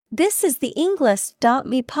This is the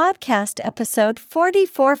Englist.me podcast episode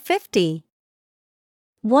 4450.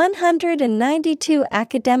 192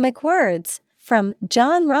 academic words from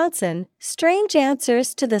Jon Ronson, Strange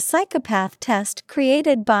Answers to the Psychopath Test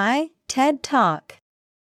created by TED Talk.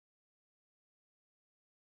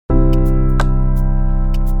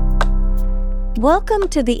 Welcome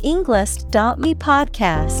to the Englist.me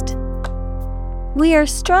podcast. We are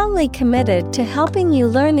strongly committed to helping you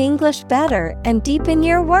learn English better and deepen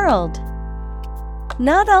your world.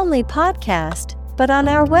 Not only podcast, but on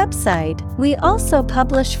our website, we also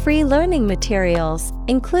publish free learning materials,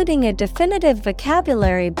 including a definitive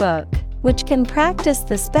vocabulary book, which can practice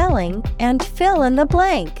the spelling and fill in the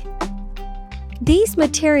blank. These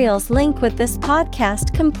materials link with this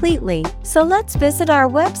podcast completely, so let's visit our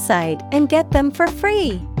website and get them for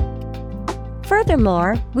free.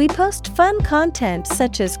 Furthermore, we post fun content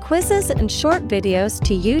such as quizzes and short videos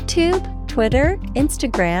to YouTube, Twitter,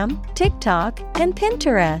 Instagram, TikTok, and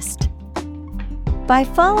Pinterest. By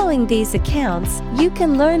following these accounts, you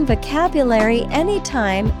can learn vocabulary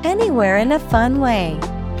anytime, anywhere in a fun way.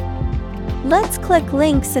 Let's click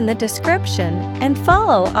links in the description and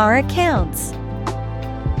follow our accounts.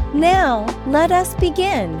 Now, let us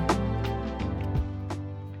begin.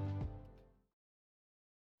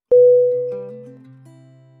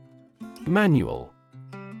 Manual.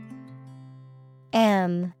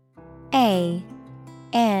 M-A-N-U-A-L.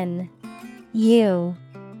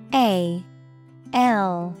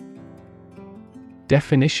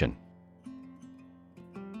 Definition.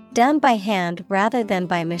 Done by hand rather than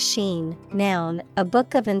by machine. Noun, a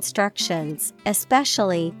book of instructions,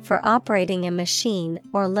 especially for operating a machine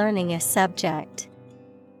or learning a subject.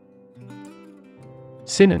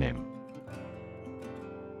 Synonym.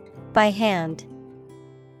 By hand.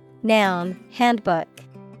 Noun, handbook.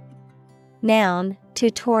 Noun,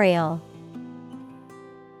 tutorial.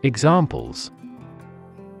 Examples.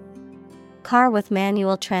 Car with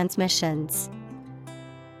manual transmissions.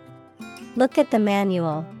 Look at the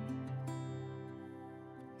manual.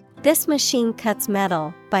 This machine cuts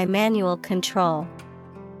metal by manual control.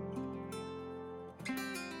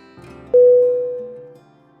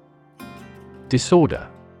 Disorder.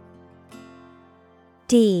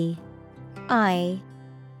 D-I-S-O-R-D-E-R.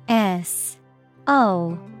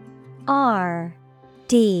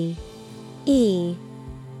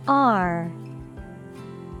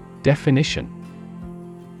 Definition.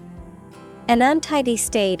 An untidy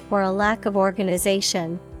state or a lack of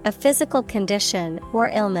organization, a physical condition or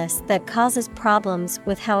illness that causes problems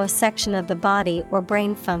with how a section of the body or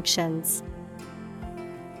brain functions.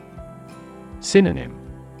 Synonym.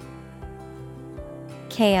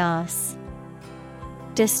 Chaos,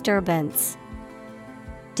 disturbance,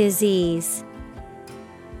 disease.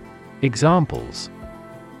 Examples.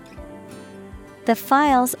 The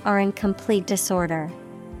files are in complete disorder.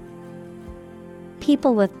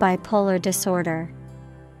 People with bipolar disorder.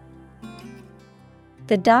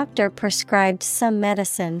 The doctor prescribed some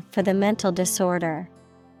medicine for the mental disorder.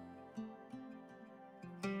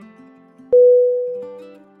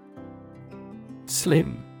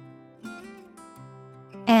 Slim.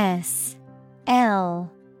 S-L-I-M.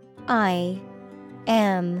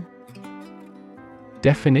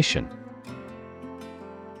 Definition.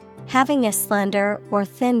 Having a slender or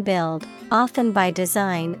thin build, often by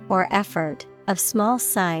design or effort, of small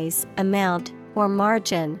size, amount, or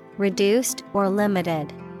margin, reduced or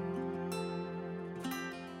limited.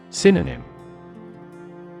 Synonym.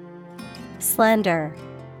 Slender,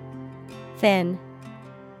 thin,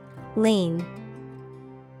 lean.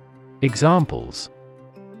 Examples.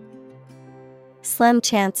 Slim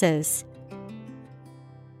chances.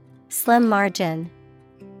 Slim margin.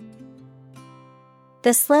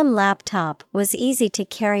 The slim laptop was easy to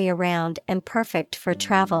carry around and perfect for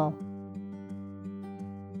travel.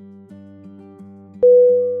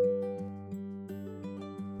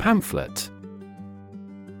 Pamphlet.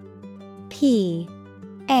 P-A-M-P-H-L-E-T.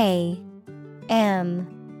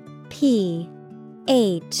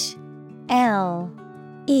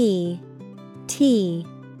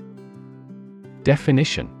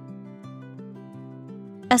 Definition.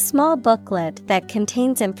 A small booklet that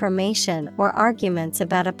contains information or arguments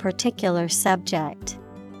about a particular subject.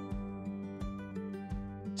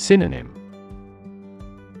 Synonym.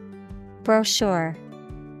 Brochure,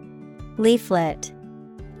 leaflet,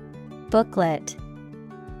 booklet.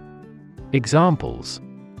 Examples.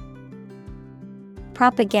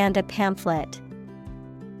 Propaganda pamphlet.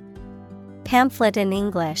 Pamphlet in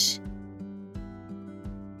English.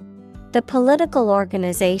 The political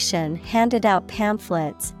organization handed out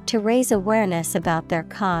pamphlets to raise awareness about their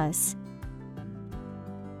cause.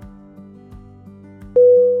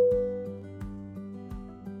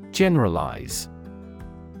 Generalize.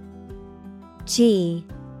 Generalize.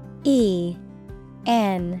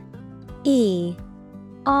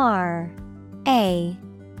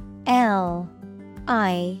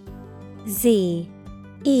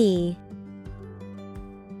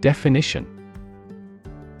 Definition.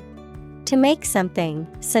 To make something,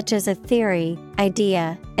 such as a theory,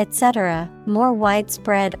 idea, etc., more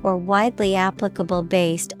widespread or widely applicable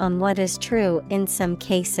based on what is true in some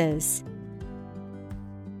cases.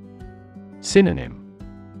 Synonym.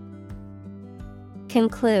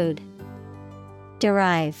 Conclude,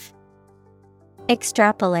 derive,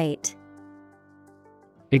 extrapolate.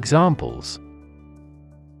 Examples.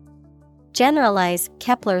 Generalize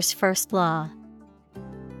Kepler's first law.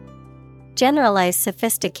 Generalize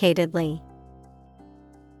sophisticatedly.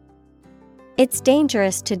 It's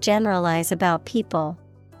dangerous to generalize about people.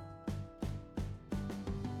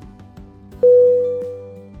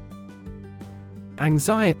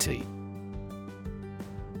 Anxiety.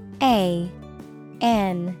 A-N-X-I-E-T-Y.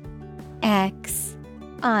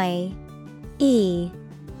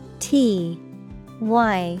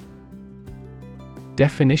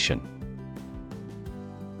 Definition.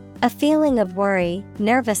 A feeling of worry,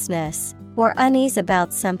 nervousness, or unease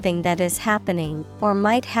about something that is happening or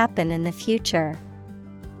might happen in the future.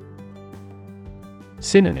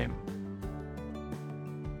 Synonym.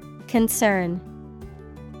 Concern,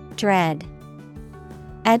 dread,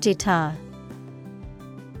 agita.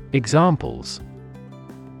 Examples.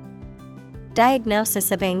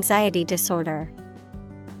 Diagnosis of anxiety disorder.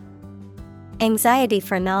 Anxiety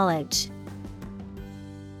for knowledge.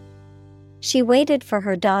 She waited for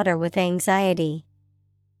her daughter with anxiety.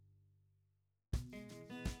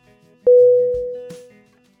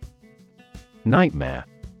 Nightmare.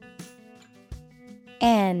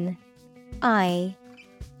 N-I-G-H-T-M-A-R-E.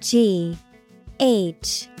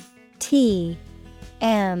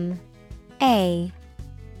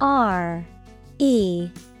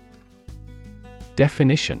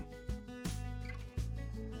 Definition.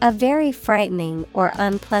 A very frightening or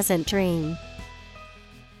unpleasant dream.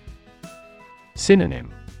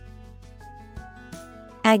 Synonym.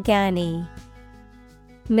 Agony,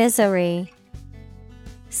 misery,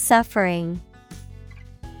 suffering.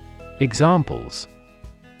 Examples.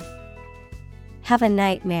 Have a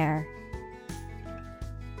nightmare.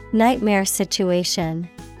 Nightmare situation.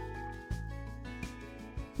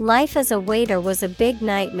 Life as a waiter was a big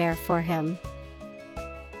nightmare for him.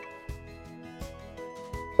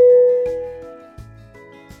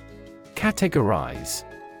 Categorize.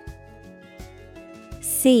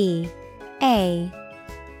 C-A-T-E-G-O-R-I-Z-E.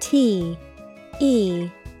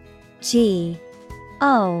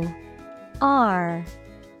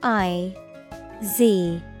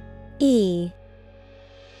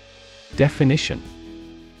 Definition.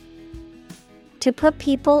 To put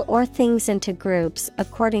people or things into groups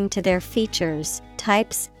according to their features,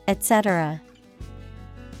 types, etc.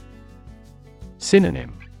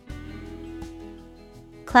 Synonym.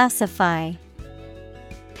 Classify,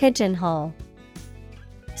 pigeonhole,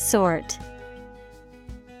 sort.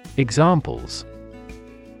 Examples.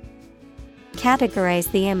 Categorize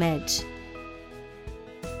the image.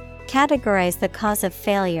 Categorize the cause of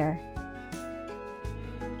failure.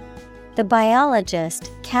 The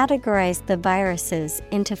biologist categorized the viruses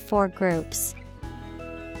into 4 groups.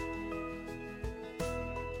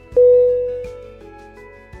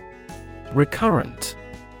 Recurrent.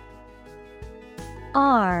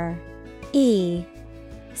 R-E-C-U-R-R-E-N-T.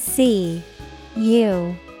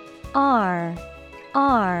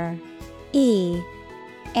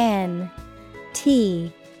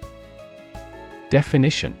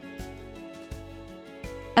 Definition.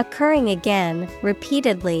 Occurring again,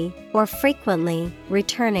 repeatedly, or frequently,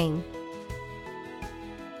 returning.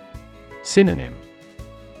 Synonym.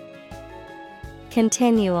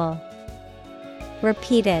 Continual,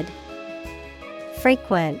 repeated,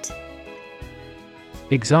 frequent.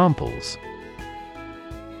 Examples.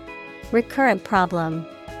 Recurrent problem.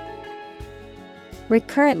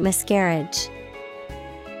 Recurrent miscarriage.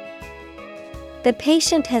 The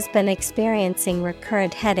patient has been experiencing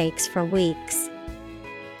recurrent headaches for weeks.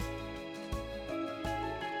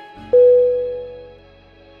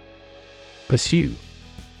 Pursue.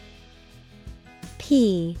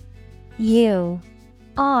 P-U-R-S-U-E.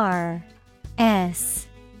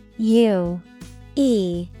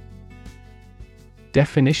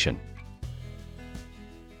 Definition.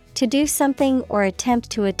 To do something or attempt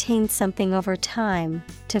to attain something over time,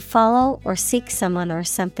 to follow or seek someone or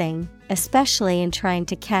something, especially in trying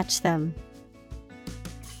to catch them.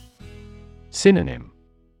 Synonym.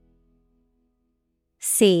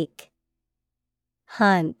 Seek,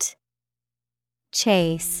 hunt,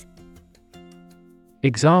 chase.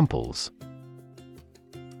 Examples: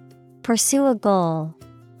 Pursue a goal.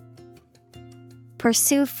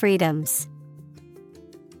 Pursue freedoms.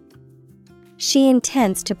 She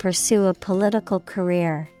intends to pursue a political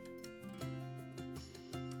career.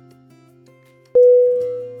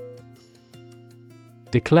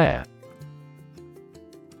 Declare.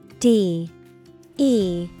 D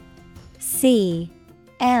E C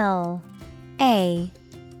L A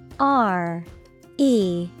R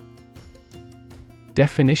E.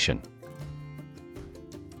 Definition: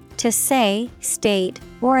 To say, state,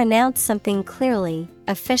 or announce something clearly,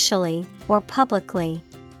 officially, or publicly.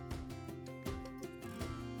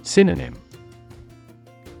 Synonym: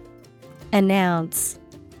 Announce,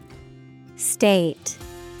 state,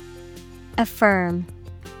 affirm.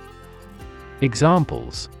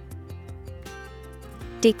 Examples: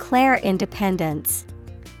 Declare independence.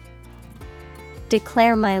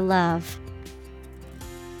 Declare my love.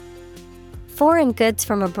 Foreign goods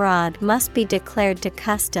from abroad must be declared to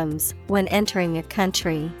customs when entering a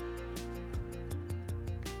country.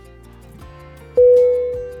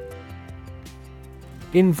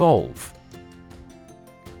 Involve.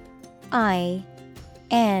 I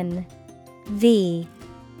N V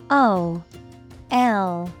O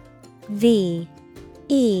L V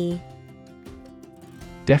E.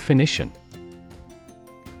 Definition: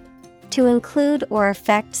 To include or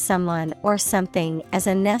affect someone or something as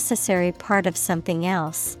a necessary part of something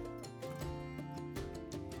else.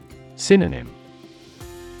 Synonym: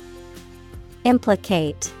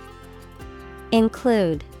 Implicate,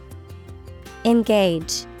 include,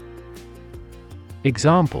 engage.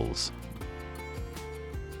 Examples: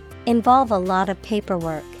 Involve a lot of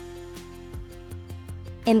paperwork.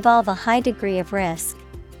 Involve a high degree of risk.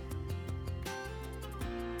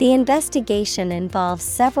 The investigation involves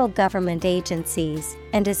several government agencies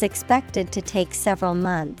and is expected to take several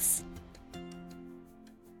months.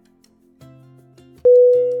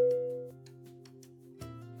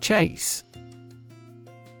 Chase.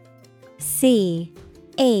 C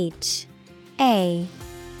H A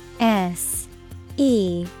S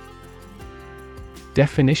E.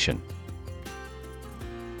 Definition: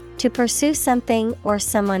 To pursue something or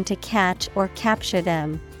someone to catch or capture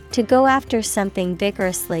them. To go after something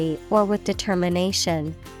vigorously or with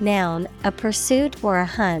determination. Noun, a pursuit or a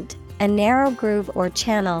hunt, a narrow groove or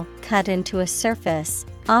channel cut into a surface,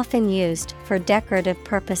 often used for decorative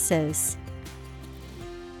purposes.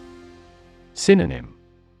 Synonym: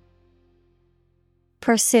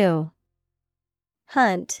 Pursue,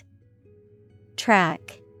 hunt,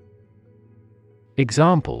 track.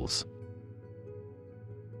 Examples: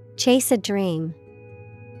 Chase a dream.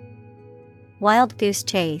 Wild goose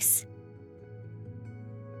chase.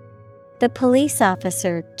 The police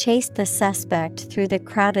officer chased the suspect through the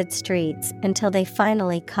crowded streets until they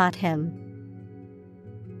finally caught him.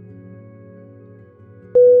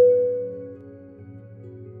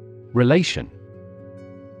 Relation.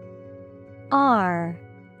 R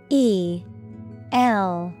E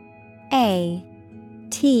L A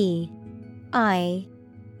T I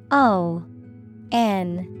O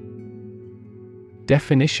N.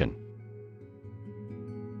 Definition: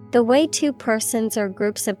 The way two persons or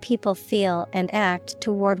groups of people feel and act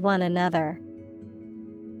toward one another.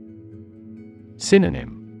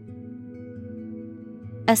 Synonym: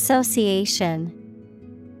 Association,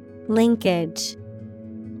 linkage,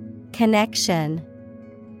 connection.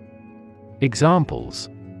 Examples: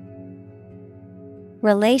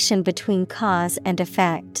 Relation between cause and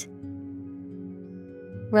effect.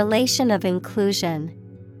 Relation of inclusion.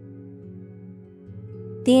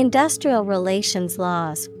 The industrial relations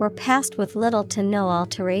laws were passed with little to no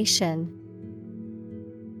alteration.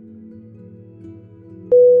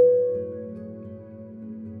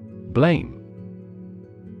 Blame.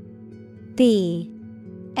 B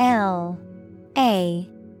L A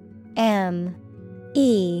M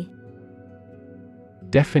E.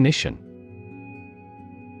 Definition: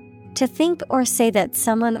 To think or say that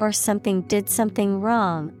someone or something did something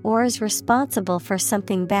wrong or is responsible for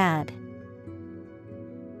something bad.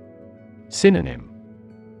 Synonym: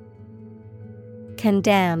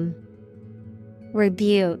 Condemn,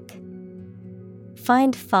 rebuke,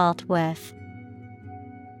 find fault with.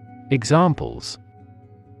 Examples: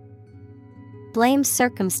 Blame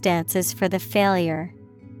circumstances for the failure.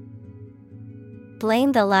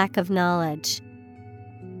 Blame the lack of knowledge.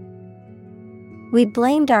 We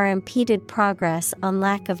blamed our impeded progress on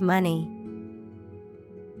lack of money.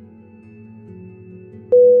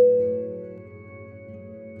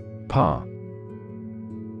 Par.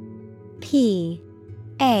 P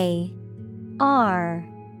A R.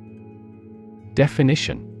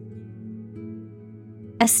 Definition: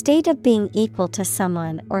 A state of being equal to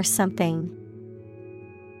someone or something.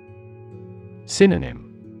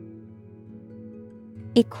 Synonym: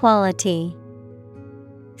 Equality,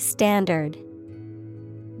 standard,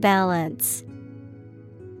 balance.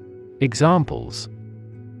 Examples: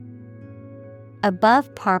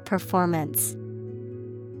 Above par performance.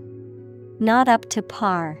 Not up to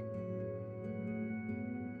par.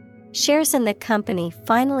 Shares in the company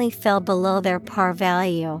finally fell below their par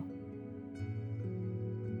value.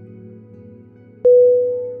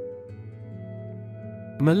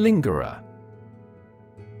 Malingerer.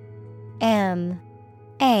 Malingerer.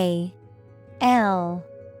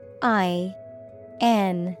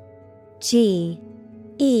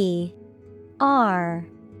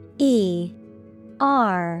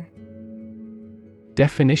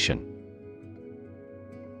 Definition: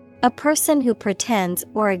 A person who pretends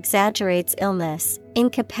or exaggerates illness,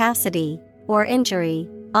 incapacity, or injury,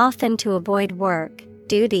 often to avoid work,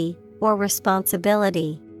 duty, or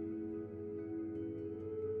responsibility.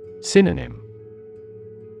 Synonym: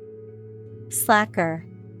 Slacker,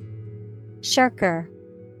 shirker,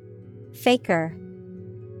 faker.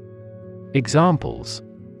 Examples: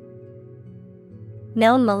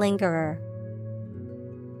 Known malingerer.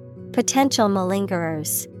 Potential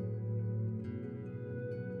malingerers.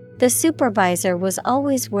 The supervisor was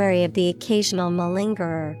always wary of the occasional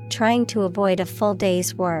malingerer trying to avoid a full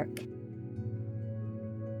day's work.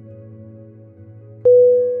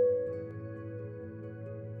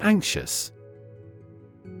 Anxious.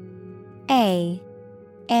 ANXIOUS.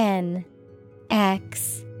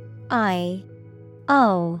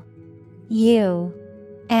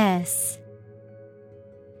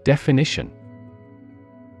 Definition: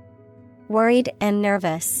 Worried and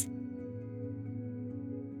nervous.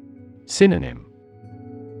 Synonym: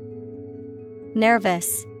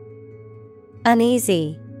 Nervous,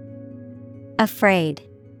 uneasy, afraid.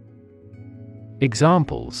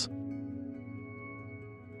 Examples: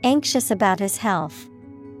 Anxious about his health.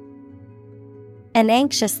 An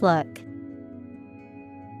anxious look.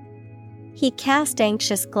 He cast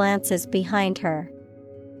anxious glances behind her.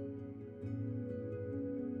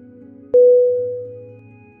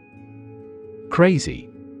 Crazy.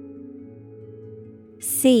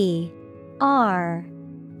 CRAZY.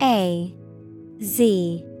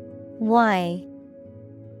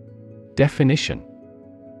 Definition: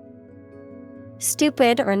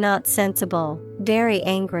 Stupid or not sensible, very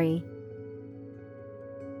angry.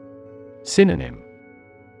 Synonym: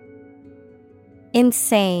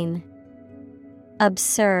 Insane,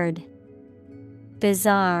 absurd,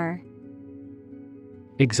 bizarre.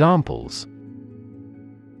 Examples: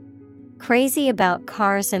 Crazy about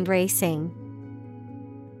cars and racing.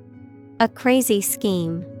 A crazy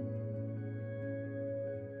scheme.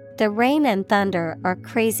 The rain and thunder are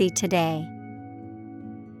crazy today.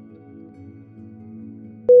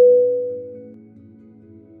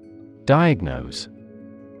 Diagnose.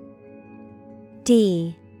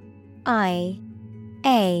 DIAGNOSE.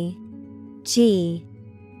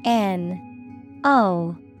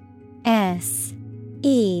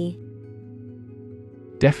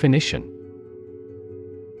 Definition: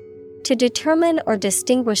 To determine or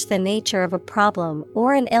distinguish the nature of a problem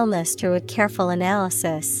or an illness through a careful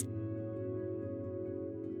analysis.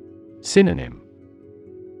 Synonym: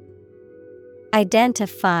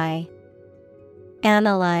 Identify,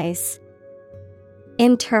 analyze,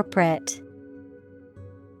 interpret.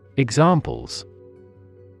 Examples: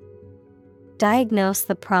 Diagnose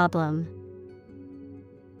the problem.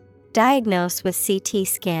 Diagnose with CT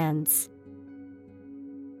scans.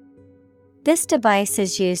 This device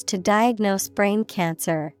is used to diagnose brain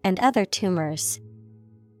cancer and other tumors.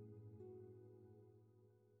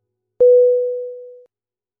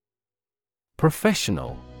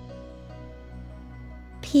 Professional.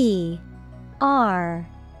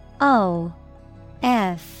 Professional.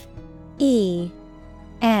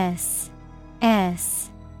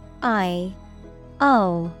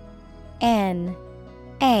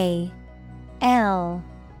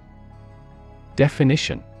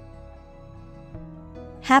 Definition: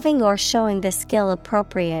 Having or showing the skill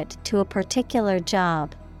appropriate to a particular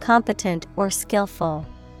job, competent or skillful.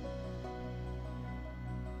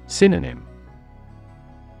 Synonym: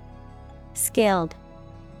 Skilled,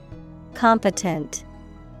 competent,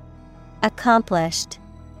 accomplished.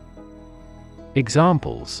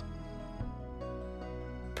 Examples: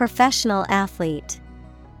 Professional athlete.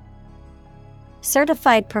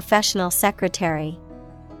 Certified professional secretary.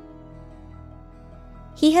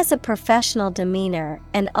 He has a professional demeanor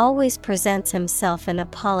and always presents himself in a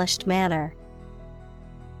polished manner.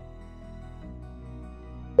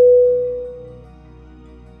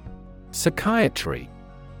 Psychiatry.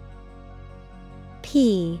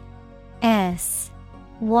 Psychiatry.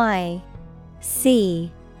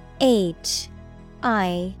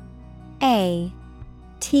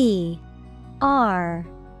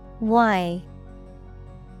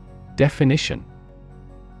 Definition: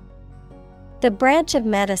 The branch of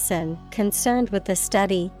medicine concerned with the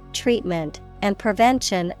study, treatment, and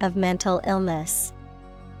prevention of mental illness.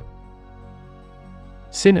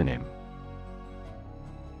 Synonym: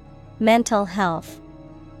 Mental health,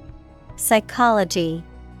 psychology,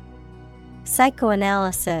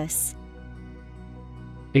 psychoanalysis.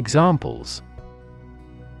 Examples: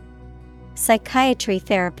 Psychiatry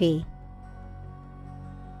therapy,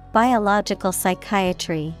 biological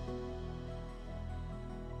psychiatry.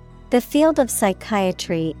 The field of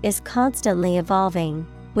psychiatry is constantly evolving,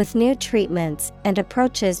 with new treatments and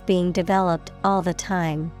approaches being developed all the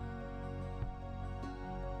time.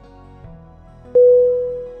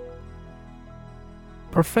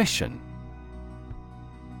 Profession: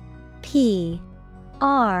 Profession.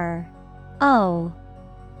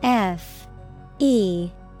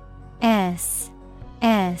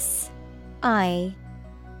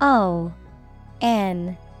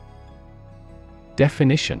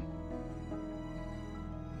 Definition: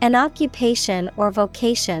 An occupation or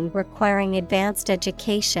vocation requiring advanced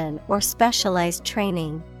education or specialized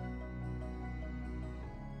training.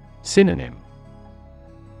 Synonym: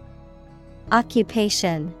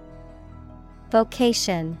 Occupation,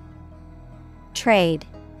 vocation, trade.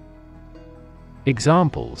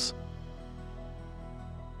 Examples: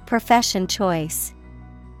 Profession choice,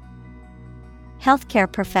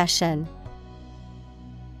 healthcare profession.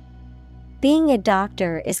 Being a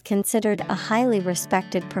doctor is considered a highly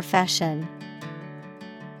respected profession.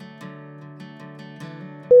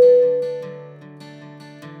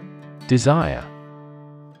 Desire: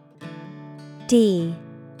 D-E-S-I-R-E.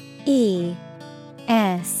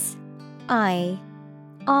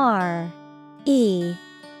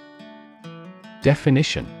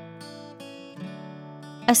 Definition: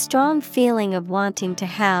 A strong feeling of wanting to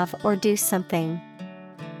have or do something.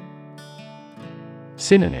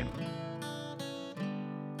 Synonym: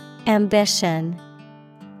 Ambition,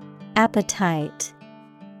 appetite,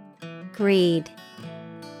 greed.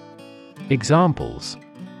 Examples: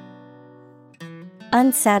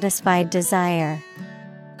 Unsatisfied desire,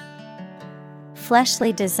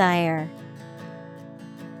 fleshly desire.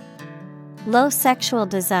 Low sexual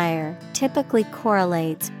desire typically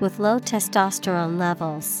correlates with low testosterone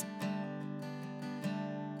levels.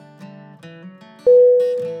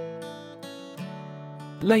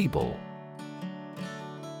 Label: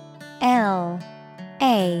 L-A-B-E-L.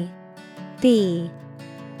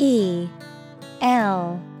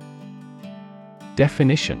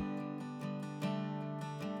 Definition: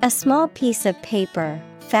 A small piece of paper,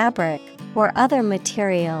 fabric, or other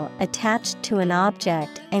material attached to an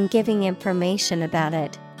object and giving information about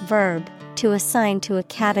it. Verb, to assign to a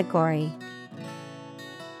category.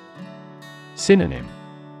 Synonym: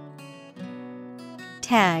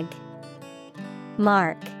 Tag,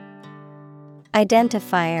 mark,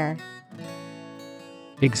 identifier.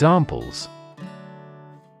 Examples: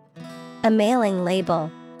 A mailing label.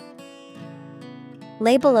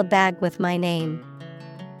 Label a bag with my name.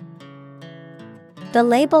 The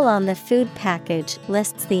label on the food package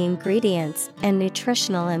lists the ingredients and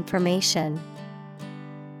nutritional information.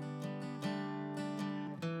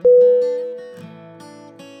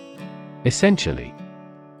 Essentially: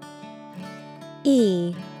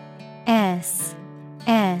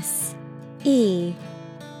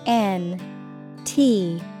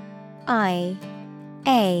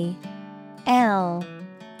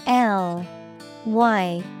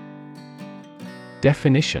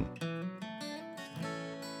 Definition: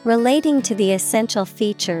 Relating to the essential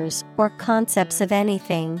features or concepts of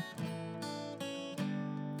anything.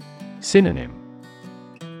 Synonym: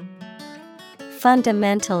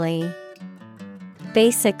 Fundamentally,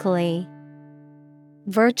 basically,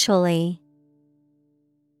 virtually.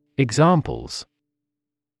 Examples: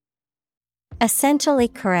 Essentially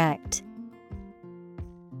correct.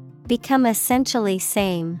 Become essentially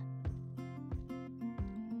same.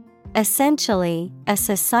 Essentially, a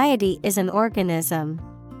society is an organism.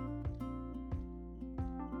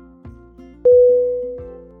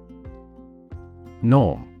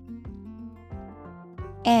 Norm: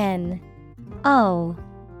 N-O-R-M.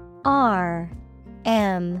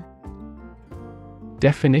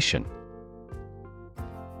 Definition: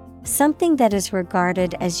 Something that is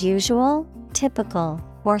regarded as usual, typical,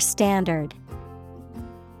 or standard.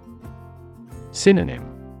 Synonym: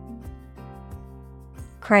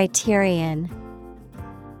 Criterion,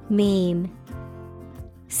 mean,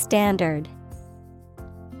 standard.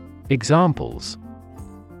 Examples: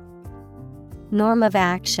 norm of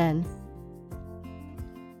action.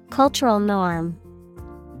 Cultural norm.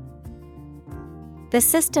 The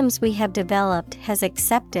systems we have developed has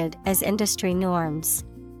accepted as industry norms.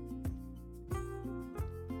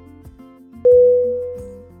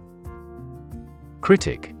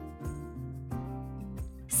 Critic.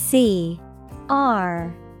 C-R-I-T-I-C.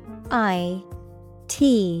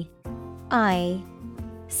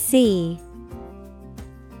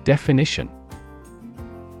 Definition.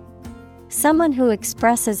 Someone who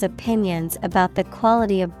expresses opinions about the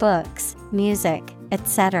quality of books, music,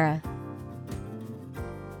 etc.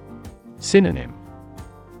 Synonym.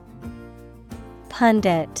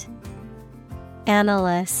 Pundit,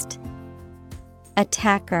 analyst,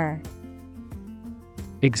 attacker.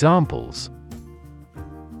 Examples.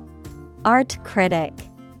 Art critic,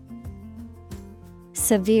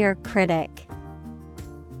 severe critic.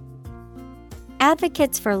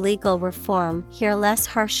 Advocates for legal reform hear less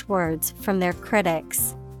harsh words from their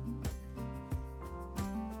critics.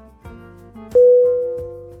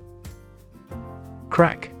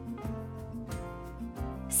 Crack.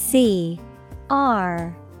 C-R-A-C-K.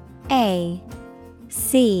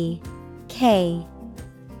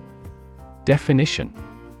 Definition.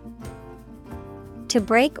 To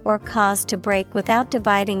break or cause to break without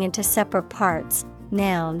dividing into separate parts.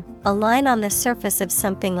 Noun, a line on the surface of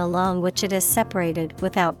something along which it is separated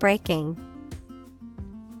without breaking.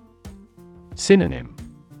 Synonym.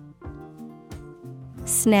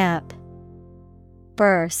 Snap,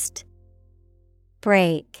 burst,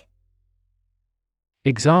 break.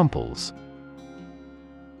 Examples.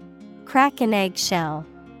 Crack an eggshell.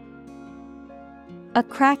 A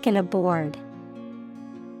crack in a board.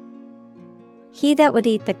 He that would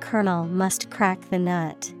eat the kernel must crack the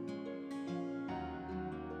nut.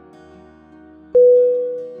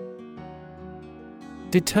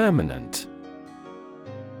 Determinant.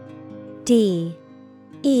 D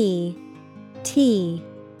E T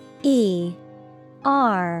E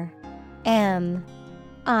R M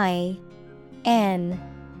I N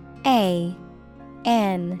A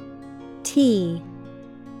N T.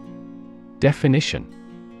 Definition.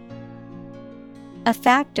 A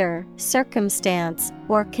factor, circumstance,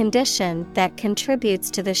 or condition that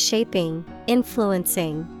contributes to the shaping,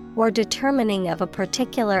 influencing, or determining of a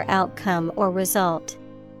particular outcome or result.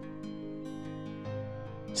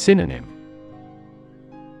 Synonym.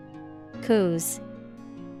 Cause,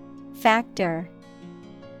 factor,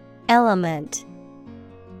 element.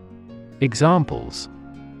 Examples.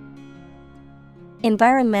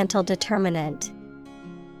 Environmental determinant.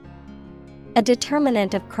 A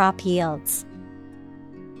determinant of crop yields.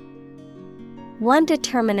 One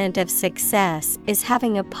determinant of success is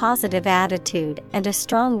having a positive attitude and a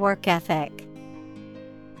strong work ethic.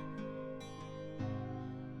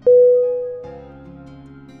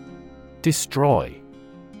 Destroy.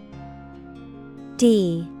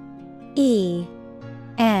 D E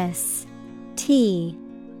S T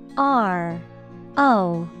R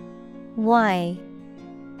O Y.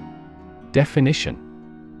 Definition.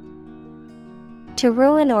 To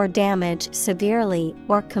ruin or damage severely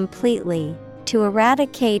or completely, to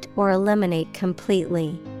eradicate or eliminate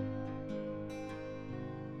completely.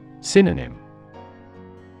 Synonym.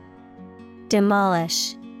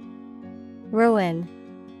 Demolish, ruin,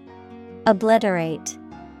 obliterate.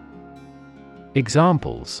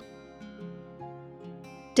 Examples.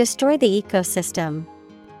 Destroy the ecosystem.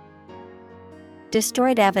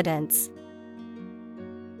 Destroyed evidence.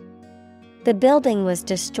 The building was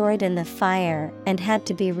destroyed in the fire and had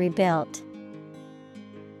to be rebuilt.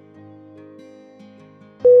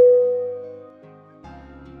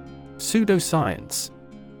 Pseudoscience.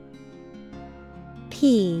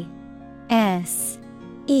 P S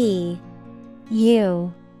E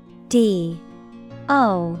U D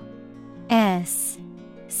O S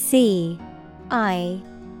C I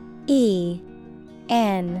E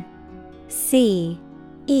N C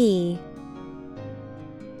E.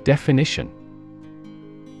 Definition.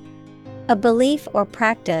 A belief or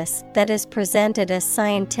practice that is presented as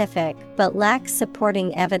scientific but lacks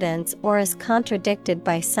supporting evidence or is contradicted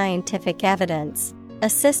by scientific evidence. A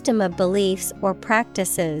system of beliefs or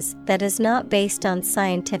practices that is not based on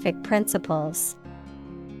scientific principles.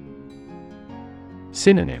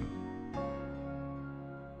 Synonym.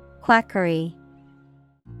 Quackery,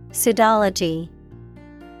 pseudology,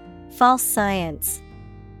 false science.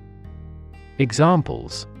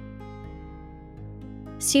 Examples.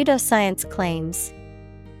 Pseudoscience claims.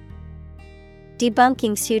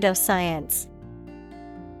 Debunking pseudoscience.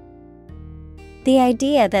 The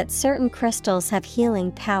idea that certain crystals have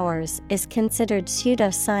healing powers is considered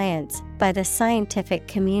pseudoscience by the scientific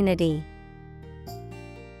community.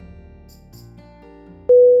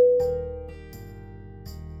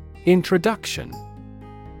 Introduction.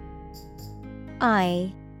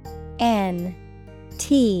 Introduction.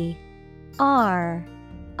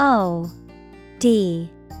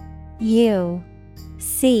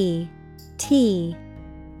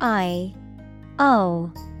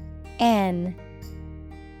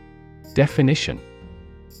 Definition.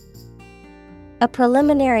 A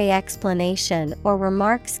preliminary explanation or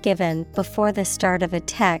remarks given before the start of a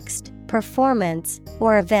text, performance,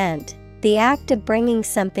 or event, the act of bringing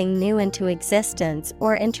something new into existence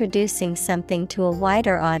or introducing something to a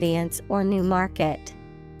wider audience or new market.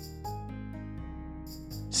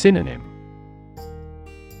 Synonym.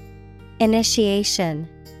 Initiation,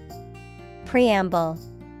 preamble,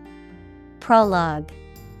 prologue.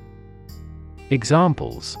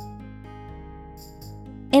 Examples.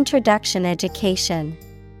 Introduction education.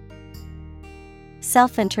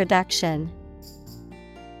 Self-introduction.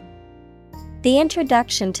 The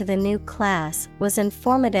introduction to the new class was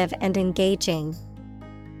informative and engaging.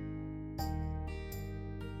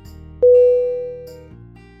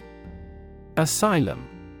 Asylum.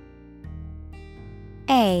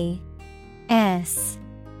 A-S-Y-L-U-M.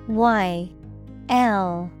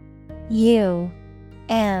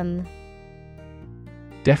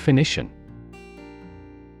 Definition.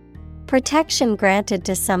 Protection granted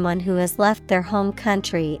to someone who has left their home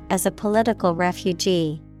country as a political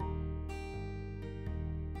refugee.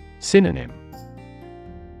 Synonym.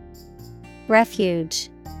 Refuge,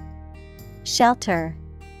 shelter,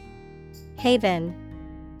 haven.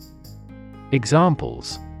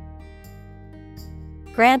 Examples.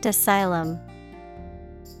 Grant asylum.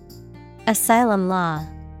 Asylum law.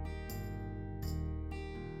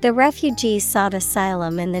 The refugees sought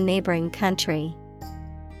asylum in the neighboring country.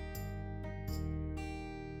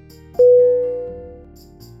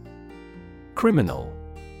 Criminal.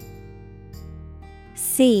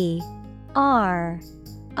 C-R-I-M-I-N-A-L.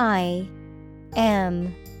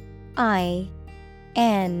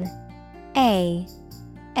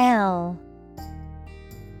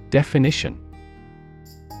 Definition.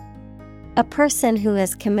 A person who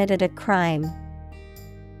has committed a crime.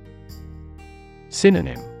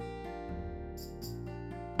 Synonym.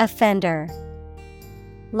 Offender,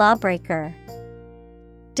 lawbreaker,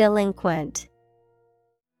 delinquent.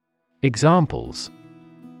 Examples.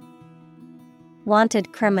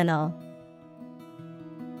 Wanted criminal.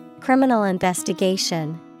 Criminal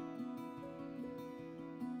investigation.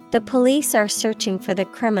 The police are searching for the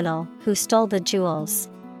criminal who stole the jewels.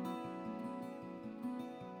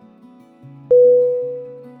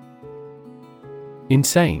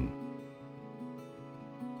 Insane.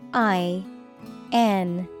 I-N-S-A-N-E.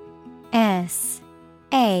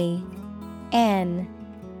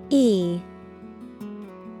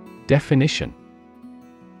 Definition.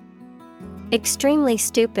 Extremely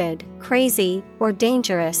stupid, crazy, or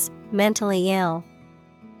dangerous, mentally ill.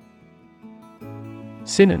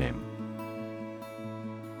 Synonym.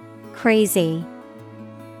 Crazy,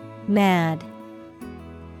 mad,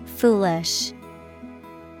 foolish.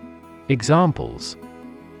 Examples.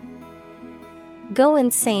 Go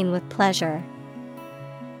insane with pleasure.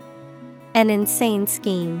 An insane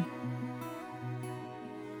scheme.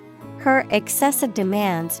 Her excessive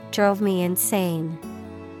demands drove me insane.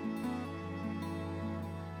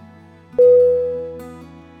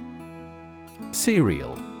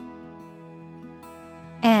 Serial.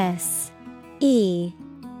 S-E-R-I-A-L.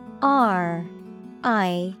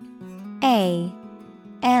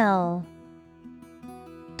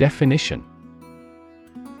 Definition.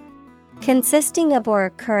 Consisting of or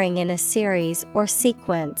occurring in a series or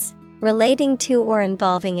sequence, relating to or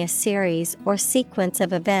involving a series or sequence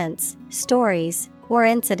of events, stories, or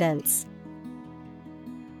incidents.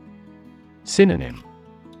 Synonym.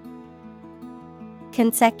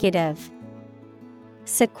 Consecutive,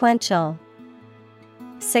 sequential,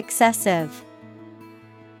 successive.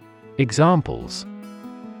 Examples.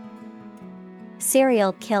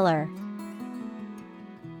 Serial killer.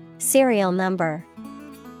 Serial number.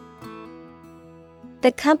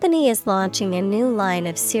 The company is launching a new line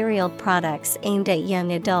of cereal products aimed at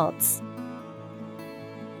young adults.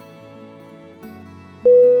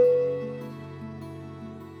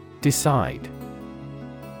 Decide.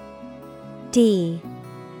 D-E-C-I-D-E.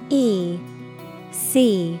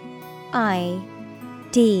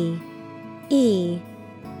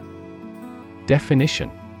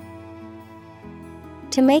 Definition.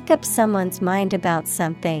 To make up someone's mind about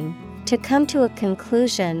something. To come to a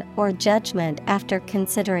conclusion or judgment after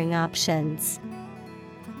considering options.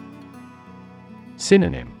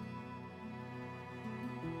 Synonym.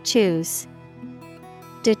 Choose,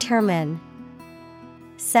 determine,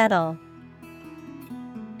 settle.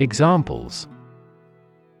 Examples.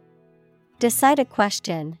 Decide a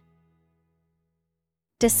question.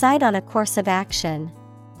 Decide on a course of action.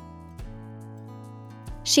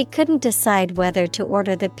 She couldn't decide whether to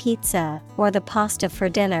order the pizza or the pasta for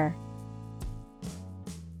dinner.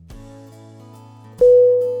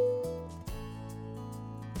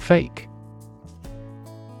 Fake.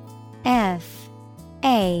 F-A-K-E.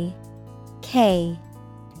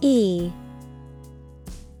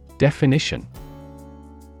 Definition: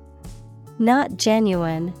 Not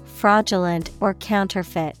genuine, fraudulent, or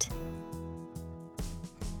counterfeit.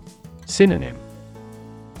 Synonym: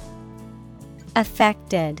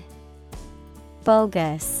 Affected,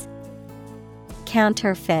 bogus,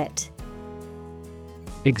 counterfeit.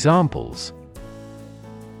 Examples: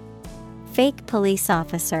 Fake police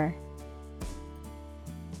officer.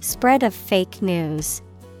 Spread of fake news.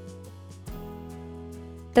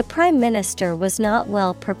 The Prime Minister was not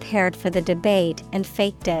well prepared for the debate and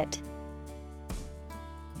faked it.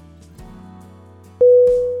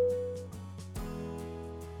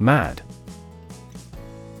 Mad.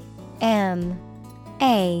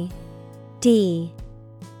 M-A-D.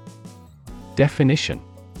 Definition: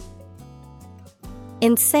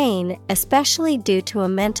 Insane, especially due to a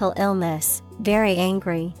mental illness, very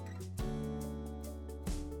angry.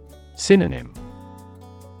 Synonym: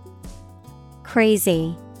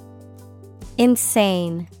 Crazy,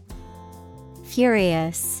 insane,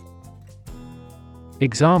 furious.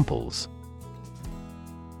 Examples: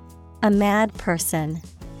 A mad person.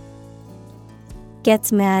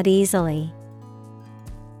 Gets mad easily.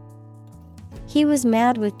 He was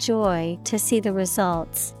mad with joy to see the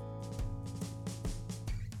results.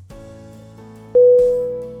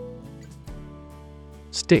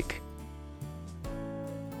 Stick.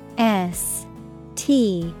 S-T-I-C-K.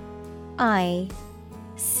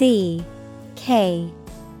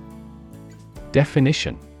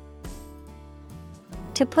 Definition: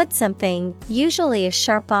 To put something, usually a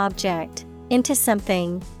sharp object, into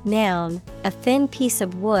something. Noun, a thin piece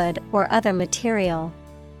of wood or other material.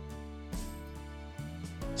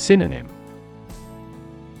 Synonym: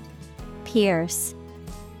 Pierce,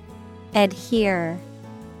 adhere,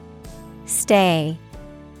 stay.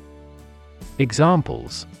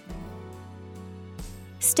 Examples: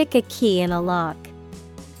 Stick a key in a lock.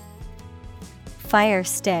 Fire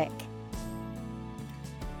stick.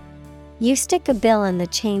 You stick a bill in the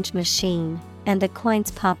change machine, and the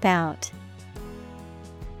coins pop out.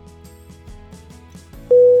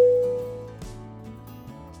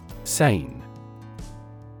 Sane.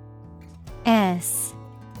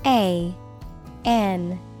 S-A-N-E.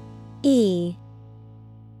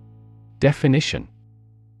 Definition: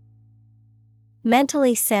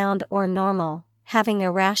 Mentally sound or normal, having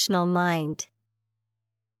a rational mind.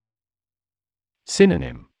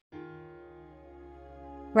 Synonym: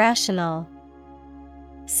 Rational,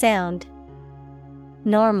 sound,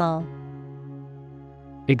 normal.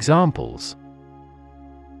 Examples: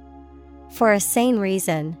 For a sane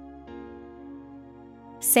reason.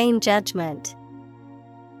 Sane judgment.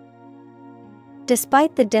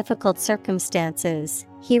 Despite the difficult circumstances,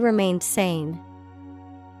 he remained sane.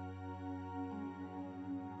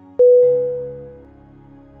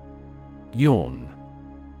 Yawn.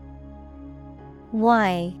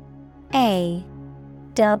 Y-A-W-N.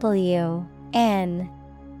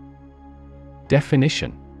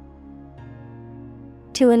 Definition: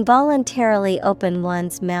 To involuntarily open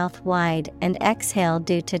one's mouth wide and exhale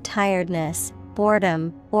due to tiredness,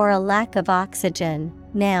 boredom, or a lack of oxygen.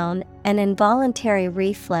 Noun, an involuntary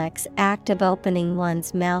reflex act of opening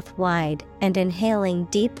one's mouth wide and inhaling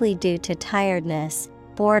deeply due to tiredness,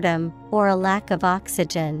 boredom, or a lack of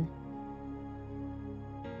oxygen.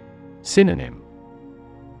 Synonym: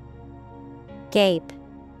 Gape,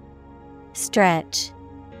 stretch,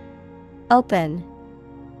 open.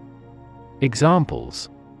 Examples: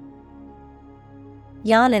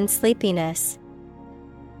 Yawn in sleepiness.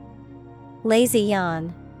 Lazy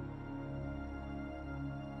yawn.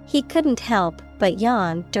 He couldn't help but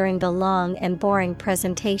yawn during the long and boring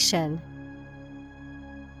presentation.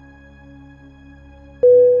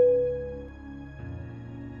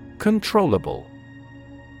 Controllable.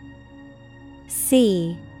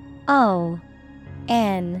 C-O-N-T-R-O-L-A-B-L-E.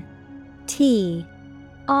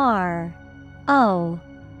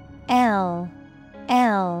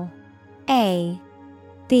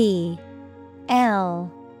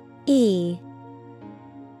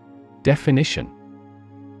 Definition: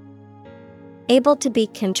 Able to be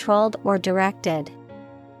controlled or directed.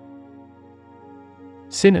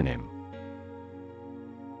 Synonym: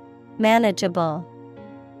 Manageable,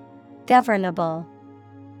 governable,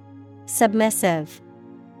 submissive.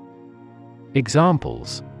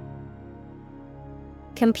 Examples: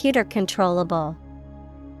 computer controllable.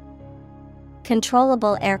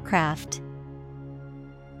 Controllable aircraft.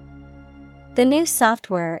 The new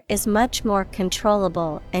software is much more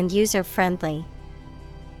controllable and user-friendly.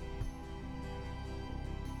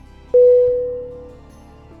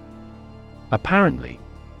 Apparently.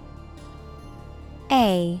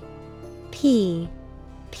 A P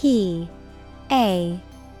P A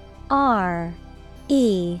R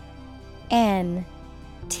E N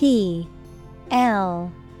T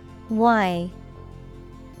L Y.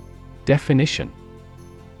 Definition.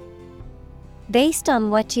 Based on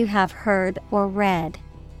what you have heard or read.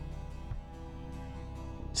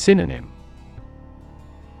 Synonym.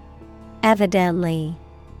 Evidently,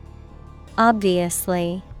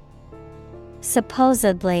 obviously,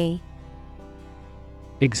 supposedly.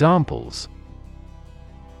 Examples.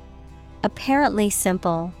 Apparently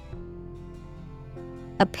simple.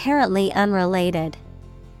 Apparently unrelated.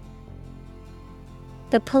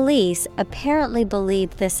 The police apparently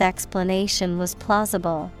believed this explanation was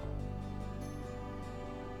plausible.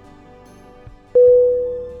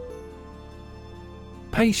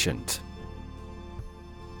 Patient.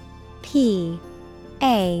 P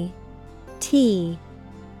A T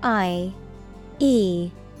I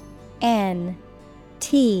E N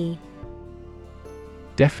T.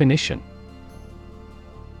 Definition.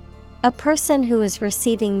 A person who is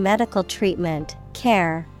receiving medical treatment,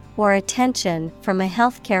 care, or attention from a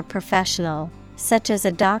healthcare professional, such as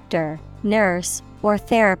a doctor, nurse, or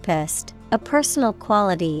therapist, a personal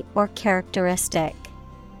quality or characteristic.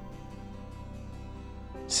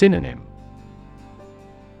 Synonym.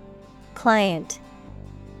 Client,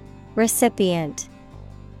 recipient,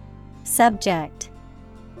 subject.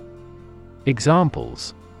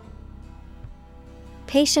 Examples.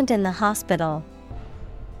 Patient in the hospital.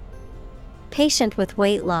 Patient with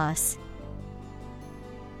weight loss.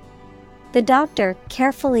 The doctor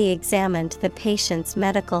carefully examined the patient's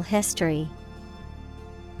medical history.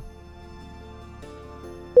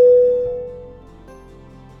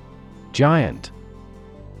 Giant.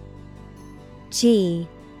 G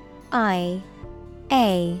I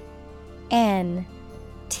A N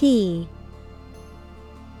T.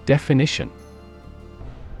 Definition.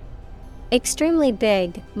 Extremely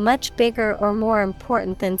big, much bigger or more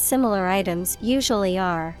important than similar items usually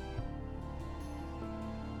are.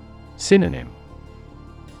 Synonym.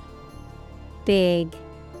 Big,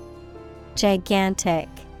 gigantic,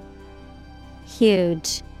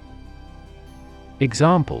 huge.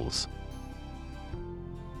 Examples.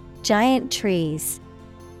 Giant trees.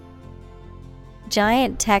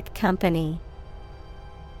 Giant tech company.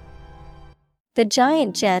 The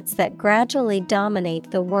giant jets that gradually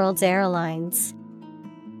dominate the world's airlines.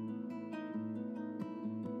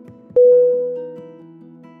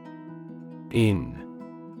 In.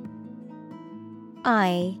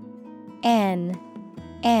 I N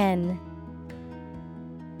N.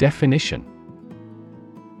 Definition.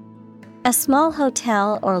 A small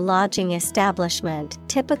hotel or lodging establishment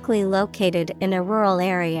typically located in a rural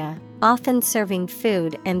area, often serving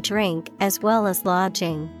food and drink as well as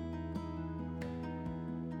lodging.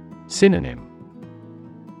 Synonym.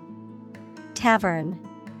 Tavern,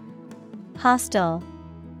 hostel,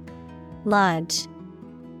 lodge.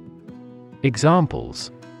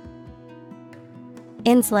 Examples.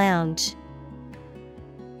 Inn's lounge.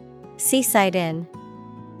 Seaside inn.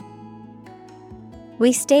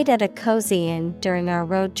 We stayed at a cozy inn during our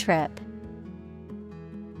road trip.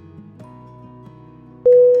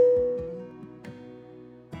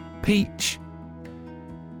 Peach.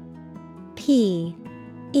 P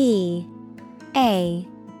E A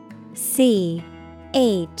C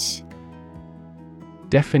H.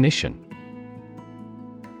 Definition.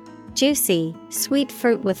 Juicy, sweet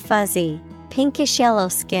fruit with fuzzy, pinkish yellow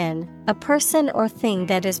skin, a person or thing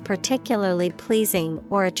that is particularly pleasing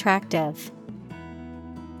or attractive.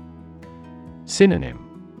 Synonym.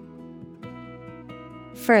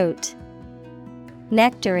 Fruit,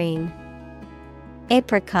 nectarine,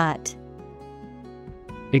 apricot.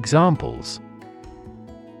 Examples.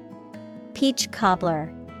 Peach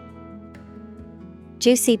cobbler.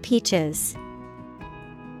 Juicy peaches.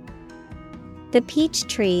 The peach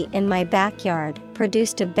tree in my backyard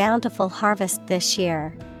produced a bountiful harvest this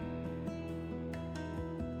year.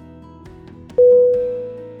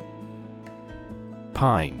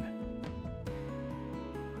 Pine.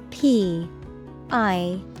 P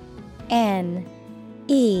I N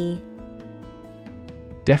E.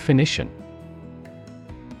 Definition.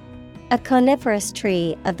 A coniferous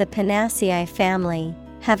tree of the Pinaceae family,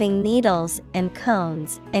 having needles and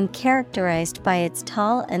cones and characterized by its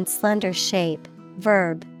tall and slender shape.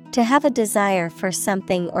 Verb, To have a desire for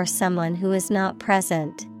something or someone who is not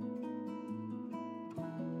present.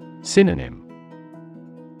 Synonym: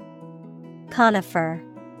 Conifer,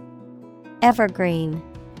 evergreen.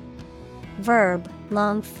 Verb,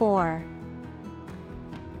 long for.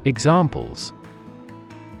 Examples: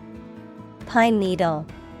 Pine needle.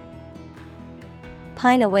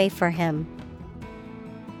 Pine away for him.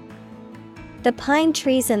 The pine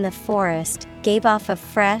trees in the forest gave off a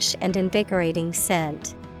fresh and invigorating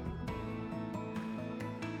scent.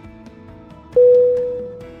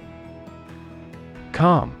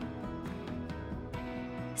 Calm.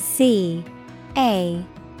 C-A-L-M.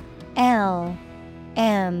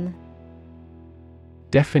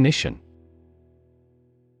 Definition: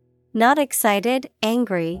 Not excited,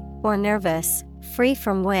 angry, or nervous, free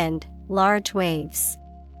from wind, large waves.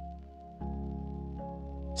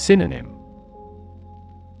 Synonym: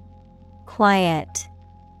 Quiet,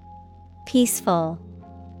 peaceful,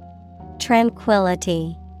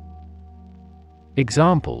 tranquility.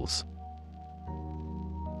 Examples: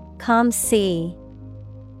 Calm sea,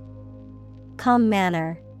 calm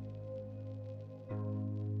manner.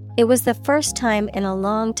 It was the first time in a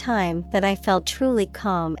long time that I felt truly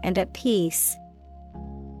calm and at peace.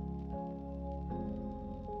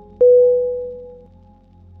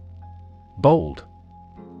 Bold.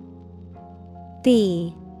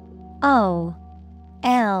 B-O-L-D.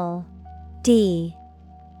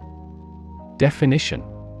 Definition: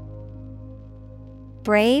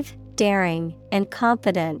 Brave, daring, and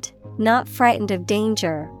confident, not frightened of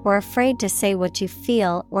danger or afraid to say what you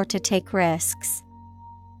feel or to take risks.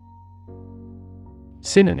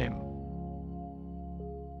 Synonym: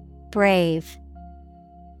 Brave,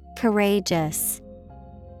 courageous,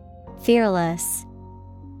 fearless.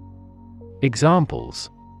 Examples: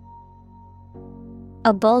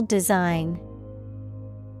 A bold design.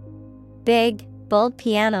 Big, bold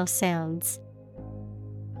piano sounds.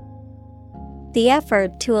 The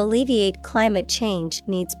effort to alleviate climate change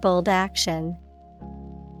needs bold action.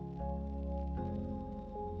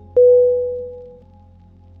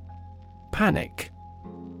 Panic.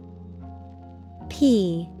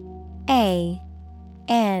 P-A-N-I-C.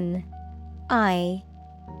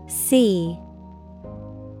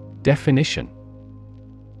 Definition: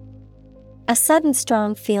 A sudden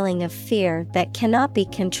strong feeling of fear that cannot be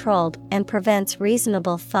controlled and prevents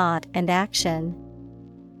reasonable thought and action.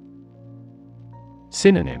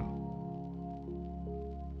 Synonym: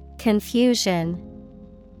 Confusion,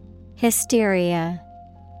 hysteria,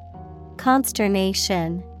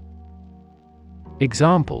 consternation.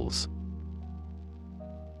 Examples: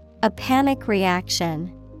 A panic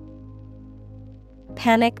reaction.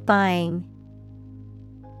 Panic buying.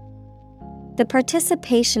 The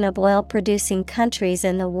participation of oil-producing countries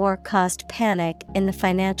in the war caused panic in the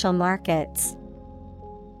financial markets.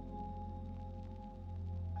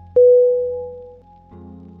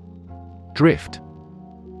 Drift.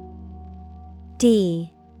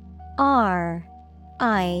 D-R-I-F-T.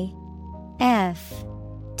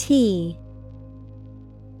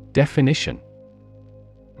 Definition: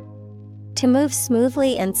 To move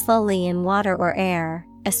smoothly and slowly in water or air,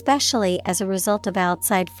 especially as a result of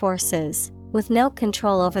outside forces, with no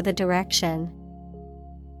control over the direction.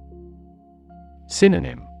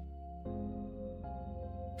 Synonym: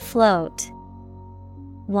 Float,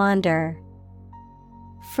 wander,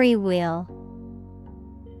 freewheel.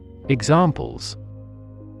 Examples: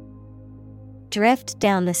 Drift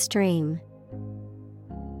down the stream.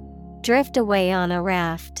 Drift away on a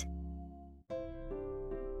raft.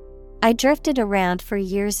 I drifted around for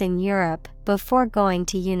years in Europe before going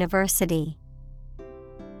to university.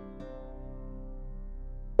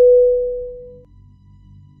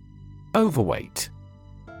 Overweight.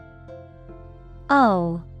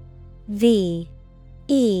 O-V-E-R-W-E-I-G-H-T.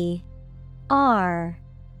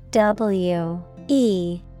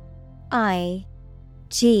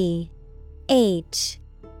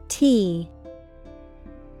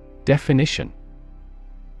 Definition: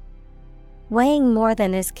 Weighing more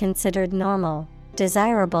than is considered normal,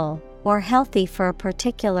 desirable, or healthy for a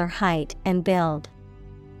particular height and build.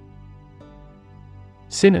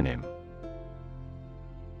 Synonym: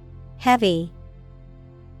 Heavy,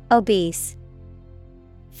 obese,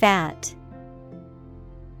 fat.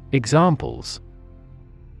 Examples: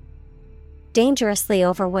 Dangerously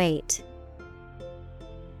overweight.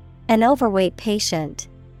 An overweight patient.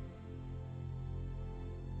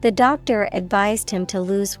 The doctor advised him to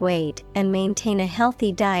lose weight and maintain a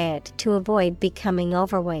healthy diet to avoid becoming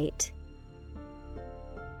overweight.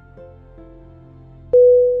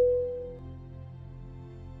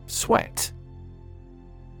 Sweat.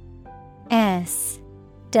 S-W-E-A-T.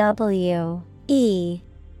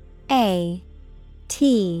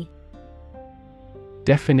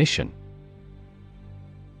 Definition: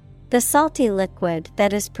 the salty liquid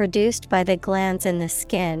that is produced by the glands in the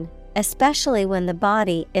skin, especially when the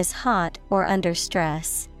body is hot or under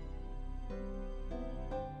stress.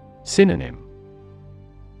 Synonym: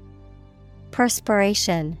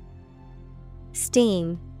 Perspiration,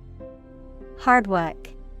 steam, hardwork.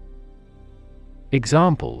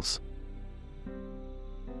 Examples: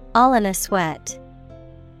 All in a sweat,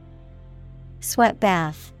 sweat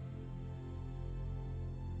bath.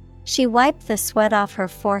 She wiped the sweat off her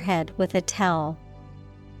forehead with a towel.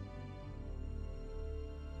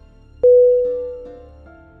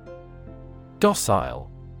 Docile.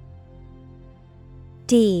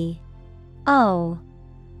 D-O-C-I-L-E.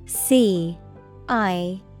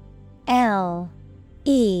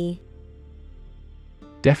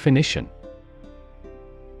 Definition: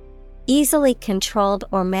 easily controlled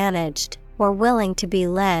or managed, or willing to be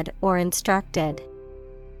led or instructed.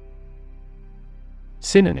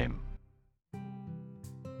 Synonym: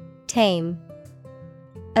 Tame,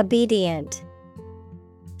 obedient,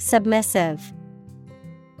 submissive.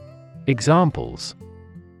 Examples: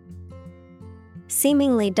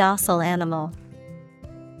 seemingly docile animal,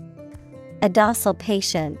 a docile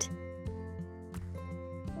patient.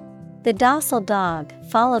 The docile dog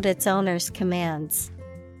followed its owner's commands.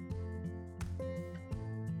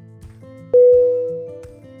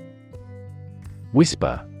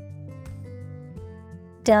 Whisper.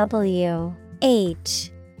 W-H-I-S-P-E-R.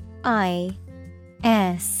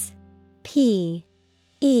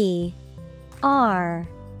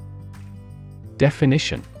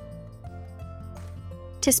 Definition: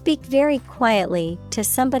 to speak very quietly to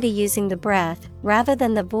somebody using the breath rather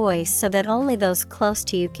than the voice so that only those close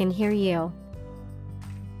to you can hear you.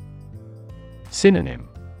 Synonym: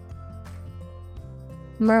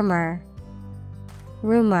 Murmur,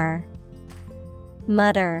 rumor,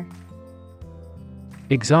 mutter.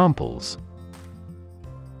 Examples: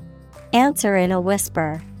 answer in a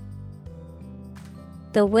whisper,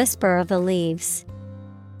 the whisper of the leaves.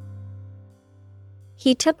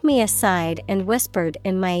 He took me aside and whispered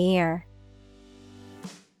in my ear.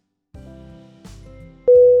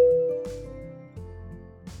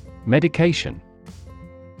 Medication.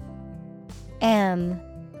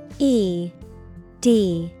 M-E-D-I-C-A-T-I-O-N.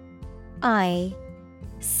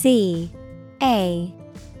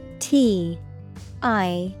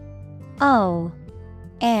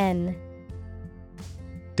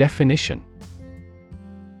 Definition: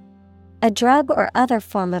 a drug or other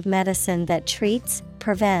form of medicine that treats,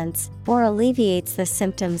 prevents, or alleviates the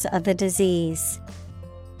symptoms of the disease.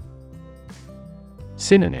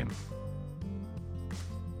 Synonym: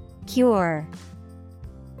 cure,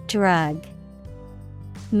 drug,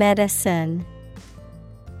 medicine.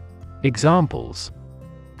 Examples: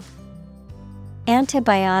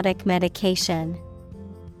 antibiotic medication,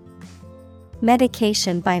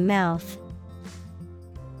 medication by mouth.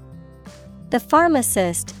 The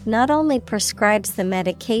pharmacist not only prescribes the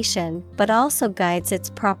medication but also guides its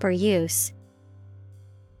proper use.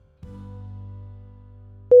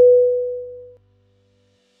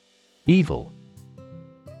 Evil.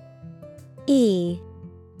 E-V-I-L.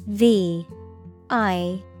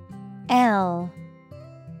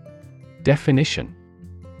 Definition: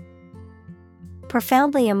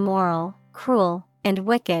 profoundly immoral, cruel, and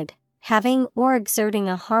wicked, having or exerting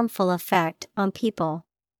a harmful effect on people.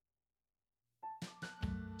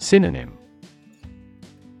 Synonym: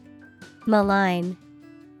 malign,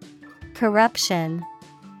 corruption,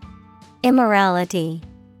 immorality.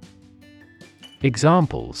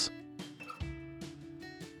 Examples: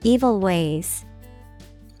 evil ways,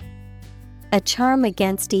 a charm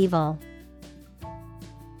against evil.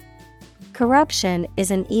 Corruption is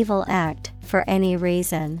an evil act for any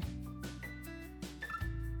reason.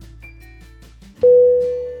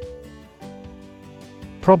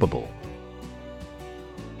 Probable.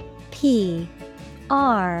 P-R-O-B-A-B-L-E.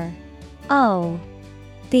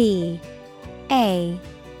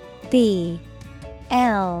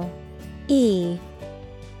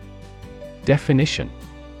 Definition: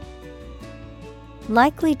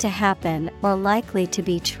 likely to happen or likely to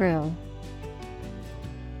be true.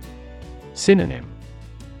 Synonym: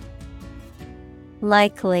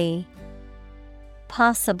 likely,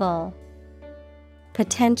 possible,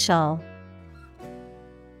 potential.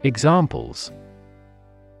 Examples: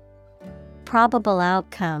 probable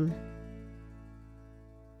outcome,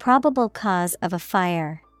 probable cause of a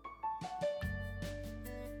fire.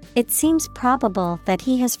 It seems probable that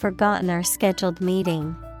he has forgotten our scheduled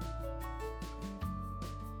meeting.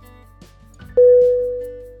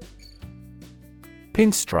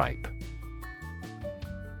 Pinstripe.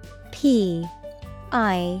 P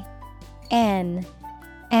I N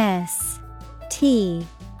S T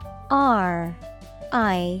R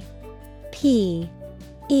I P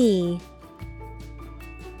E.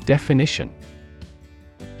 Definition: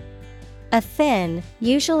 a thin,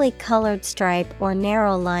 usually colored stripe or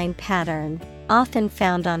narrow line pattern, often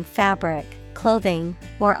found on fabric, clothing,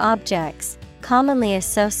 or objects, commonly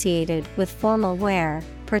associated with formal wear,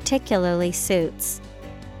 particularly suits.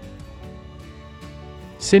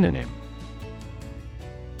 Synonym: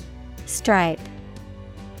 Stripe,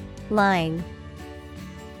 line,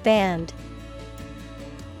 band.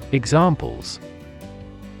 Examples: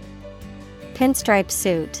 Pinstripe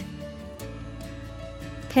suit,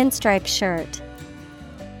 pinstripe shirt.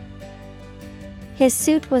 His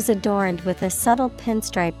suit was adorned with a subtle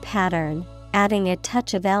pinstripe pattern, adding a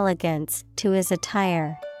touch of elegance to his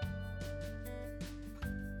attire.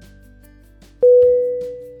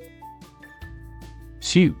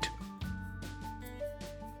 Suit.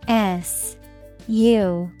 S-U-I-T.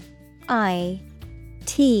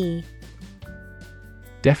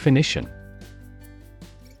 Definition: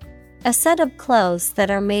 a set of clothes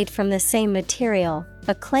that are made from the same material,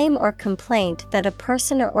 a claim or complaint that a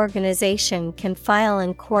person or organization can file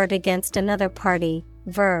in court against another party.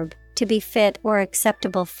 Verb, to be fit or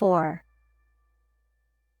acceptable for.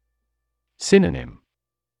 Synonym: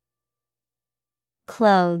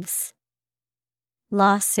 Clothes,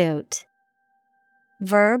 lawsuit.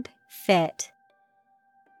 Verb, fit.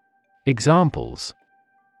 Examples: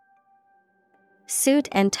 Suit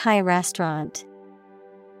and tie restaurant.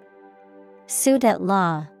 Suit at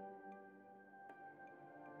law.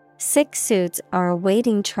 6 suits are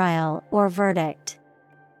awaiting trial or verdict.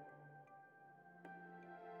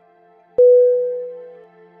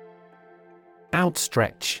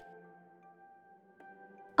 Outstretch.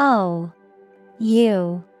 O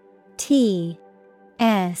U T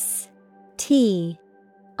S T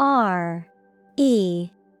R E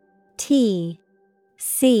T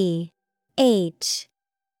C H.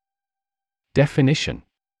 Definition: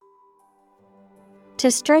 to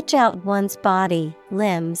stretch out one's body,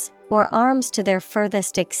 limbs, or arms to their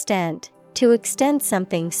furthest extent, to extend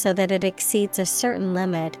something so that it exceeds a certain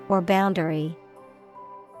limit or boundary.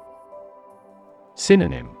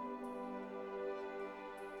 Synonym: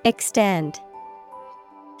 Extend,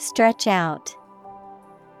 stretch out,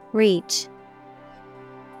 reach.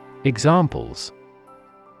 Examples: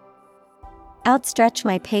 Outstretch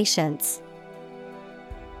my patience.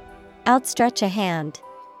 Outstretch a hand.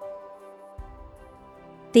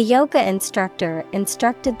 The yoga instructor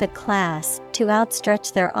instructed the class to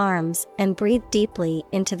outstretch their arms and breathe deeply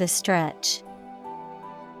into the stretch.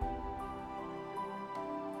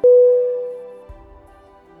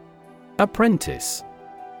 Apprentice.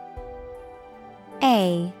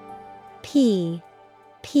 A P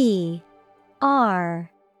P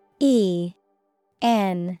R E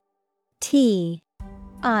N T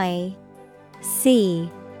I C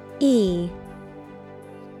E.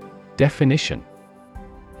 Definition: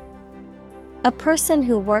 a person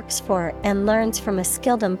who works for and learns from a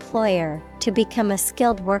skilled employer to become a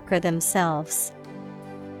skilled worker themselves.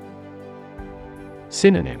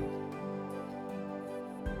 Synonym: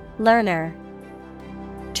 Learner,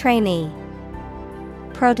 trainee,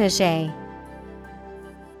 protege.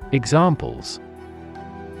 Examples: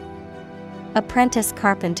 Apprentice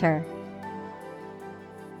carpenter.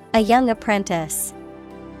 A young apprentice.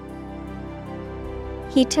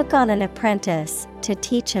 He took on an apprentice to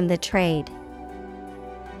teach him the trade.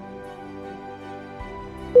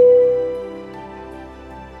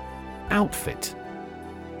 Outfit.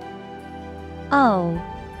 O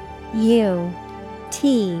U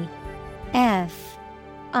T F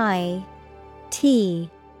I T.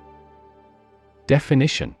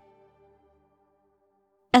 Definition: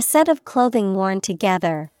 a set of clothing worn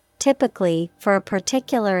together, typically for a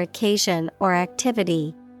particular occasion or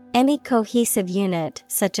activity. Any cohesive unit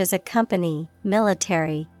such as a company,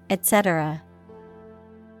 military, etc.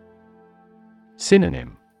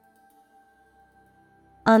 Synonym: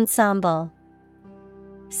 Ensemble,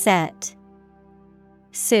 set,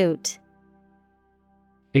 suit.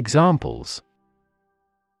 Examples: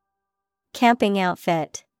 Camping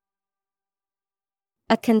outfit.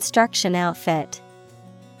 A construction outfit.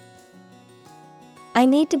 I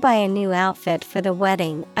need to buy a new outfit for the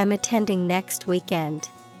wedding I'm attending next weekend.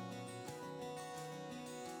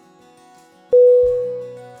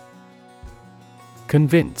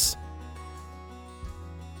 Convince.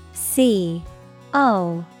 C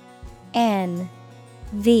O N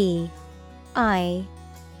V I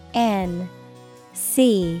N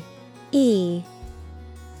C E.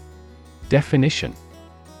 Definition: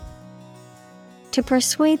 To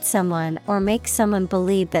persuade someone or make someone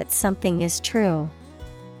believe that something is true.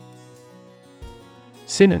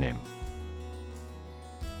 Synonym: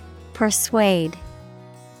 Persuade,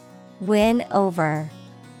 win over,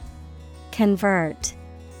 convert.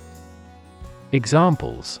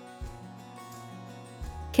 Examples: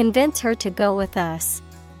 Convince her to go with us.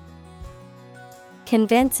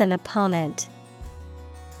 Convince an opponent.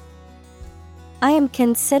 I am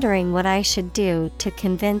considering what I should do to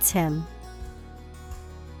convince him.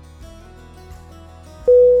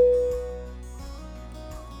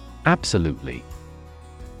 Absolutely.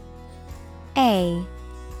 A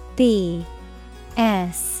B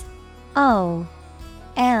S O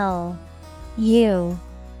L U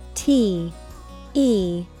T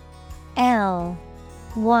E L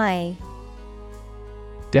Y.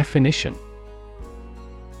 Definition: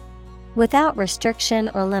 Without restriction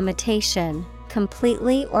or limitation,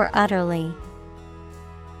 completely or utterly.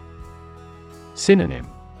 Synonym: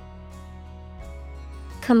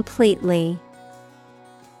 Completely,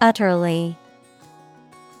 utterly,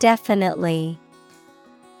 definitely.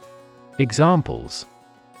 Examples: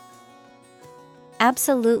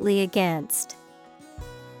 Absolutely against.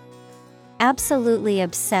 Absolutely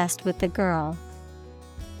obsessed with the girl.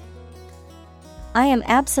 I am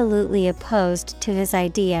absolutely opposed to his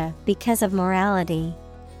idea because of morality.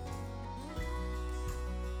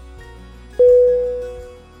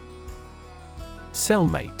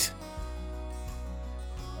 Cellmate.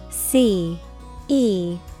 C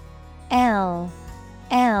E L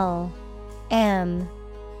L M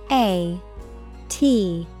A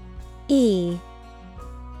T E.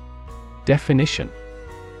 Definition: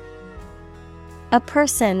 A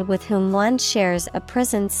person with whom one shares a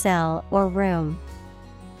prison cell or room.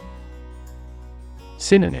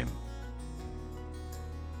 Synonym: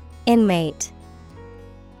 Inmate,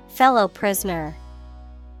 fellow prisoner,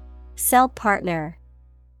 cell partner.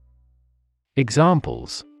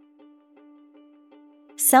 Examples: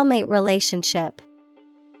 Cellmate relationship.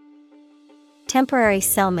 Temporary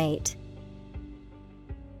cellmate.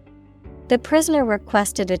 The prisoner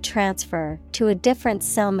requested a transfer to a different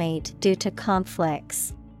cellmate due to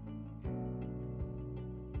conflicts.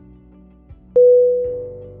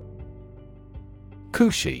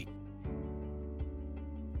 Cushy.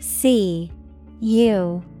 C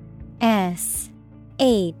U S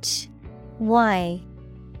H Y.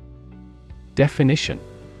 Definition: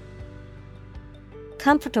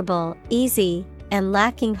 Comfortable, easy, and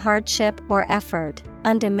lacking hardship or effort,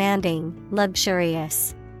 undemanding,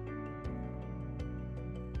 luxurious.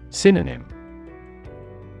 Synonym: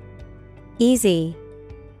 Easy,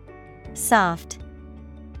 soft,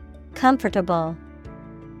 comfortable.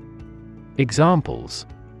 Examples: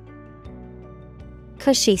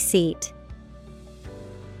 Cushy seat.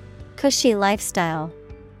 Cushy lifestyle.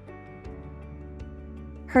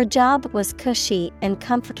 Her job was cushy and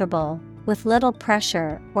comfortable, with little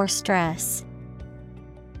pressure or stress.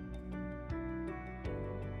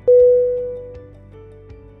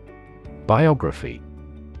 Biography.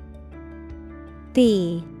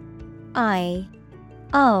 B I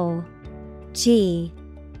O G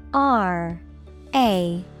R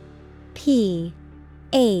A P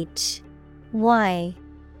H Y.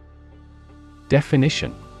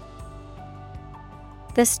 Definition: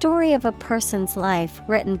 The story of a person's life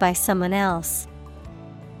written by someone else.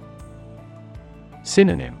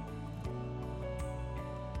 Synonym: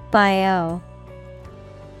 Bio,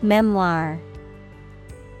 memoir,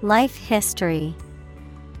 life history.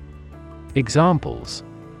 Examples: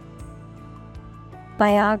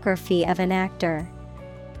 Biography of an actor.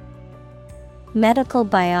 Medical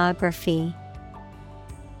biography.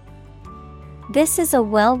 This is a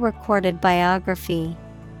well-recorded biography.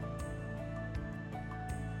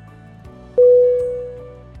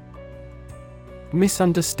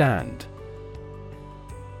 Misunderstand.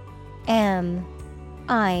 M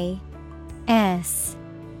I S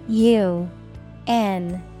U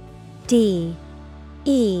N D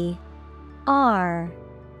E R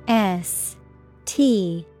S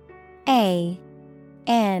T A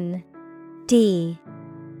N D.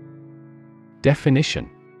 Definition: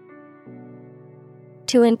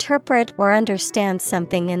 To interpret or understand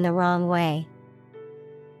something in the wrong way.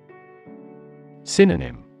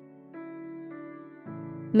 Synonym: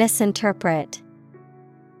 Misinterpret,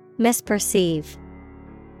 misperceive,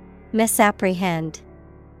 misapprehend.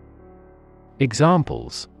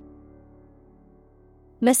 Examples: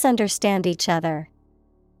 Misunderstand each other.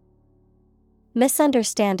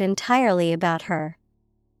 Misunderstand entirely about her.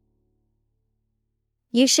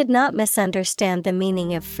 You should not misunderstand the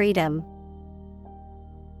meaning of freedom.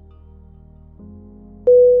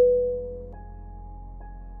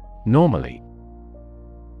 Normally.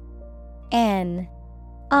 N-O-R-M-A-L-L-Y.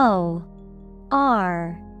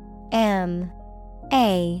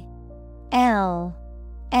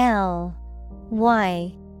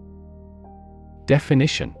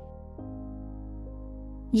 Definition: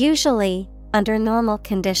 Usually, under normal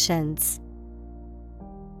conditions.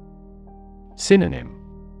 Synonym: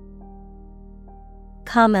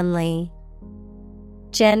 Commonly,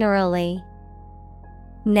 generally,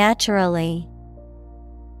 naturally.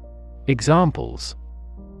 Examples: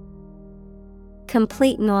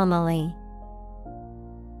 Complete normally.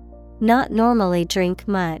 Not normally drink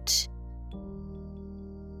much.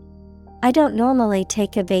 I don't normally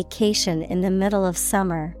take a vacation in the middle of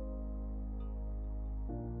summer.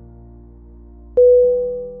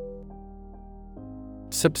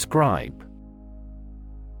 Subscribe.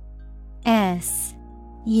 S-U-B-S-C-R-I-B-E.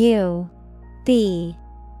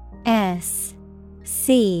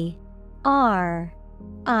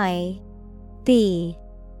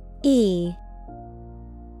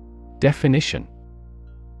 Definition: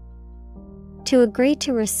 To agree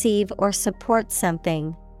to receive or support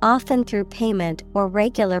something, often through payment or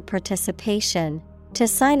regular participation, to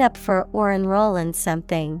sign up for or enroll in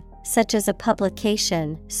something, such as a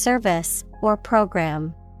publication, service, or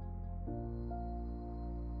program.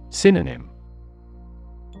 Synonym: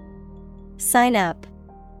 Sign up,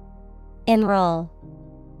 enroll,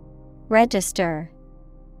 register.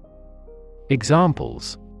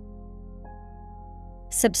 Examples: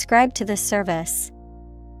 Subscribe to the service.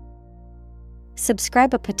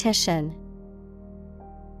 Subscribe a petition.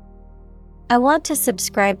 I want to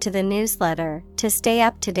subscribe to the newsletter to stay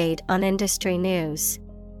up to date on industry news.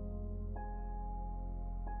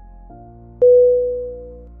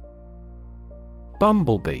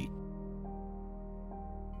 Bumblebee.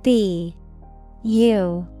 B-U-M-B-L-E-B-E.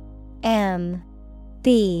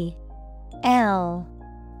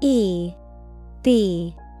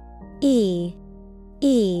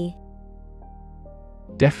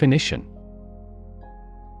 Definition: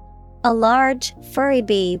 A large, furry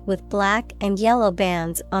bee with black and yellow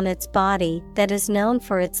bands on its body that is known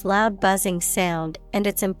for its loud buzzing sound and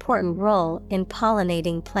its important role in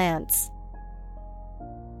pollinating plants.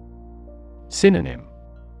 Synonym: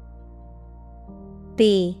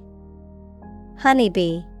 Bee,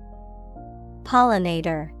 honeybee,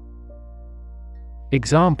 pollinator.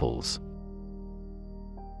 Examples: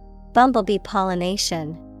 Bumblebee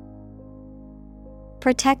pollination.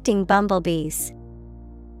 Protecting bumblebees.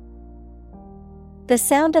 The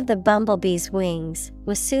sound of the bumblebee's wings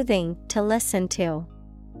was soothing to listen to.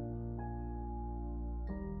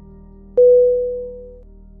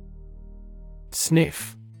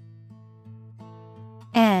 Sniff.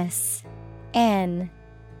 S-N-I-F-F.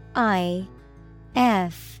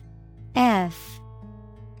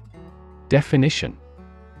 Definition: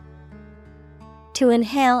 To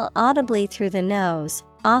inhale audibly through the nose,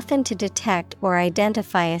 often to detect or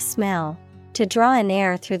identify a smell. To draw in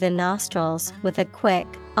air through the nostrils with a quick,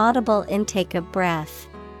 audible intake of breath.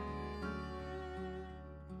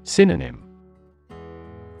 Synonym: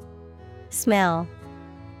 Smell,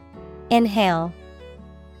 inhale,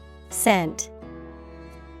 scent.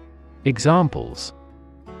 Examples: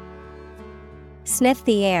 Sniff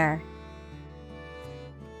the air.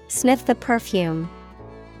 Sniff the perfume.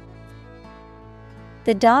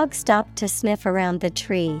 The dog stopped to sniff around the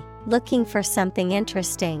tree, looking for something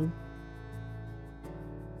interesting.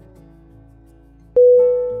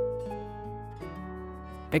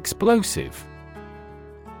 Explosive.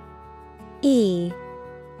 E-X-P-L-O-S-I-V-E.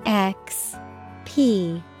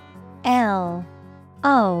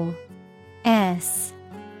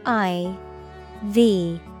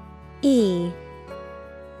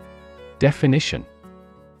 Definition: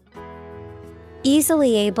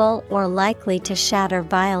 Easily able or likely to shatter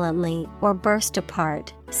violently or burst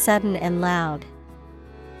apart, sudden and loud.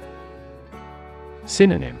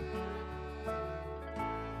 Synonym: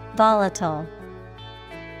 Volatile,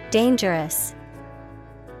 dangerous,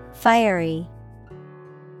 fiery.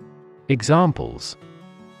 Examples: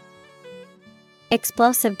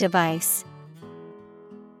 Explosive device.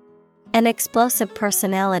 An explosive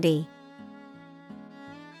personality.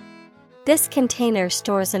 This container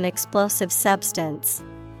stores an explosive substance.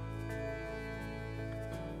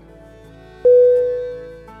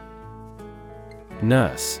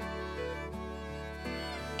 Nurse.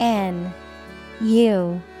 N-U-R-S-E.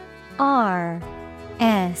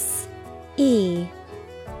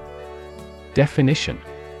 Definition: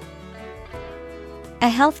 A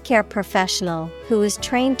healthcare professional who is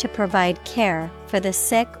trained to provide care for the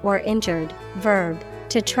sick or injured. Verb,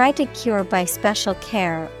 to try to cure by special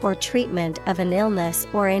care or treatment of an illness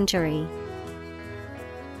or injury.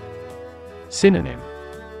 Synonym: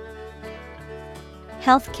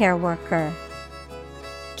 Healthcare worker,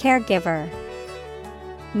 caregiver,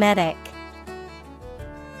 medic.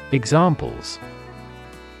 Examples: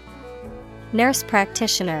 Nurse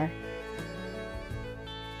practitioner,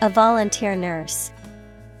 a volunteer nurse.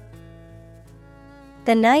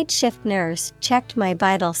 The night shift nurse checked my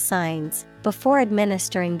vital signs before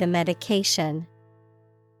administering the medication.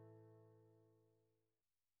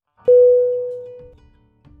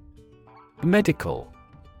 Medical.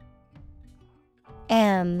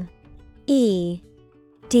 MEDICAL.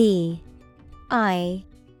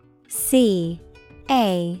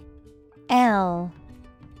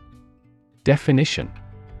 Definition: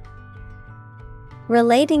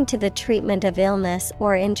 Relating to the treatment of illness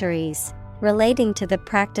or injuries, relating to the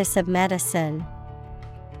practice of medicine.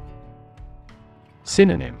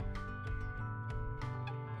 Synonym: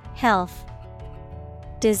 Health,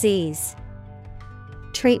 disease,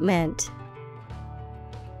 treatment.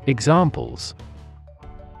 Examples: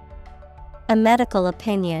 A medical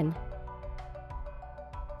opinion,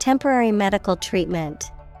 temporary medical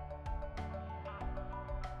treatment.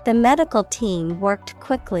 The medical team worked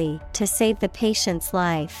quickly to save the patient's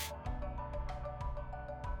life.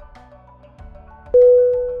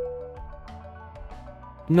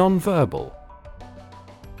 Nonverbal.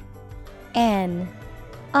 NONVERBAL.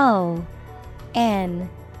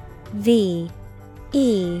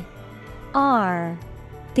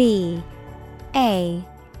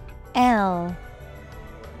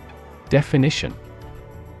 Definition: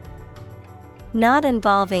 Not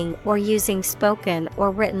involving or using spoken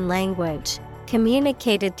or written language,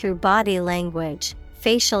 communicated through body language,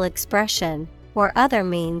 facial expression, or other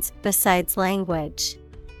means besides language.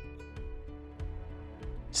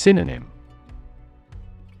 Synonym: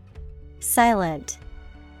 Silent,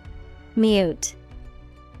 mute,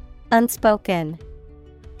 unspoken.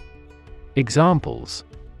 Examples: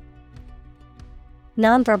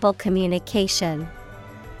 Nonverbal communication,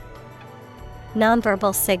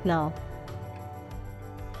 nonverbal signal.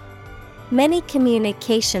 Many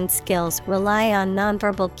communication skills rely on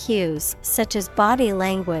nonverbal cues such as body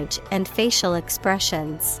language and facial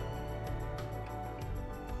expressions.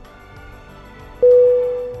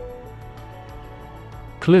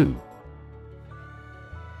 Clue.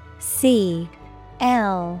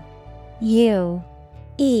 CLUE.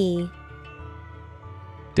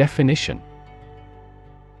 Definition: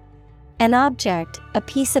 An object, a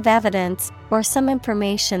piece of evidence, or some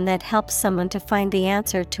information that helps someone to find the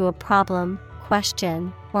answer to a problem,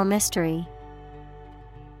 question, or mystery.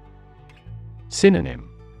 Synonym: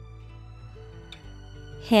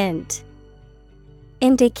 Hint,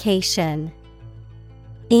 indication,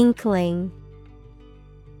 inkling.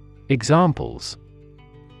 Examples: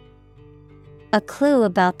 A clue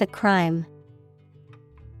about the crime,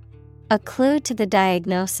 a clue to the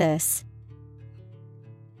diagnosis.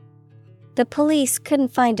 The police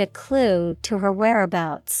couldn't find a clue to her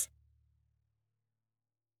whereabouts.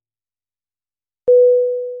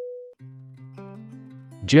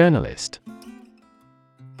 Journalist.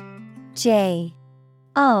 JOURNALIST.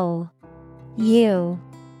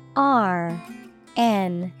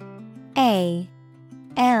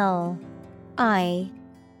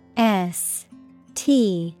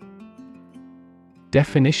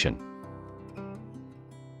 Definition: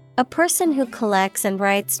 A person who collects and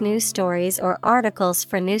writes news stories or articles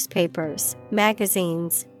for newspapers,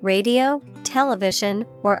 magazines, radio, television,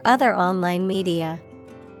 or other online media.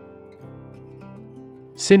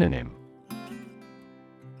 Synonym: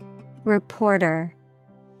 Reporter,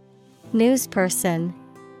 newsperson,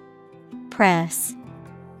 press.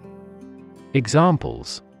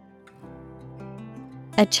 Examples: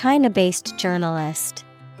 A China-based journalist,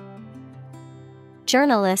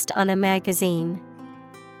 journalist on a magazine.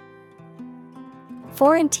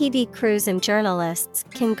 Foreign TV crews and journalists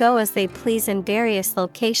can go as they please in various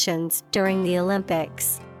locations during the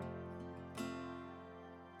Olympics.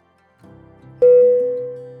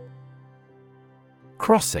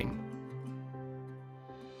 Crossing.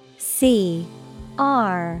 CROSSING.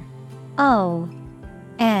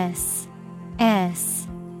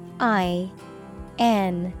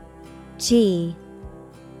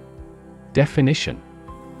 Definition: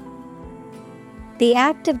 The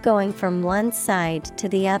act of going from one side to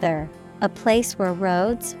the other, a place where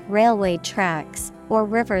roads, railway tracks, or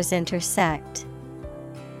rivers intersect.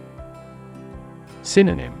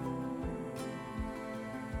 Synonym: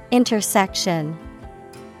 Intersection,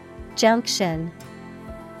 junction.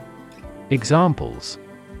 Examples: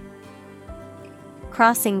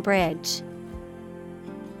 Crossing bridge,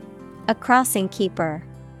 a crossing keeper.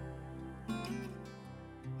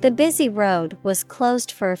 The busy road was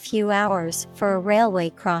closed for a few hours for a railway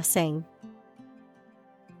crossing.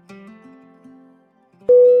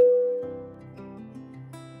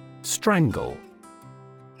 Strangle.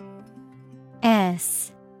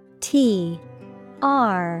 S-T-R-A-N-G-L-E.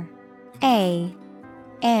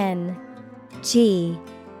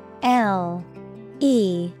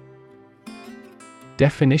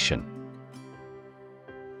 Definition: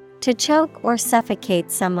 to choke or suffocate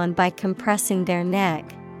someone by compressing their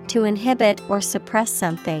neck, to inhibit or suppress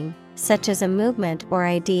something, such as a movement or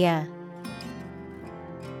idea.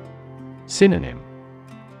 Synonym: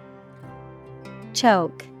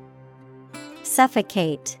 Choke,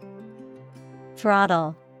 suffocate,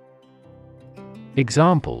 throttle.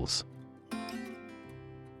 Examples: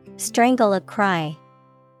 strangle a cry,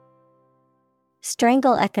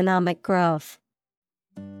 strangle economic growth.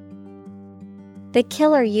 The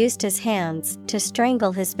killer used his hands to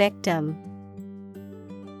strangle his victim.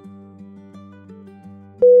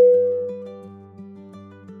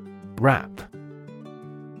 Rap.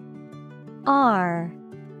 R-A-P.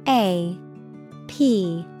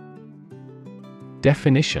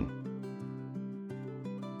 Definition: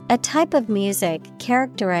 a type of music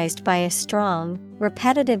characterized by a strong,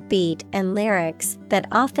 repetitive beat and lyrics that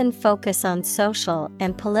often focus on social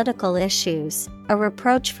and political issues, a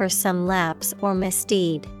reproach for some lapse or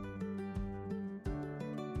misdeed.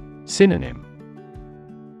 Synonym: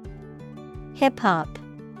 hip-hop,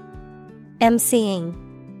 emceeing,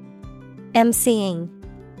 emceeing.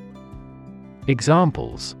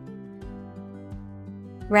 Examples: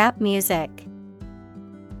 rap music,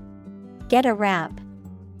 get a rap.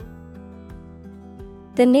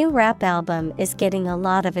 The new rap album is getting a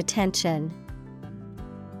lot of attention.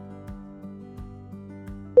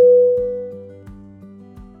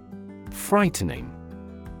 Frightening.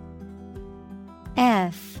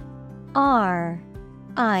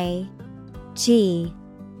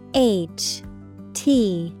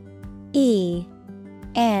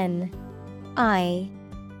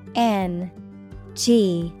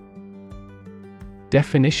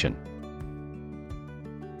 Definition: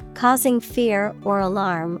 causing fear or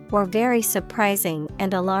alarm or very surprising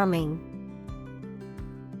and alarming.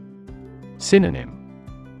 Synonym: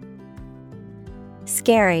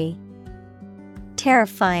 scary,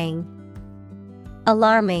 terrifying,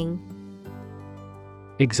 alarming.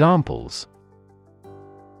 Examples: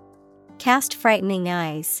 cast frightening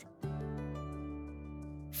eyes,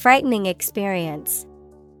 frightening experience.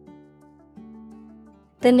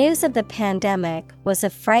 The news of the pandemic was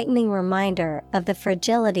a frightening reminder of the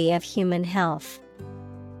fragility of human health.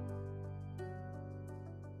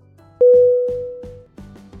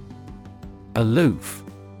 Aloof.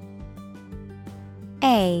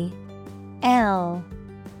 A-L-O-O-F.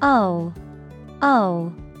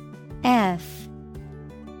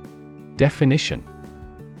 Definition: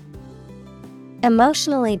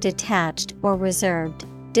 emotionally detached or reserved,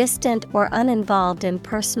 distant or uninvolved in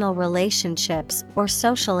personal relationships or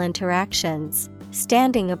social interactions,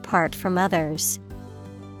 standing apart from others.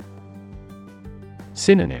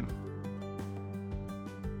 Synonym: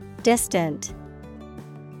 distant,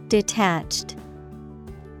 detached,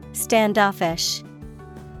 standoffish.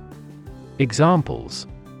 Examples: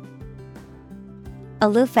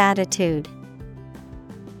 aloof attitude,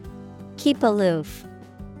 keep aloof.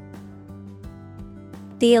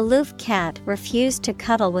 The aloof cat refused to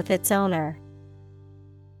cuddle with its owner.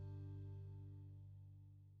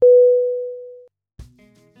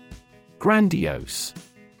 Grandiose.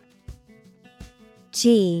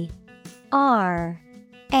 G-R-A-N-D-I-O-S-E.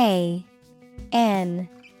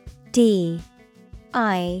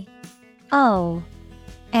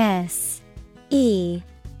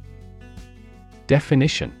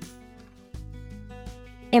 Definition: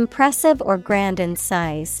 impressive or grand in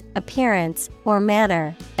size, appearance, or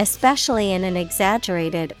manner, especially in an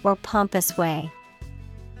exaggerated or pompous way.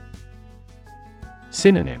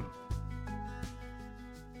 Synonym: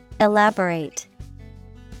 elaborate,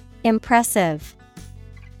 impressive,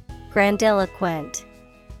 grandiloquent.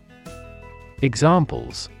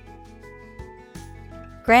 Examples: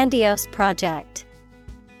 grandiose project,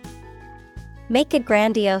 make a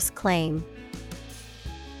grandiose claim.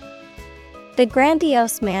 The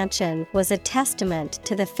grandiose mansion was a testament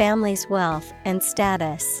to the family's wealth and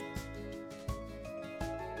status.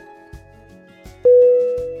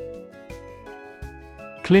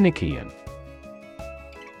 Clinician.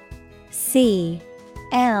 C-L-I-N-I-C-I-A-N.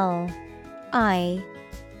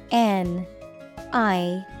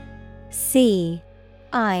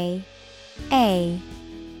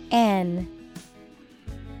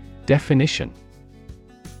 Definition: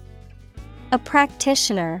 a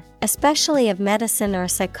practitioner, especially of medicine or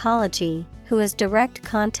psychology, who has direct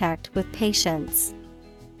contact with patients.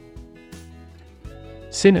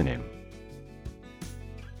 Synonym: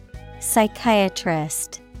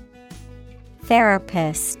 psychiatrist,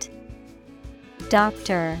 therapist,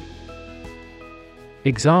 doctor.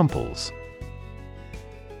 Examples: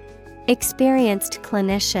 experienced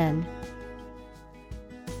clinician.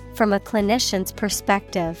 From a clinician's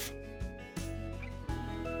perspective.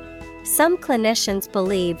 Some clinicians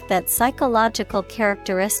believe that psychological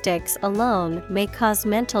characteristics alone may cause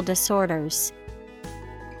mental disorders.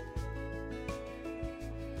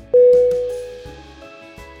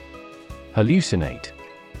 Hallucinate.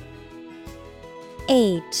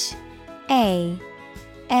 Hallucinate.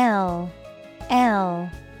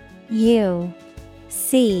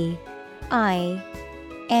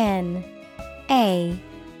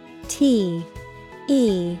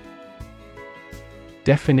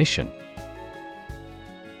 Definition: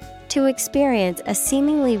 to experience a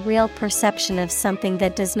seemingly real perception of something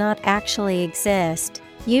that does not actually exist,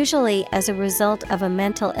 usually as a result of a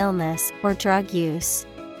mental illness or drug use.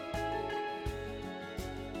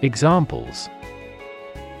 Examples: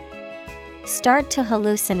 start to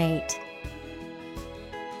hallucinate.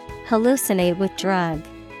 Hallucinate with drug.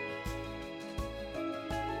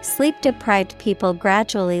 Sleep-deprived people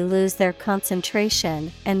gradually lose their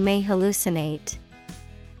concentration and may hallucinate.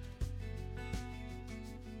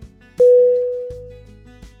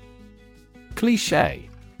 Cliché.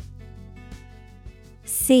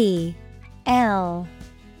 C-L-I-C-H-E.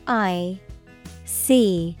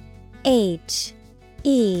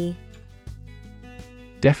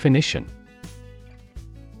 Definition: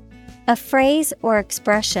 a phrase or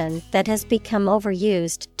expression that has become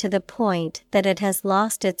overused to the point that it has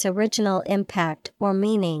lost its original impact or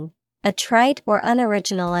meaning, a trite or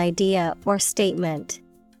unoriginal idea or statement.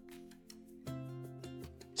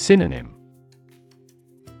 Synonym: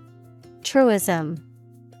 truism,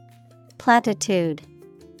 platitude,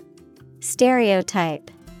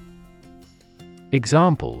 stereotype.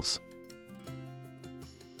 Examples: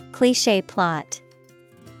 cliché plot.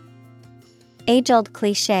 Age-old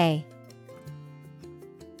cliché.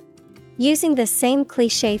 Using the same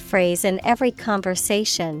cliché phrase in every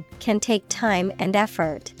conversation can take time and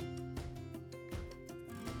effort.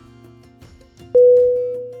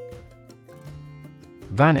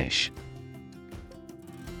 Vanish.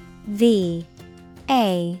 V-A-N-I-S-H.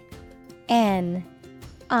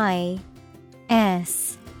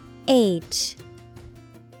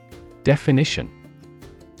 Definition: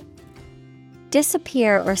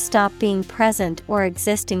 disappear or stop being present or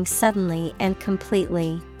existing suddenly and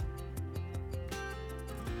completely.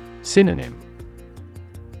 Synonym: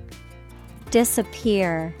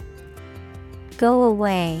 disappear, go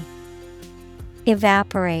away,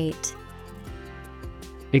 evaporate.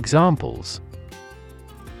 Examples: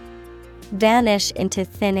 vanish into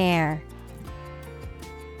thin air.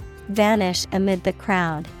 Vanish amid the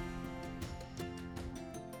crowd.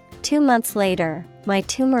 2 months later, my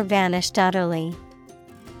tumor vanished utterly.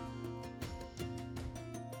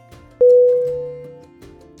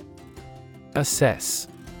 Assess.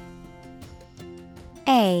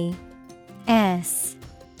 A-S-S-E-S-S.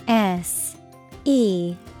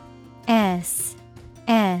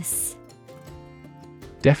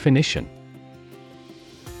 Definition: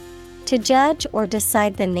 to judge or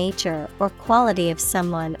decide the nature or quality of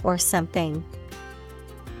someone or something.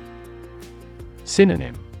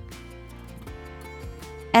 Synonym: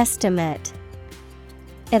 estimate,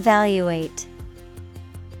 evaluate,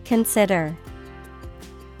 consider.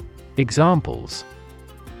 Examples: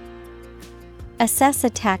 assess a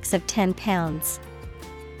tax of £10.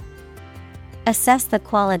 Assess the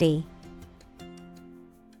quality.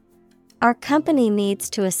 Our company needs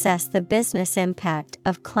to assess the business impact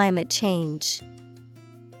of climate change.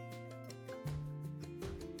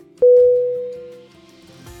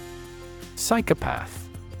 Psychopath.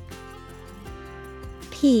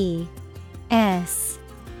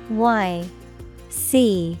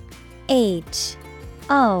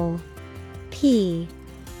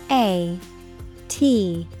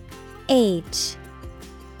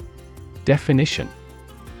 Definition: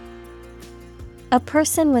 a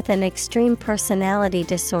person with an extreme personality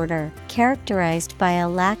disorder characterized by a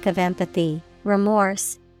lack of empathy,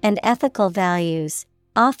 remorse, and ethical values,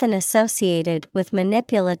 often associated with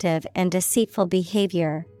manipulative and deceitful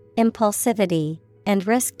behavior, impulsivity, and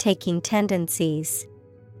risk-taking tendencies.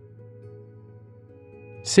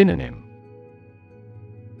 Synonym: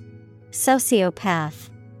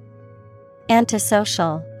 sociopath,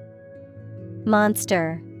 antisocial,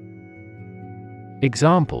 monster.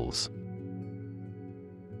 Examples: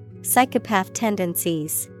 psychopath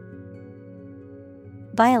tendencies.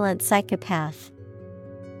 Violent psychopath.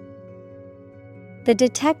 The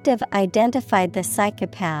detective identified the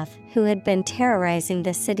psychopath who had been terrorizing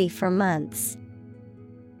the city for months.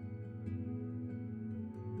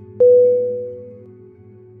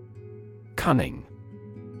 Cunning.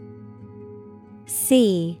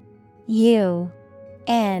 C-U-N-N-I-N-G.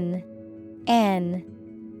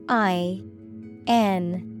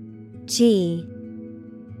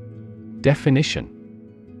 Definition: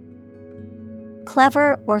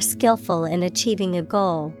 clever or skillful in achieving a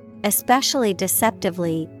goal, especially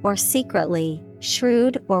deceptively or secretly,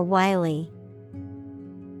 shrewd or wily.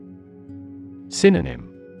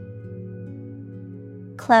 Synonym: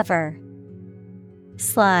 Clever,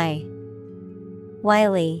 sly,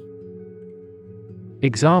 wily.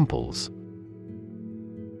 Examples: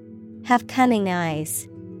 have cunning eyes,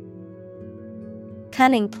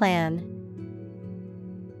 cunning plan.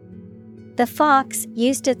 The fox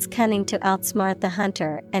used its cunning to outsmart the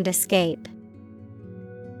hunter and escape.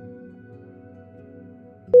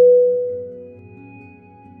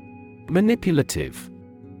 Manipulative.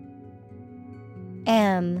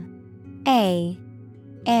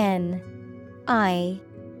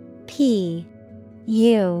 M-A-N-I-P-U-L-A-T-I-V-E.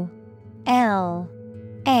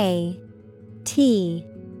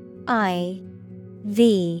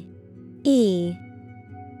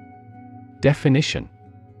 Definition: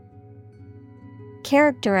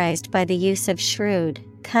 characterized by the use of shrewd,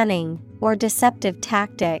 cunning, or deceptive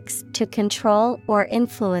tactics to control or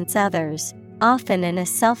influence others, often in a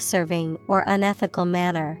self-serving or unethical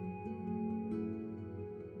manner.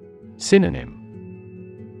 Synonym: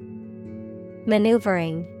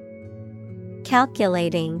 maneuvering,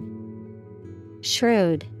 calculating,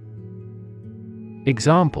 shrewd.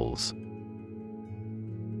 Examples: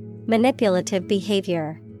 manipulative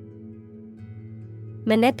behavior,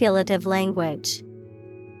 manipulative language.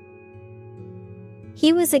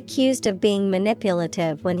 He was accused of being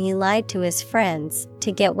manipulative when he lied to his friends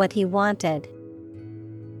to get what he wanted.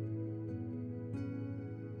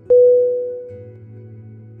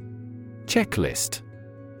 Checklist.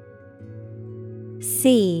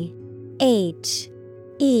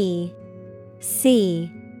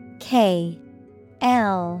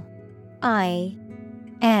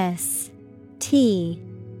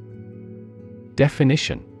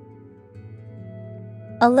 Definition: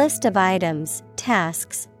 a list of items,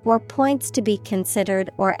 tasks, or points to be considered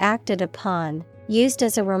or acted upon, used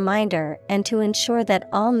as a reminder and to ensure that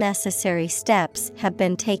all necessary steps have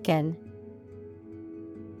been taken.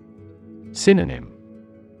 Synonym: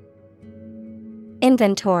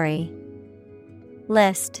 inventory,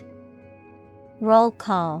 list, roll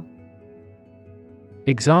call.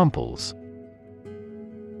 Examples: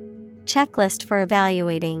 checklist for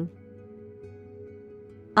evaluating,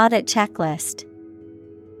 audit checklist.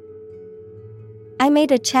 I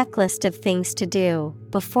made a checklist of things to do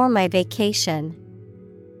before my vacation.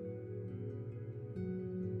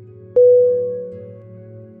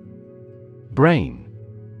 Brain.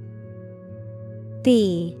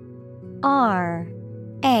 B-R-A-I-N.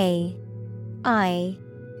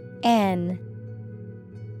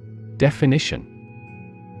 Definition: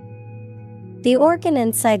 the organ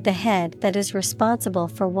inside the head that is responsible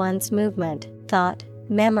for one's movement, thought,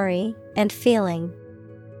 memory, and feeling.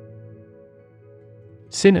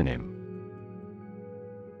 Synonym: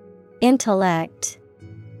 intellect,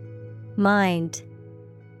 mind,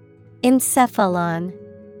 encephalon.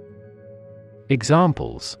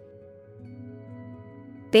 Examples: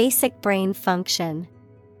 basic brain function,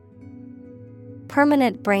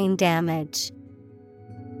 permanent brain damage.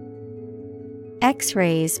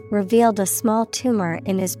 X-rays revealed a small tumor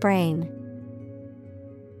in his brain.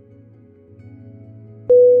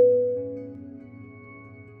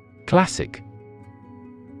 Classic.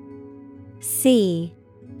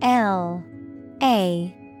 C-L-A-S-S-I-C.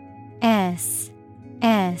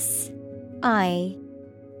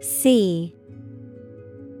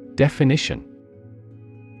 Definition: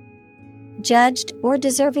 judged or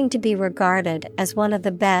deserving to be regarded as one of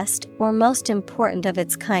the best or most important of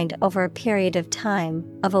its kind over a period of time,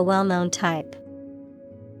 of a well-known type.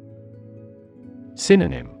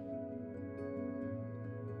 Synonym: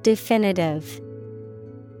 definitive,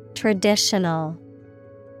 traditional,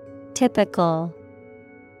 typical.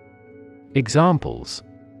 Examples: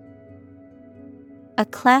 a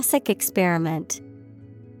classic experiment,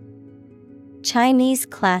 Chinese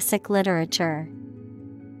classic literature.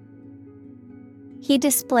 He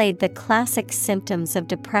displayed the classic symptoms of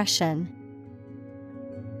depression.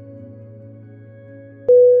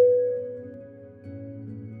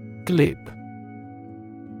 Glib.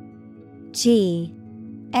 G-L-I-B.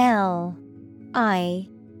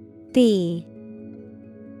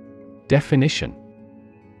 Definition: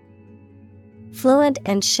 fluent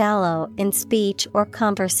and shallow in speech or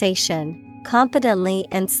conversation, confidently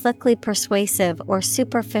and slickly persuasive or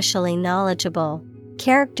superficially knowledgeable,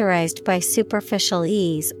 characterized by superficial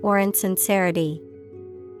ease or insincerity.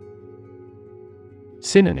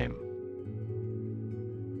 Synonym: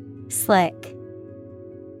 Slick,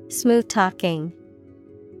 smooth-talking,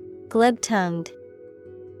 glib-tongued.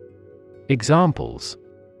 Examples: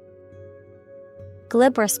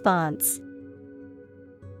 Glib response,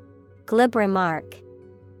 glib remark.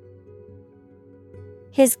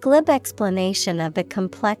 His glib explanation of the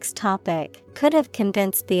complex topic could have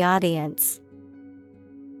convinced the audience.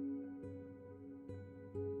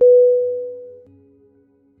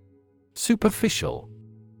 Superficial.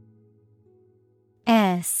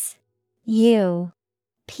 S-U-P-E-R-F-I-C-I-A-L.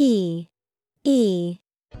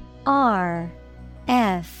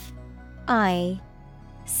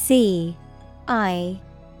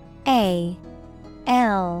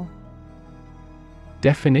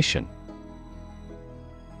 Definition: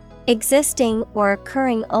 existing or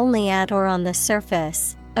occurring only at or on the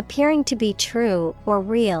surface, appearing to be true or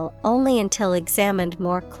real only until examined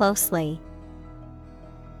more closely.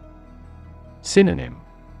 Synonym: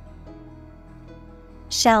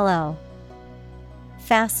 Shallow,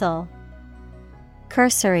 facile,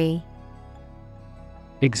 cursory.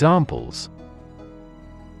 Examples: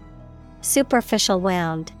 superficial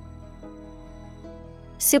wound,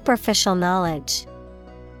 superficial knowledge.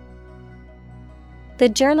 The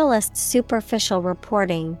journalist's superficial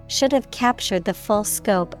reporting should have captured the full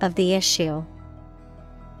scope of the issue.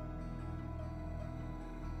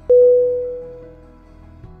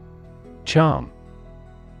 Charm.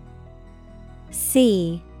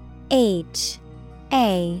 C-H-A-R-M.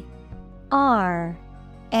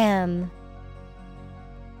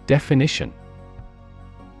 Definition: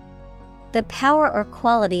 the power or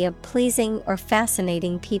quality of pleasing or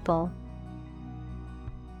fascinating people.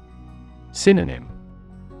 Synonym: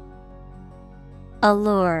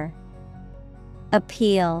 allure,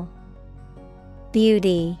 appeal,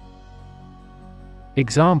 beauty.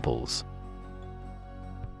 Examples: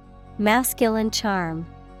 masculine charm,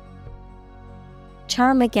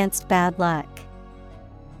 charm against bad luck.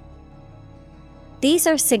 These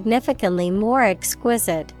are significantly more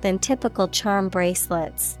exquisite than typical charm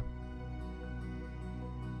bracelets.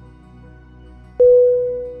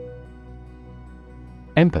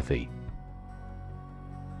 Empathy.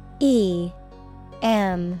 E-M-P-A-T-H-Y.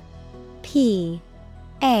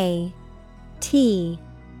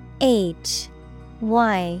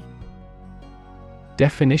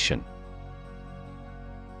 Definition: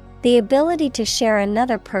 the ability to share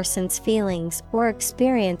another person's feelings or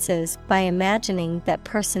experiences by imagining that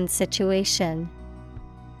person's situation.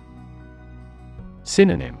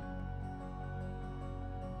 Synonym: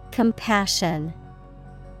 compassion,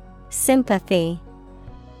 sympathy,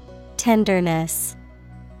 tenderness.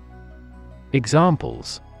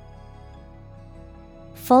 Examples: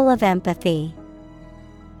 full of empathy,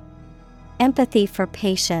 empathy for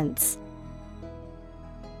patients.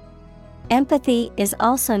 Empathy is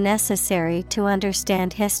also necessary to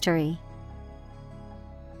understand history.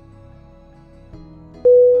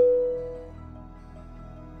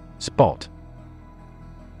 Spot.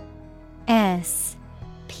 S-P-O-T.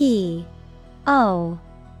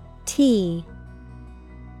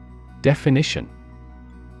 Definition: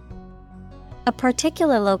 a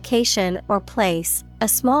particular location or place, a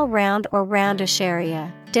small round or roundish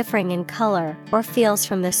area, differing in color or feels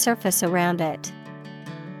from the surface around it.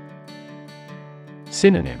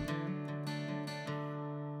 Synonym: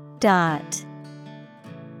 dot,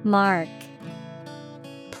 mark,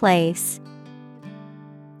 place.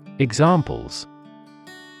 Examples: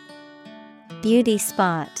 beauty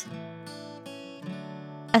spot,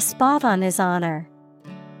 a spot on his honor.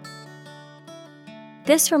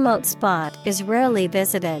 This remote spot is rarely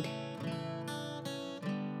visited.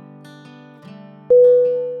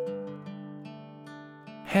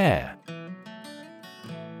 Hair.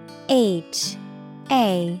 H-A-R-E.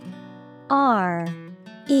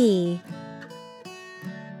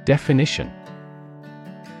 Definition: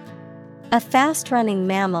 a fast-running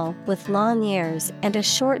mammal with long ears and a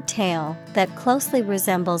short tail that closely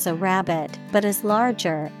resembles a rabbit but is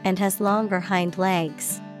larger and has longer hind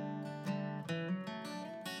legs.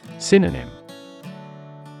 Synonym: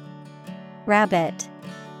 rabbit,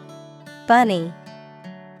 bunny,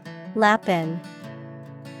 lapin.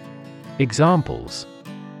 Examples: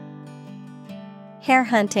 hare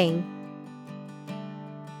hunting,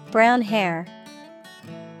 brown hare.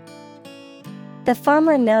 The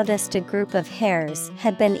farmer noticed a group of hares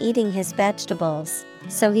had been eating his vegetables,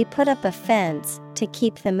 so he put up a fence to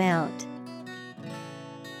keep them out.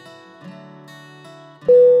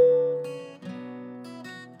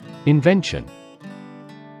 Invention.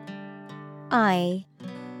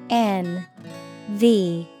 I-N-V-E-N-T-I-O-N.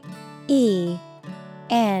 V-E-N-T-I-O-N.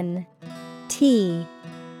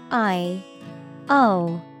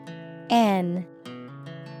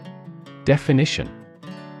 Definition: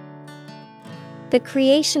 the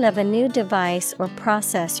creation of a new device or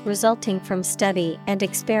process resulting from study and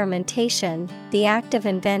experimentation, the act of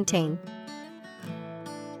inventing.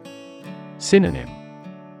 Synonym: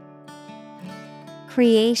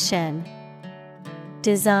 creation,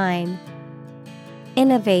 design,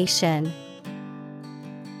 innovation.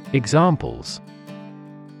 Examples: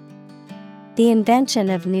 the invention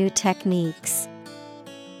of new techniques.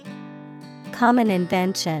 Common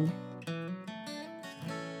invention.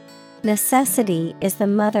 Necessity is the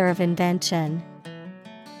mother of invention.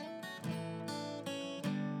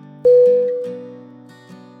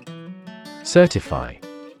 Certify.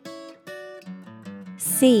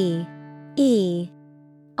 C-E-R-T-I-F-Y.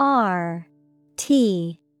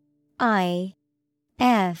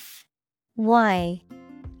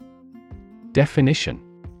 Definition: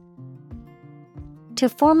 to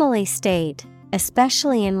formally state,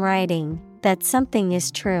 especially in writing, that something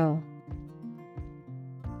is true.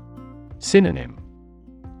 Synonym: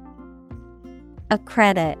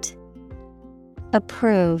 accredit,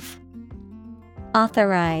 approve,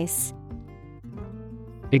 authorize.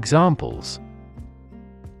 Examples: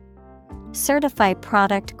 certify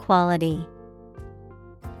product quality.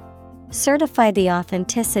 Certify the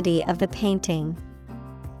authenticity of the painting.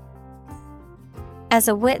 As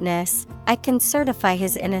a witness, I can certify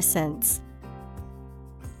his innocence.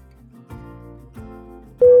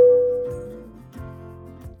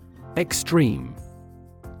 Extreme.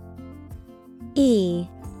 E-X-T-R-E-M-E.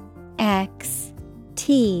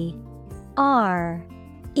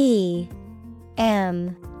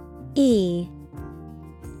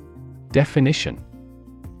 Definition: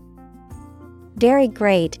 very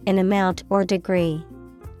great in amount or degree.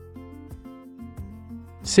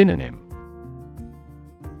 Synonym: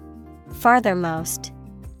 farthermost,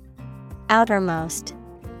 outermost,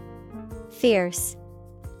 fierce.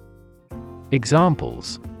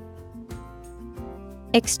 Examples: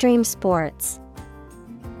 extreme sports.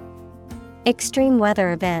 Extreme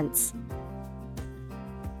weather events.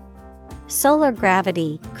 Solar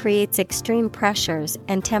gravity creates extreme pressures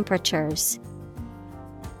and temperatures.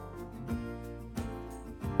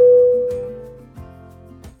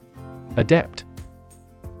 Adept.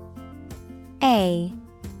 A-D-E-P-T.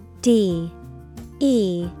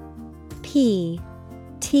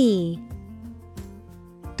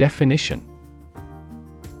 Definition: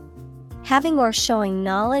 having or showing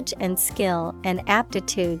knowledge and skill and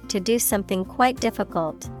aptitude to do something quite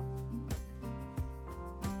difficult.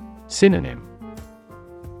 Synonym: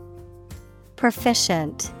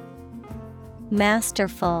 proficient,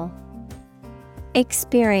 masterful,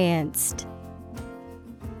 experienced.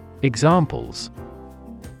 Examples: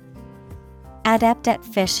 adept at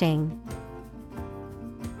fishing.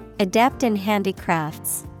 Adept in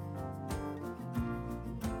handicrafts.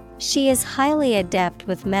 She is highly adept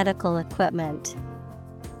with medical equipment.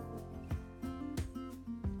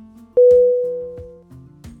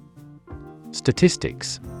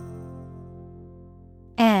 Statistics.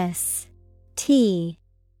 S-T-A-T-I-S-T-I-C-S.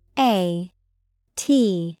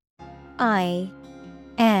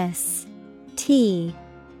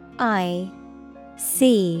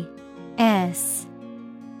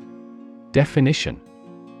 Definition: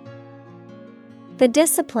 the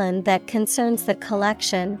discipline that concerns the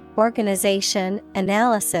collection, organization,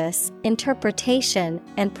 analysis, interpretation,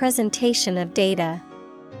 and presentation of data.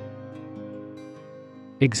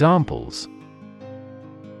 Examples: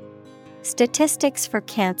 statistics for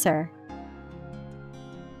cancer.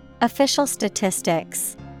 Official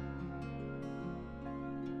statistics.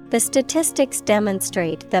 The statistics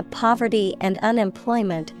demonstrate that poverty and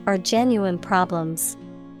unemployment are genuine problems.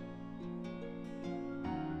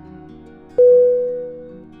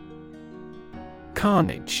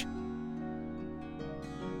 Carnage.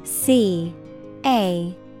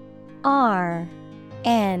 C-A-R-N-A-G-E.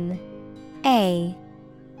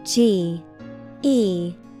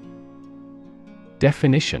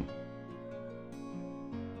 Definition: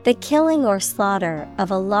 the killing or slaughter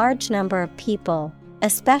of a large number of people,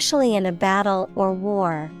 especially in a battle or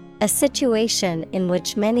war, a situation in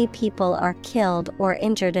which many people are killed or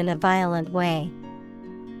injured in a violent way.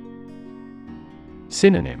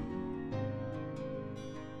 Synonym: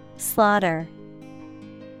 slaughter,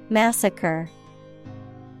 massacre,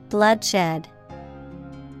 bloodshed.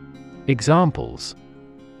 Examples: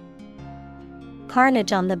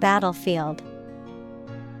 carnage on the battlefield.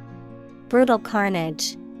 Brutal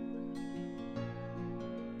carnage.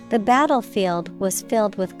 The battlefield was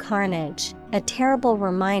filled with carnage. a terrible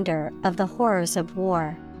reminder of the horrors of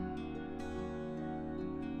war.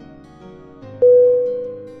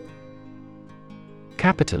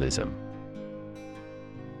 Capitalism.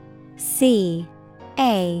 CAPITALISM.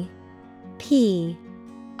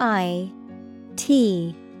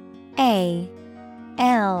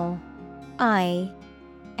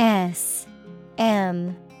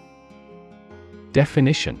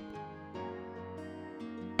 Definition: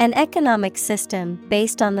 An economic system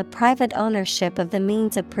based on the private ownership of the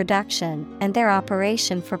means of production and their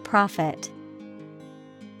operation for profit.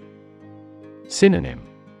 Synonym: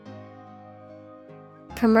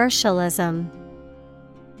 Commercialism.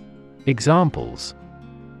 Examples: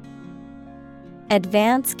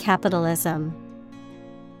 Advance capitalism.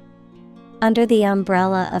 Under the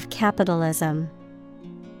umbrella of capitalism.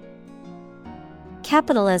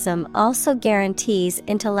 Capitalism also guarantees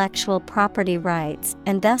intellectual property rights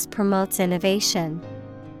and thus promotes innovation.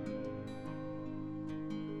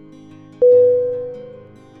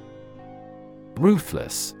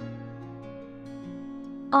 Ruthless.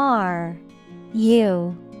 RUTHLESS.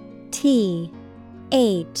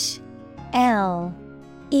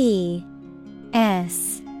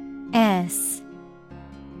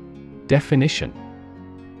 Definition: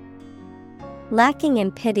 Lacking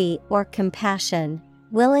in pity or compassion,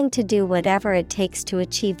 willing to do whatever it takes to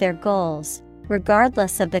achieve their goals,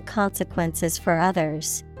 regardless of the consequences for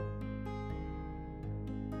others.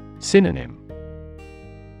 Synonym: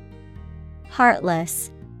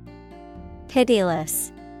 Heartless,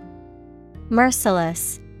 pitiless,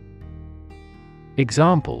 merciless.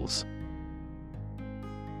 Examples: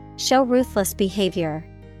 Show ruthless behavior.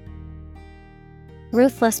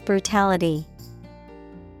 Ruthless brutality.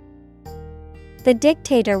 The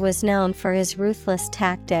dictator was known for his ruthless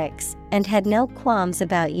tactics and had no qualms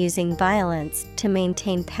about using violence to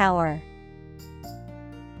maintain power.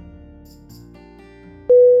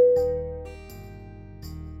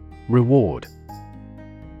 Reward.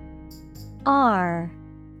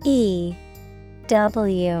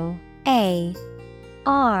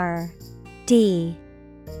 REWARD.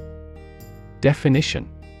 Definition: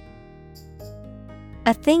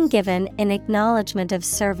 A thing given in acknowledgement of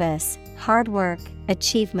service, hard work,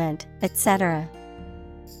 achievement, etc.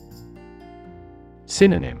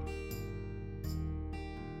 Synonym: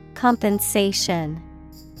 Compensation,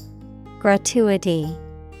 gratuity,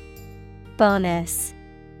 bonus.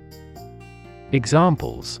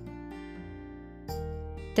 Examples: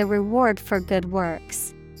 The reward for good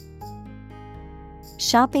works.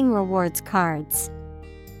 Shopping rewards cards.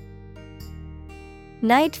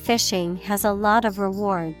 Night fishing has a lot of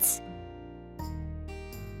rewards.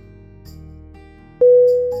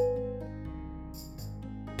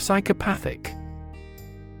 Psychopathic.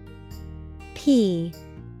 PSYCHOPATHIC.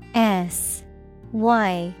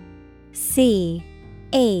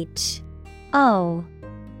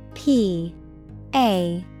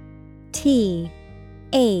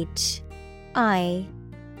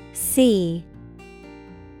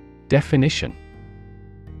 Definition: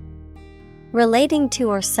 Relating to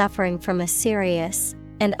or suffering from a serious,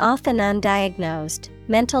 and often undiagnosed,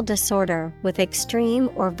 mental disorder with extreme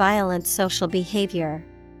or violent social behavior.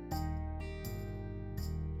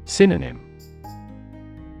 Synonym: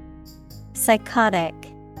 Psychotic,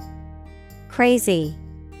 crazy,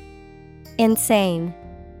 insane.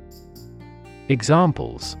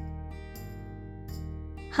 Examples: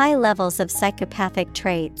 High levels of psychopathic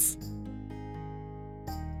traits.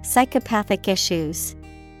 Psychopathic issues.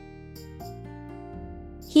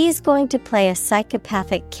 He is going to play a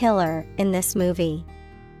psychopathic killer in this movie.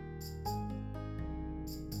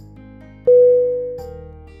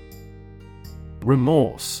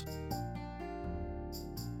 Remorse.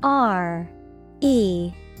 REMORSE.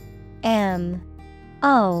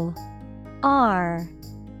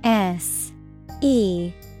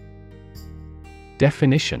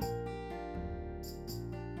 Definition: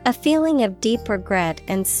 A feeling of deep regret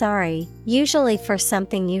and sorry, usually for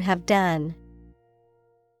something you have done.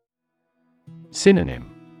 Synonym: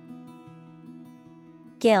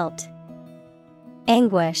 Guilt,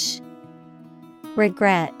 anguish,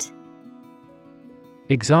 regret.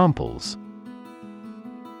 Examples: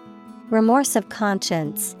 Remorse of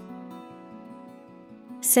conscience.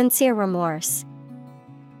 Sincere remorse.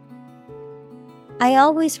 I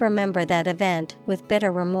always remember that event with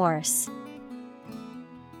bitter remorse.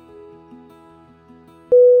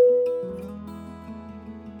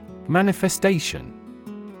 Manifestation.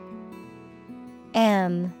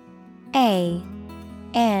 MANIFEStation.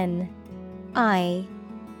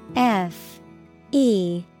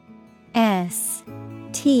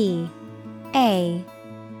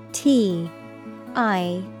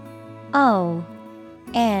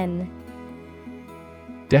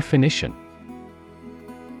 Definition: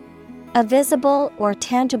 a visible or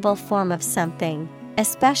tangible form of something,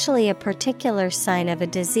 especially a particular sign of a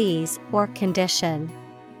disease or condition.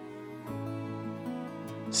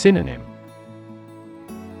 Synonym: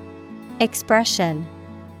 Expression,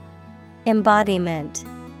 embodiment,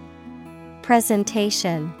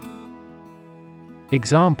 presentation.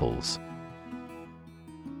 Examples: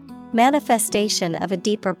 manifestation of a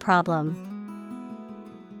deeper problem,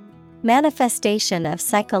 manifestation of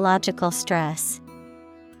psychological stress.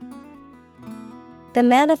 The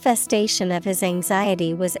manifestation of his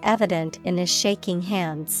anxiety was evident in his shaking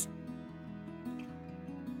hands.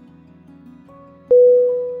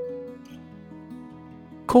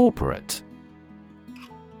 Corporate.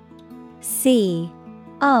 C-O-R-P-O-R-A-T-E.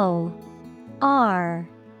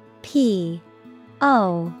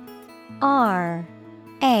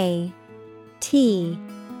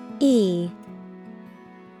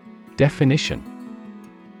 Definition: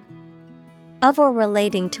 of or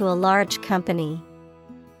relating to a large company.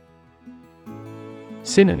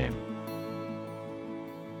 Synonym: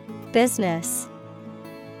 business,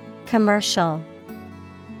 commercial,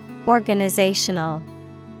 organizational.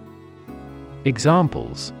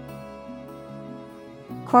 Examples: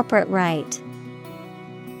 corporate right,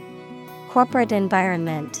 corporate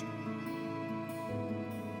environment.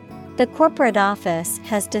 The corporate office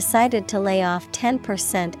has decided to lay off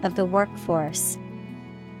 10% of the workforce.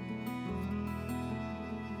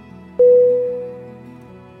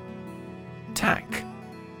 Tack.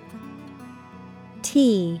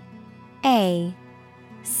 T-A-C-K.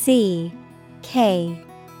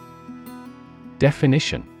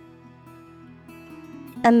 Definition: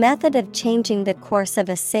 a method of changing the course of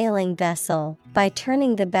a sailing vessel by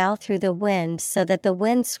turning the bow through the wind so that the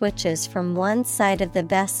wind switches from one side of the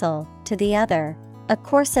vessel to the other. A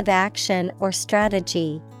course of action or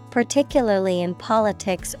strategy, particularly in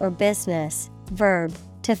politics or business. Verb,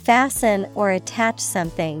 to fasten or attach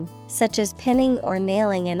something, such as pinning or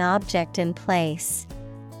nailing an object in place.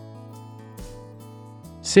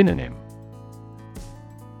 Synonym: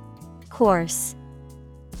 course,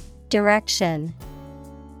 direction,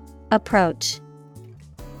 approach.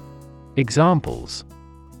 Examples: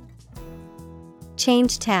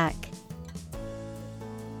 change tack,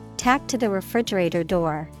 tack to the refrigerator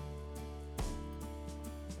door.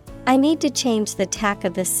 I need to change the tack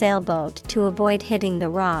of the sailboat to avoid hitting the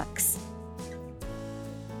rocks.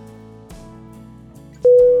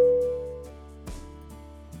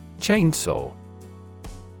 Chainsaw.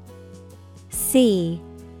 C-H-A-I-N-S-A-W.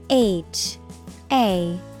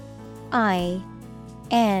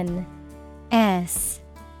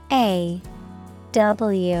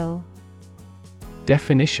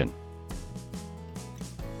 Definition: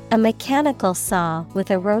 a mechanical saw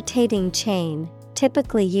with a rotating chain,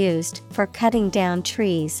 typically used for cutting down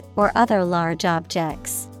trees or other large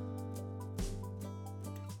objects.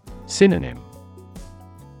 Synonym: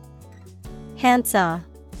 handsaw,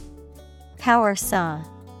 power saw,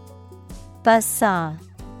 buzz saw.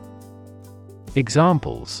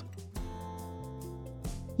 Examples: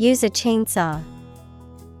 use a chainsaw,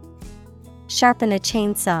 sharpen a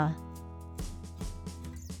chainsaw.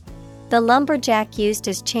 The lumberjack used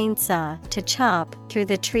his chainsaw to chop through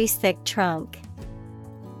the tree's thick trunk.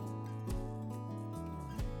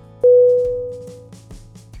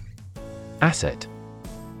 Asset.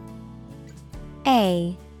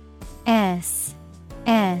 A-S-S-E-T.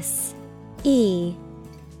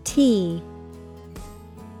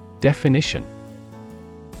 Definition: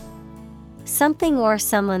 something or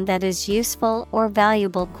someone that is useful or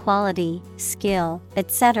valuable quality, skill,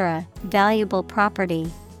 etc., valuable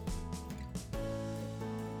property.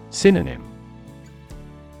 Synonym: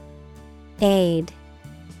 aid,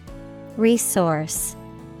 resource,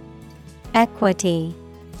 equity.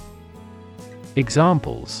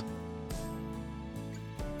 Examples: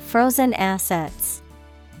 frozen assets,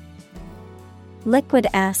 liquid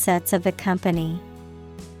assets of the company.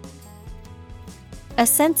 A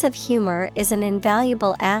sense of humor is an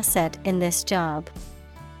invaluable asset in this job.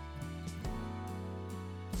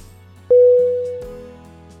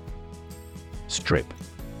 Strip.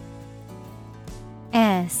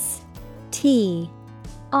 S-T-R-I-P.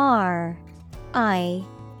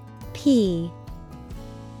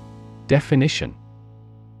 Definition: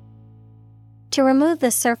 to remove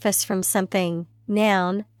the surface from something.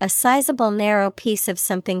 Noun, a sizable narrow piece of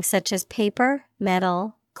something such as paper,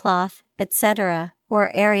 metal, cloth, etc., or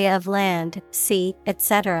area of land, sea,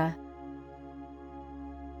 etc.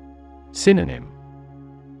 Synonym: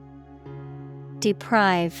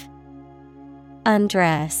 deprive,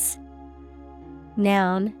 undress.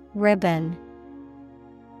 Noun, ribbon.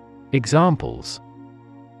 Examples: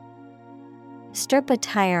 Strip a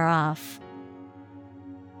tire off.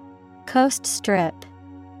 Coast strip.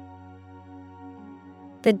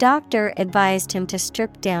 The doctor advised him to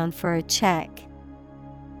strip down for a check.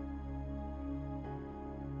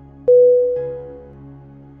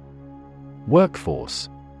 Workforce.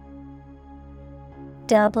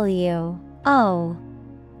 WORKFORCE.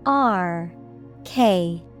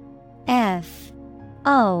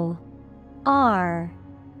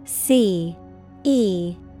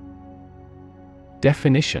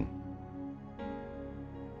 Definition: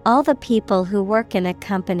 all the people who work in a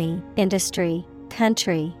company, industry,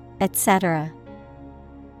 country, etc.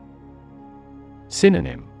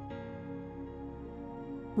 Synonym: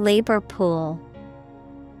 labor pool,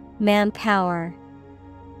 manpower.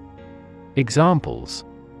 Examples: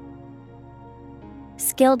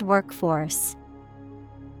 skilled workforce.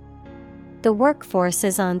 The workforce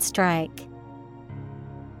is on strike.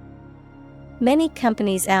 Many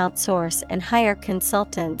companies outsource and hire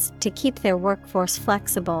consultants to keep their workforce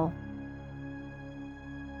flexible.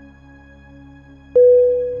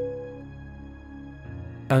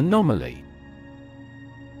 Anomaly.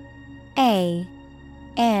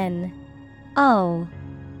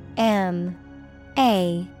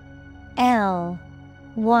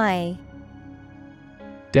 ANOMALY.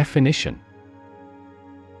 Definition: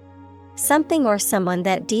 something or someone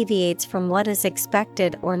that deviates from what is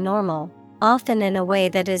expected or normal, often in a way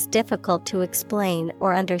that is difficult to explain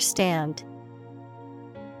or understand.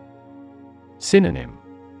 Synonym: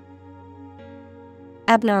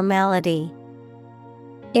 abnormality,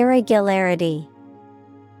 irregularity,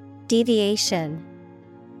 deviation.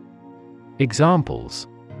 Examples: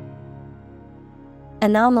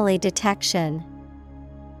 anomaly detection,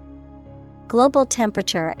 global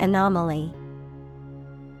temperature anomaly.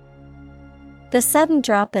 The sudden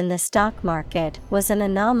drop in the stock market was an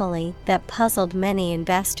anomaly that puzzled many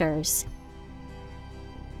investors.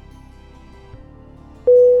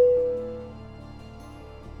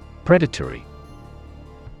 Predatory.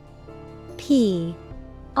 PREDATORY.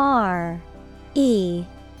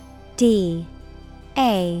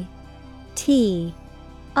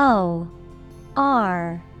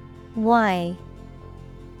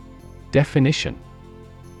 Definition: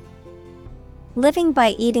 living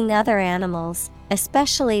by eating other animals,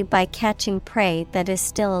 especially by catching prey that is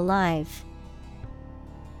still alive.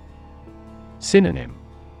 Synonym: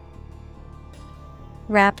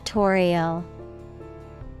 raptorial,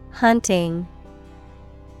 hunting,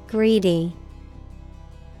 greedy.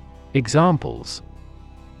 Examples: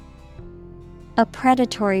 a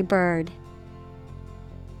predatory bird,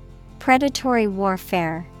 predatory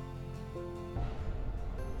warfare.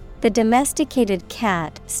 The domesticated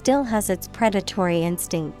cat still has its predatory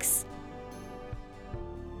instincts.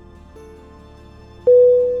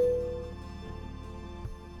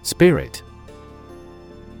 Spirit.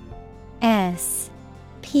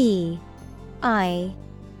 SPIRIT.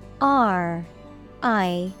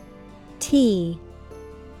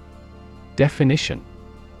 Definition: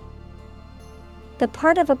 the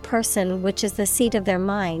part of a person which is the seat of their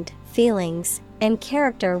mind, feelings, and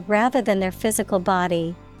character rather than their physical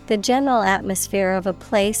body, the general atmosphere of a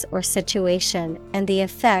place or situation, and the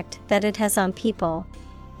effect that it has on people.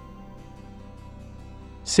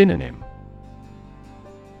 Synonym: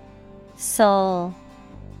 soul,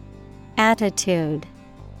 attitude,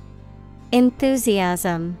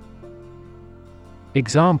 enthusiasm.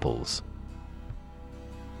 Examples: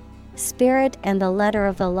 spirit and the letter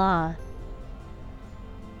of the law,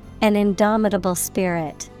 an indomitable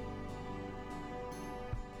spirit.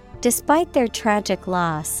 Despite their tragic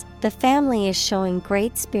loss, the family is showing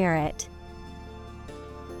great spirit.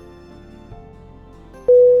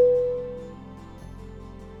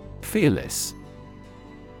 Fearless.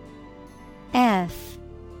 FEARLESS.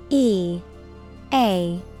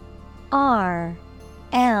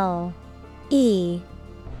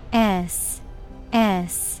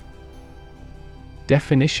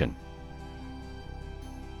 Definition: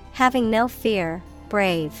 having no fear,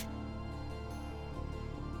 brave.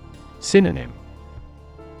 Synonym: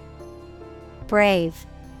 brave,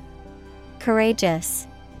 courageous,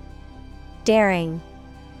 daring.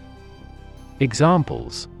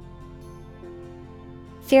 Examples: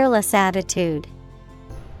 fearless attitude,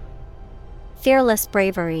 fearless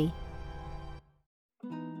bravery.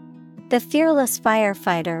 The fearless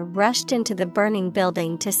firefighter rushed into the burning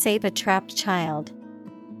building to save a trapped child.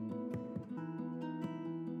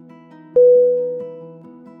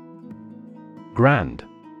 Grand.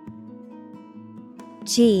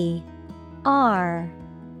 GRAND.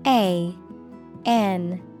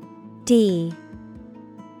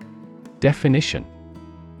 Definition: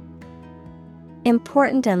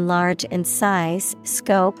 important and large in size,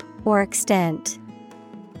 scope, or extent.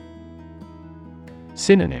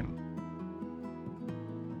 Synonym: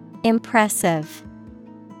 Impressive,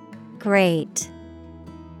 great,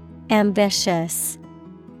 ambitious.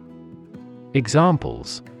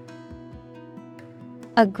 Examples: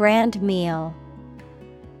 A grand meal.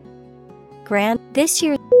 This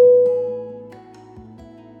year.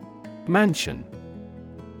 Mansion.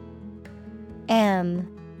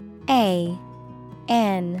 M-A-N-S-I-O-N.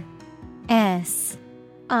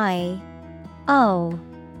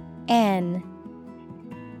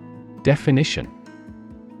 Definition: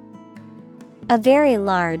 a very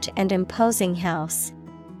large and imposing house.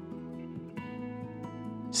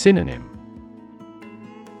 Synonym: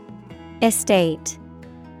 Estate,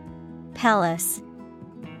 palace,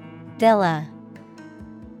 villa.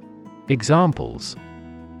 Examples: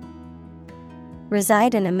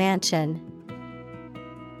 reside in a mansion.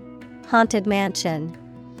 Haunted mansion.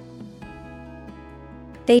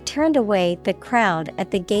 They turned away the crowd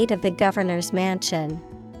at the gate of the governor's mansion.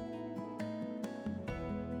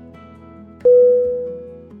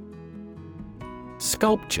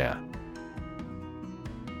 Sculpture.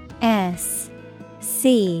 S-C-U-L-P-T-U-R-E.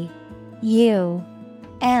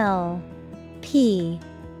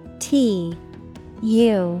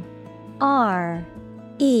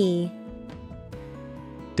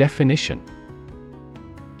 Definition: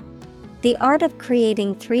 the art of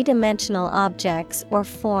creating three-dimensional objects or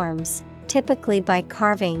forms, typically by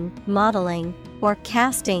carving, modeling, or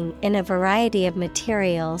casting in a variety of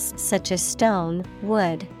materials such as stone,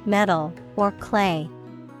 wood, metal, or clay.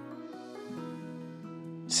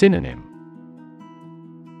 Synonym: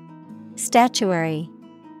 statuary,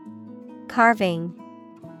 carving,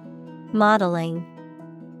 modeling.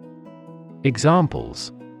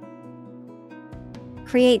 Examples: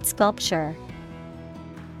 create sculpture.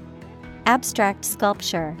 Abstract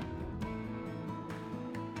sculpture.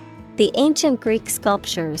 The ancient Greek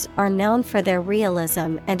sculptures are known for their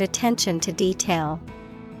realism and attention to detail.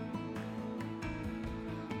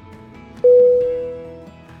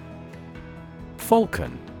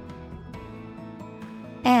 Falcon.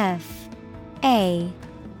 F-A-L-C-O-N.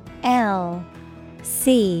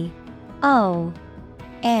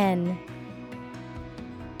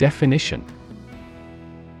 Definition: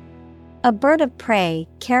 a bird of prey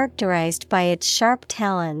characterized by its sharp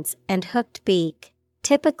talons and hooked beak,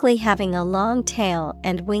 typically having a long tail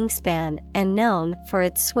and wingspan and known for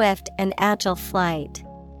its swift and agile flight.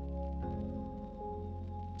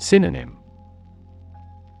 Synonym: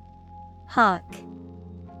 hawk,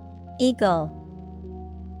 eagle,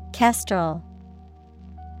 kestrel.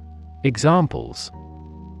 Examples: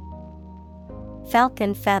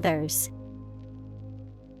 falcon feathers.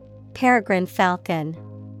 Peregrine falcon.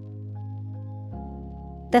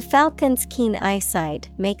 The falcon's keen eyesight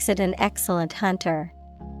makes it an excellent hunter.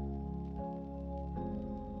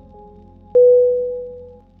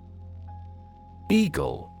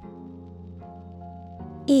 Eagle.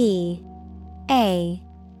 E-A-G-L-E.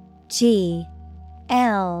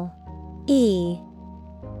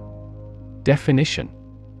 Definition: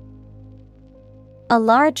 a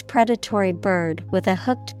large predatory bird with a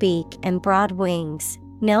hooked beak and broad wings,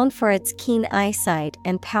 known for its keen eyesight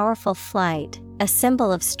and powerful flight, a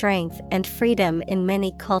symbol of strength and freedom in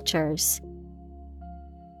many cultures.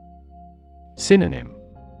 Synonym: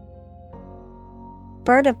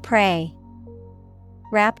 bird of prey,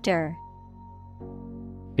 raptor.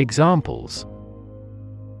 Examples: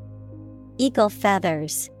 eagle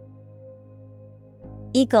feathers,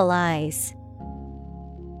 eagle eyes.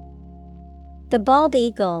 The bald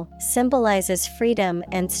eagle symbolizes freedom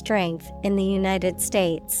and strength in the United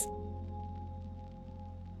States.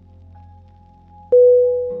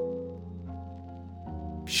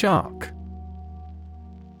 Shark.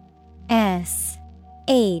 S-H-A-R-K.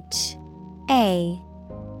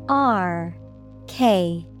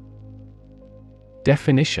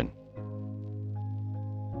 Definition: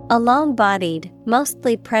 a long-bodied,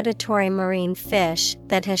 mostly predatory marine fish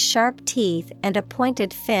that has sharp teeth and a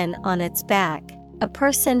pointed fin on its back, a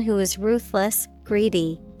person who is ruthless,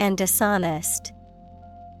 greedy, and dishonest.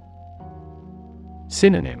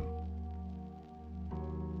 Synonym: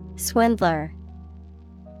 swindler,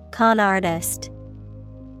 con artist,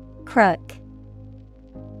 crook.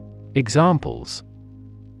 Examples: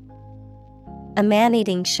 a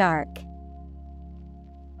man-eating shark,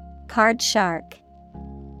 card shark.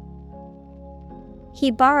 He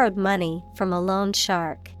borrowed money from a loan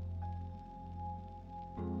shark.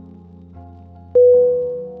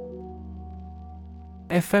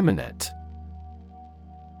 Effeminate.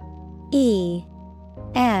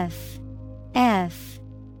 E-F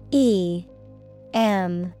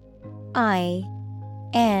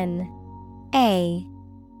A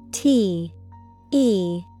T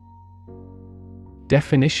E.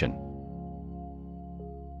 Definition: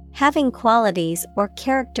 having qualities or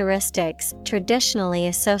characteristics traditionally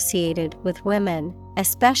associated with women,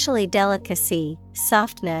 especially delicacy,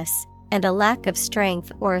 softness, and a lack of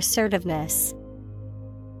strength or assertiveness.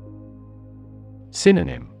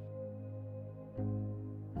 Synonym: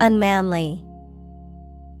 Unmanly,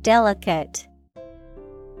 delicate,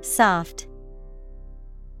 soft.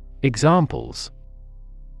 Examples: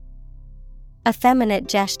 effeminate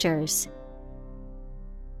gestures,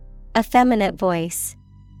 effeminate voice.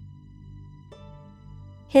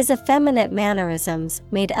 His effeminate mannerisms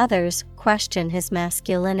made others question his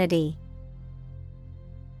masculinity.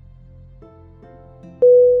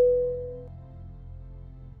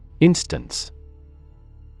 Instance: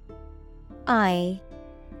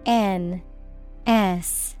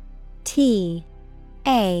 INSTANCE.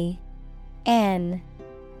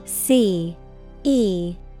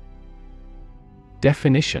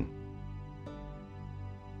 Definition: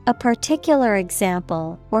 a particular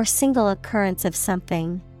example or single occurrence of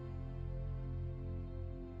something.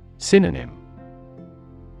 Synonym: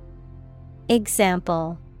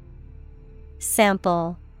 Example,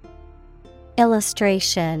 sample,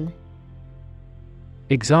 illustration.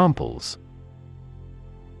 Examples: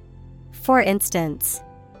 for instance,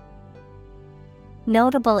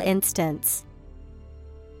 notable instance.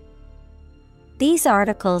 These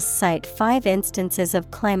articles cite 5 instances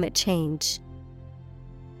of climate change.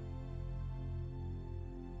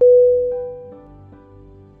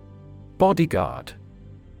 Bodyguard.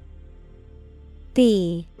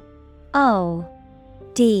 BODYGUARD.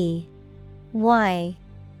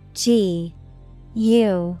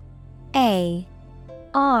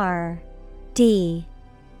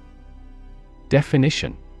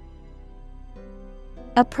 Definition: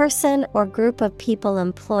 a person or group of people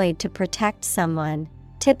employed to protect someone,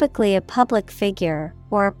 typically a public figure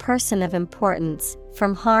or a person of importance,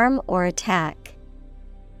 from harm or attack.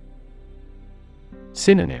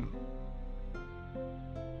 Synonym: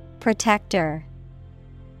 protector,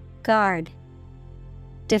 guard,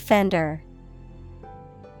 defender.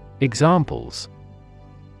 Examples: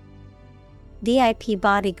 VIP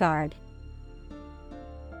bodyguard,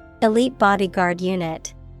 elite bodyguard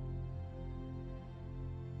unit.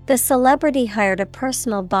 The celebrity hired a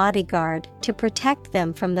personal bodyguard to protect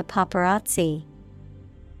them from the paparazzi.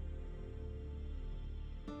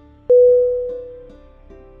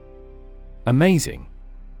 Amazing.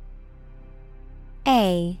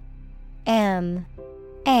 AMazing.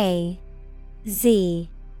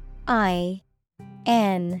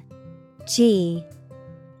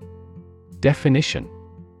 Definition: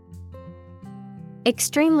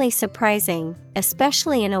 extremely surprising,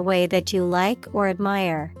 especially in a way that you like or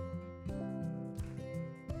admire.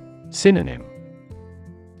 Synonym: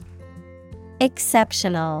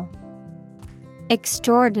 exceptional,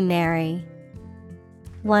 extraordinary,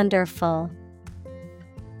 wonderful.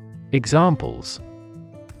 Examples: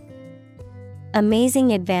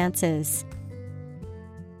 amazing advances,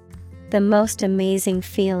 the most amazing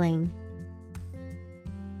feeling.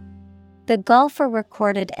 The golfer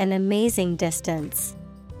recorded an amazing distance.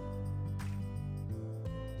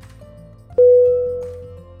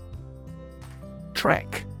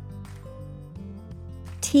 Trek.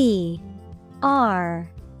 TREK.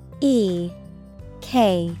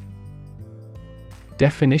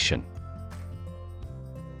 Definition: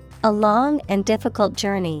 a long and difficult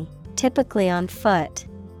journey, typically on foot.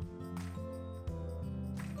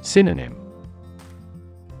 Synonym: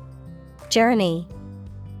 journey,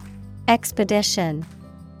 expedition,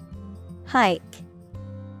 hike.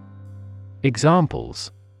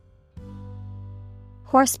 Examples: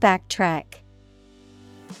 horseback trek,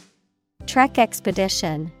 trek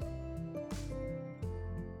expedition.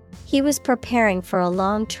 He was preparing for a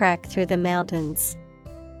long trek through the mountains.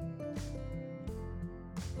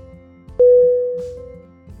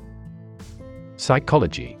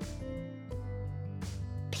 Psychology.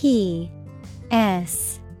 PSYCHOLOGY.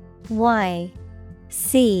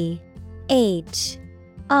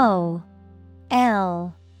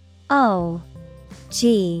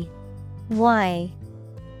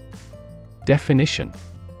 Definition: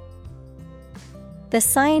 the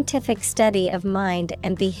scientific study of mind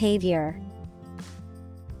and behavior.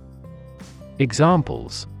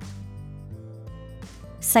 Examples: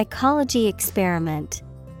 psychology experiment,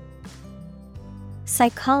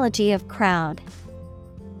 psychology of crowd.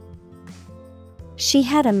 She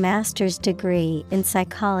had a master's degree in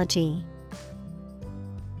psychology.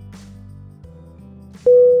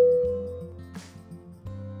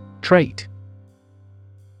 Trait.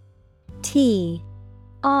 TRAIT.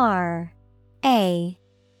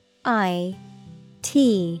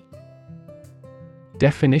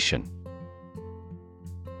 Definition: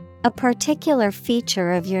 A particular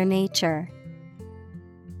feature of your nature.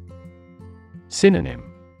 Synonym: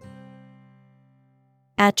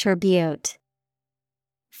 Attribute,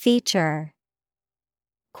 feature,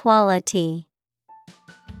 quality.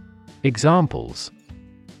 Examples: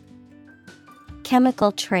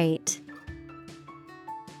 Chemical trait,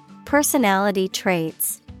 personality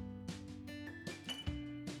traits.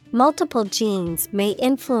 Multiple genes may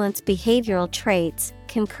influence behavioral traits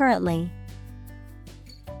concurrently.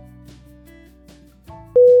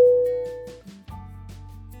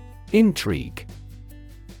 Intrigue.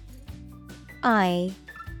 INTRIGUE.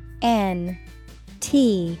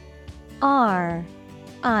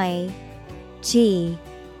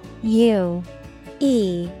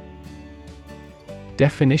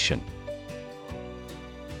 Definition: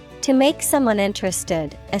 To make someone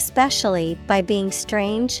interested, especially by being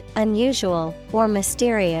strange, unusual, or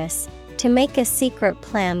mysterious. To make a secret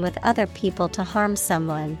plan with other people to harm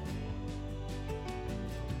someone.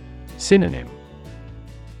 Synonym: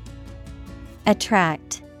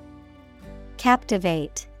 Attract,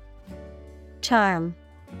 captivate, charm.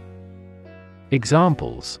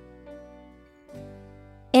 Examples: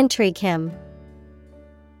 Intrigue him.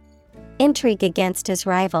 Intrigue against his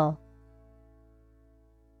rival.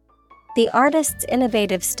 The artist's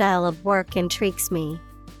innovative style of work intrigues me.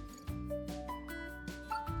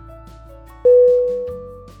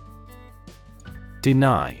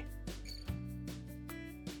 Deny.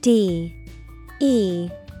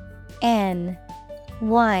 DENY.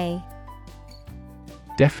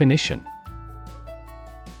 Definition: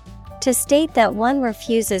 To state that one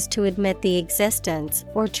refuses to admit the existence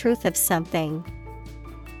or truth of something.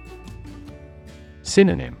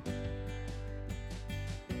 Synonym: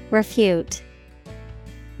 Refute,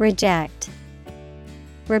 reject,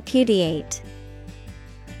 repudiate.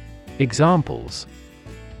 Examples: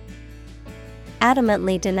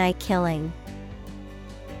 Adamantly deny killing.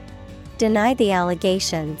 Deny the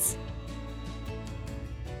allegations.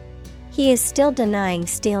 He is still denying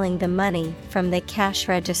stealing the money from the cash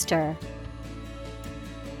register.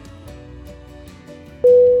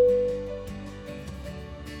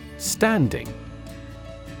 Standing.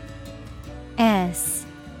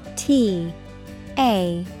 STANDING.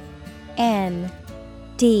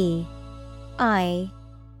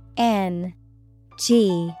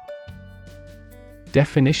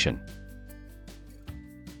 Definition: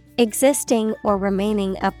 Existing or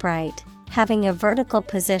remaining upright, having a vertical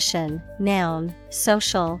position, noun,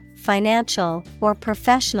 social, financial, or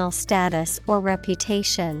professional status or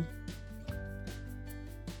reputation.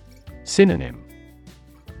 Synonym: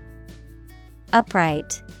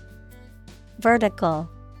 Upright, vertical.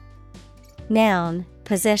 Noun,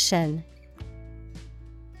 position.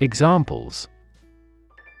 Examples: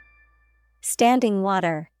 Standing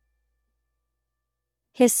water.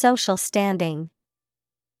 His social standing.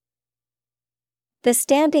 The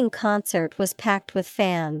standing concert was packed with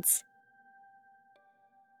fans.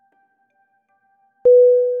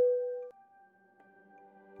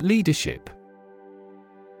 Leadership.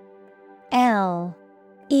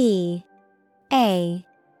 LEADERSHIP.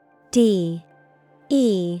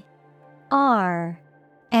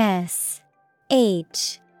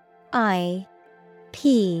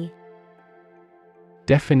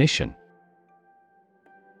 Definition: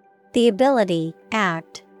 The ability,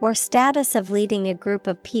 act, or status of leading a group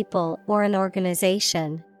of people or an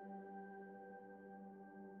organization.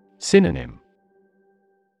 Synonym: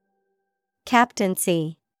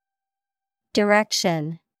 Captaincy,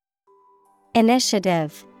 direction,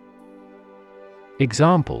 initiative.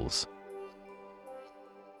 Examples: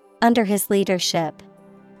 Under his leadership.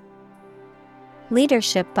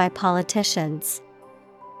 Leadership by politicians.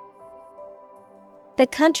 The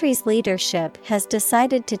country's leadership has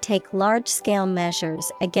decided to take large-scale measures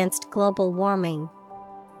against global warming.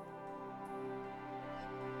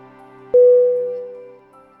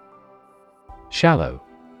 Shallow.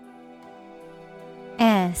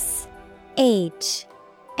 SHALLOW.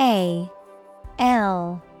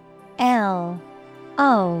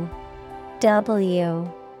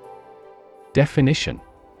 Definition: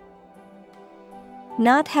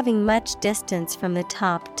 Not having much distance from the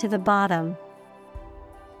top to the bottom.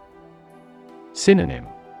 Synonym: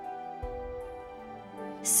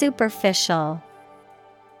 Superficial,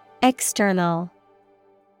 external,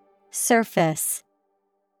 surface.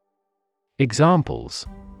 Examples: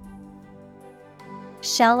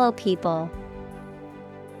 Shallow people.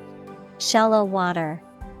 Shallow water.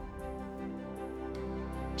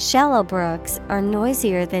 Shallow brooks are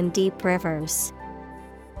noisier than deep rivers.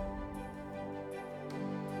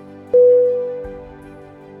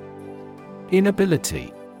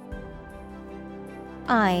 Inability.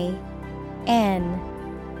 INABILITY.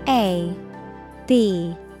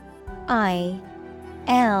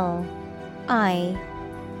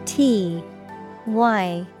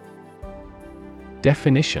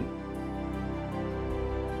 Definition.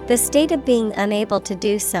 The state of being unable to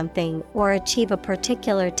do something or achieve a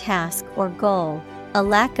particular task or goal, a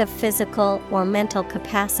lack of physical or mental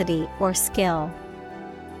capacity or skill.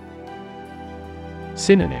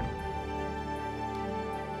 Synonym.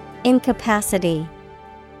 Incapacity,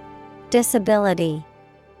 disability,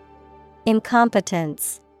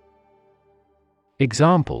 incompetence.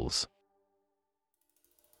 Examples.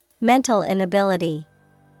 Mental inability,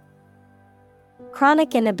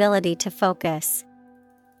 chronic inability to focus.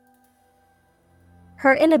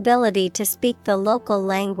 Her inability to speak the local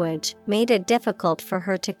language made it difficult for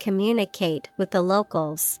her to communicate with the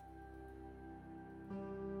locals.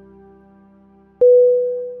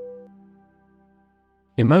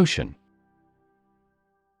 Emotion.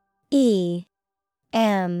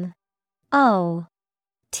 EMOTION.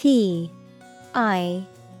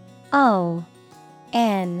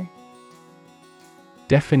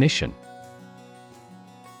 Definition.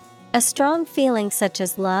 A strong feeling such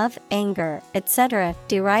as love, anger, etc.,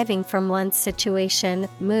 deriving from one's situation,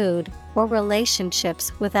 mood, or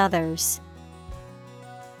relationships with others.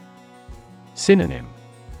 Synonym.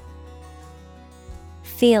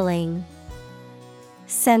 Feeling,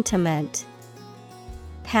 sentiment,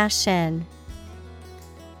 passion.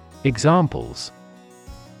 Examples.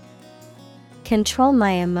 Control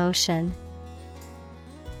my emotion.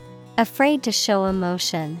 Afraid to show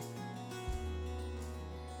emotion.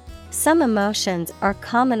 Some emotions are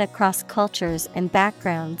common across cultures and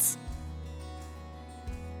backgrounds.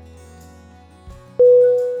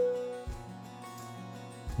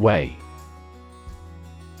 Weigh.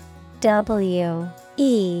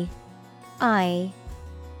 WEIGH.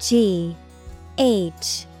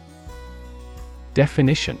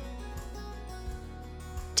 Definition.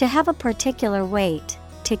 To have a particular weight,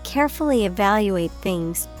 to carefully evaluate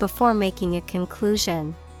things before making a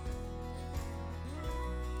conclusion.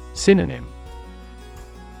 Synonym.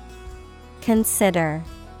 Consider,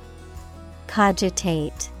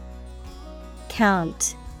 cogitate,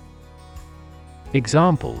 count.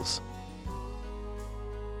 Examples.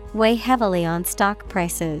 Weigh heavily on stock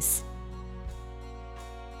prices.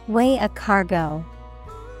 Weigh a cargo.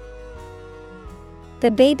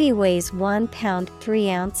 The baby weighs 1 pound 3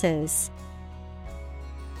 ounces.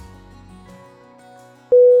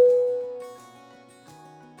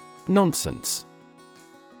 Nonsense.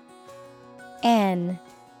 NONSENSE.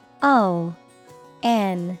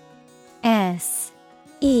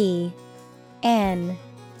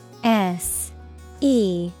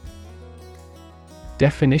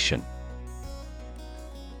 Definition.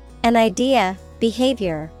 An idea,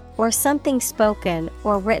 behavior, or something spoken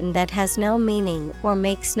or written that has no meaning or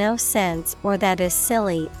makes no sense or that is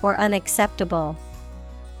silly or unacceptable.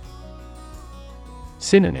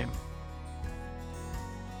 Synonym.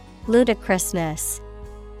 Ludicrousness,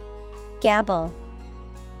 gabble,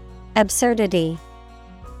 absurdity.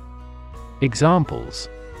 Examples.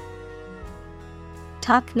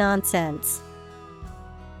 Talk nonsense.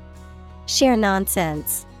 Sheer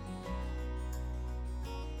nonsense.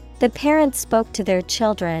 The parents spoke to their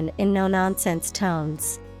children in no-nonsense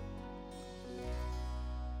tones.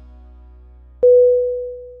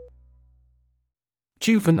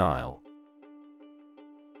 Juvenile.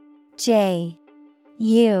 JUVENILE.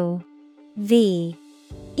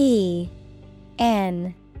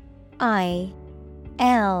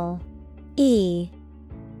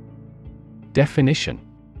 Definition.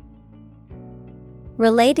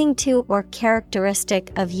 Relating to or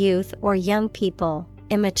characteristic of youth or young people,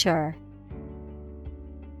 immature.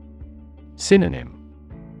 Synonym.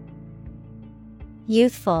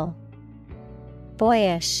 Youthful,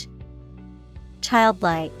 boyish,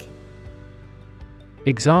 childlike.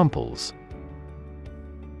 Examples.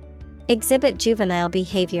 Exhibit juvenile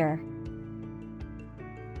behavior.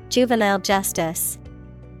 Juvenile justice.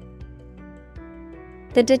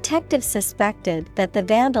 The detective suspected that the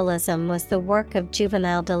vandalism was the work of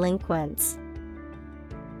juvenile delinquents.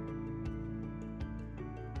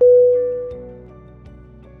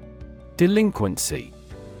 Delinquency.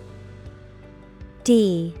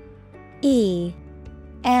 DELINQUency.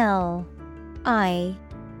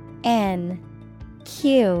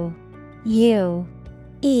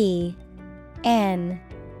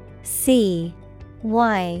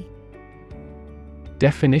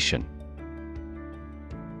 Definition.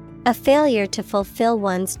 A failure to fulfill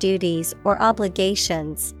one's duties or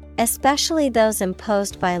obligations, especially those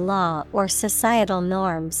imposed by law or societal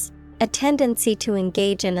norms, A tendency to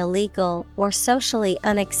engage in illegal or socially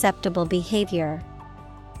unacceptable behavior.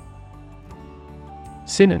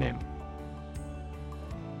 Synonym: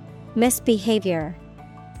 Misbehavior,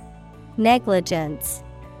 negligence,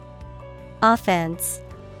 offense.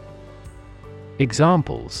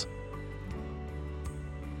 Examples: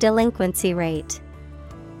 Delinquency rate,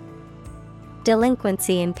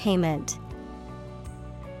 delinquency in payment.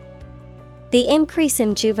 The increase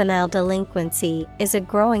in juvenile delinquency is a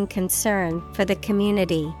growing concern for the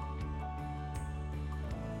community.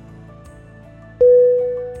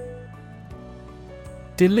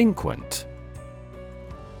 Delinquent.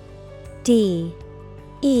 D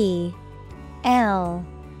E L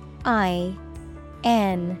I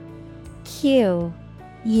N Q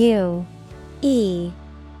U E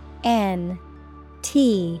N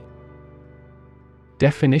T.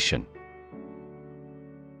 Definition: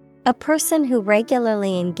 A person who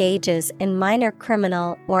regularly engages in minor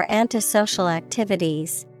criminal or antisocial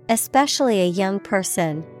activities, especially a young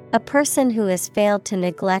person, a person who has failed to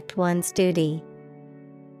neglect one's duty.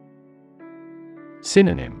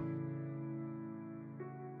 Synonym: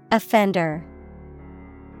 Offender,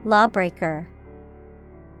 lawbreaker,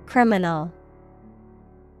 criminal.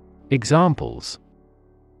 Examples: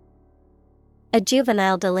 A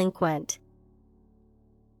juvenile delinquent,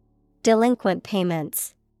 delinquent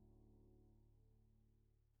payments.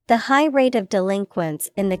 The high rate of delinquents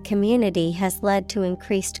in the community has led to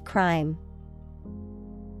increased crime.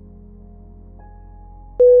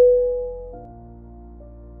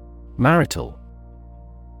 Marital.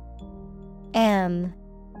 M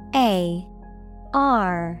A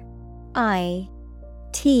R I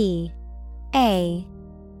T A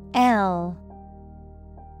L.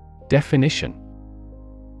 Definition: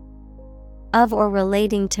 Of or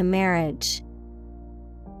relating to marriage.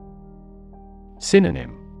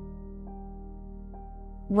 Synonym: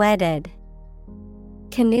 Wedded,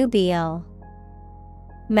 connubial,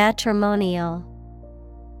 matrimonial.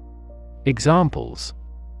 Examples: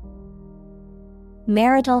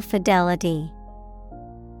 Marital fidelity.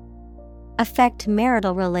 Affect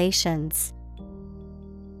marital relations.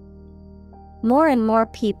 More and more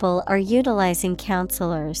people are utilizing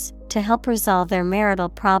counselors to help resolve their marital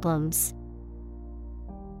problems.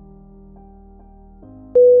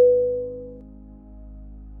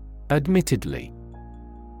 Admittedly.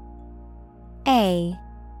 A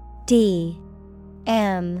D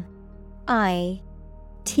M I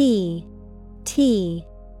T T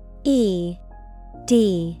E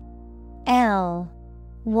D L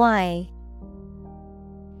Y.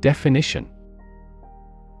 Definition: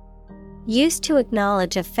 Used to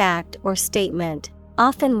acknowledge a fact or statement,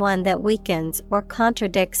 often one that weakens or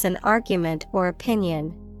contradicts an argument or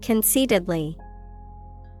opinion, conceitedly.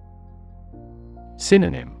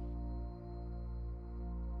 Synonym: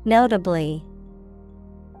 Notably,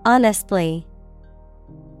 honestly,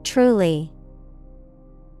 truly.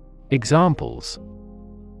 Examples: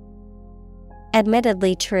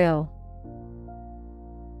 Admittedly true,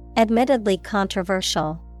 admittedly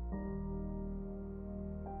controversial.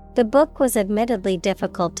 The book was admittedly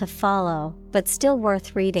difficult to follow, but still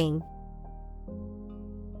worth reading.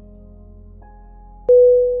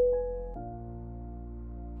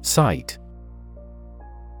 Cite.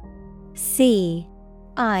 C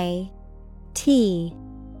I T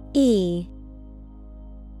E.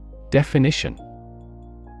 Definition: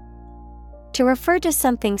 To refer to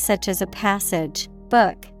something such as a passage,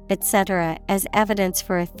 book, etc., as evidence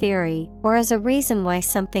for a theory or as a reason why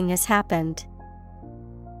something has happened.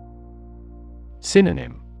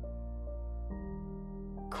 Synonym: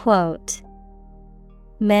 Quote,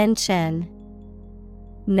 mention,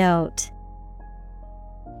 note.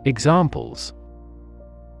 Examples: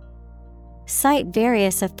 Cite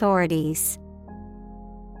various authorities.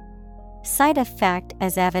 Cite a fact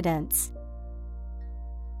as evidence.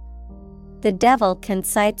 The devil can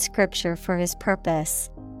cite scripture for his purpose.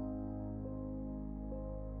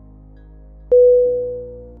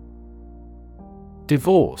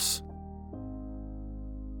 Divorce.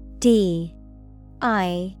 D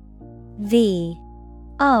I V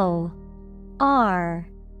O R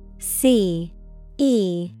C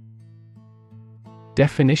E.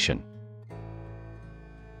 Definition: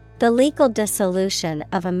 The legal dissolution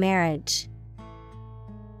of a marriage.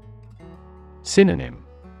 Synonym: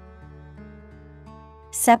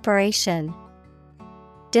 Separation,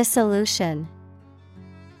 dissolution,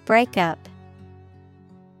 breakup.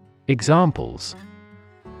 Examples: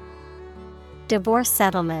 Divorce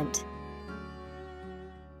settlement.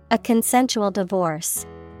 A consensual divorce.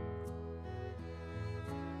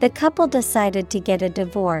 The couple decided to get a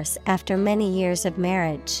divorce after many years of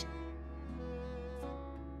marriage.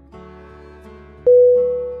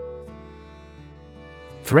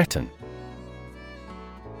 Threaten.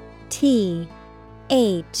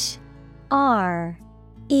 Threaten.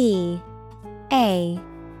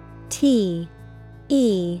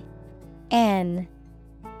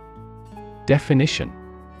 Definition.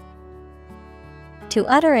 To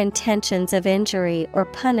utter intentions of injury or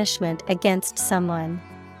punishment against someone.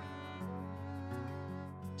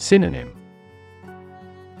 Synonym.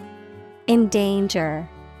 Endanger,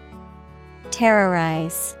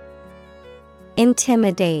 terrorize,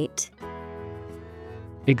 intimidate.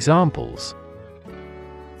 Examples.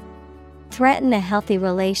 Threaten a healthy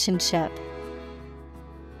relationship.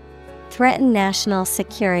 Threaten national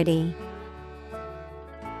security.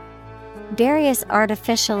 Various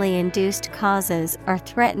artificially induced causes are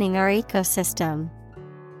threatening our ecosystem.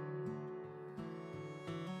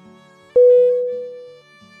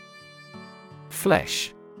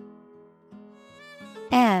 Flesh.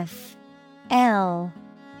 F-L-E-S-H.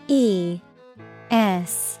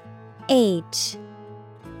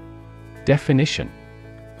 Definition.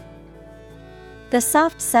 The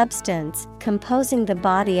soft substance composing the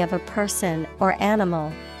body of a person or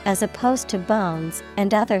animal, as opposed to bones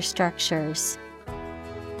and other structures.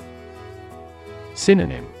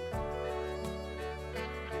 Synonym.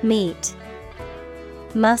 Meat,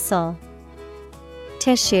 muscle,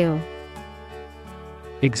 tissue.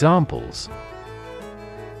 Examples.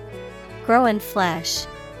 Grow in flesh.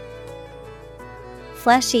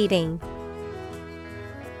 Flesh eating.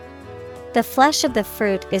 The flesh of the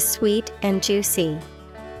fruit is sweet and juicy.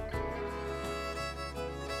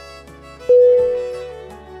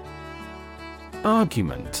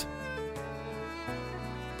 Argument.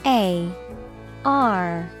 A-R-G-U-M-E-N-T.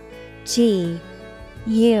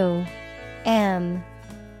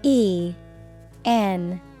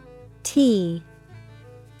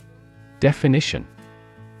 Definition.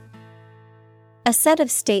 A set of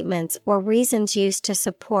statements or reasons used to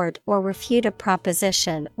support or refute a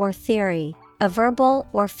proposition or theory, a verbal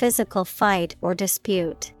or physical fight or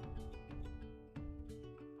dispute.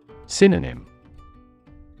 Synonym.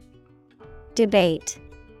 Debate,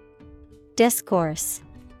 discourse,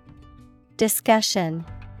 discussion.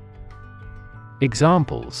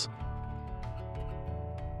 Examples.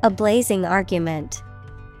 A blazing argument.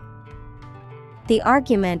 The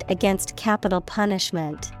argument against capital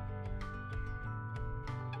punishment.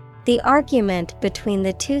 The argument between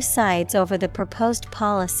the two sides over the proposed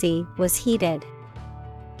policy was heated.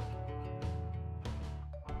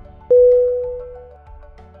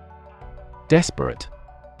 Desperate.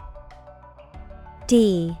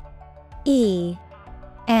 D-E-S-P-E-R-A-T-E.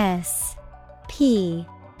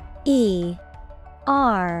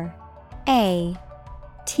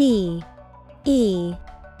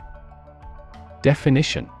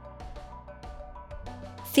 Definition.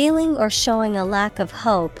 Feeling or showing a lack of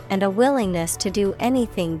hope and a willingness to do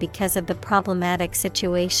anything because of the problematic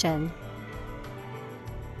situation.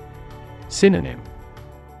 Synonym.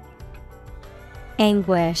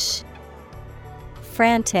 Anguish,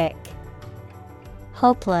 frantic,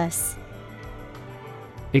 hopeless.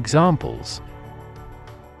 Examples.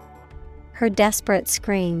 Her desperate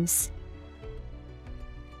screams.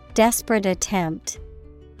 Desperate attempt.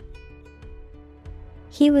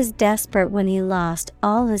 He was desperate when he lost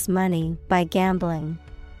all his money by gambling.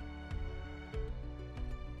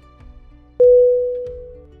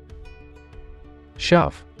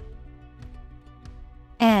 Shove.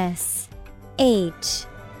 S-H-O-V-E.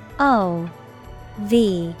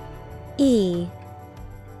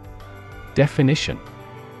 Definition.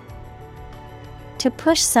 To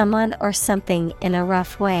push someone or something in a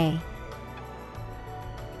rough way.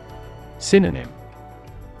 Synonym.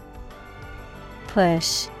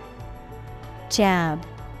 Push, jab,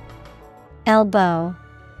 elbow.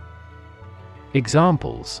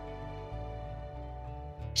 Examples.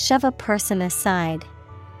 Shove a person aside.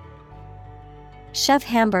 Shove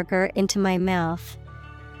hamburger into my mouth.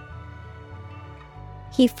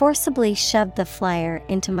 He forcibly shoved the flyer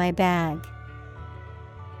into my bag.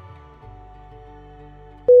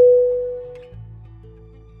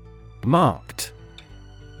 Marked.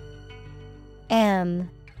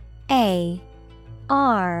 M-A-R-K-E-D.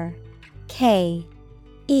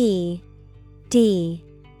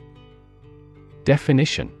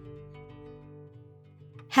 Definition.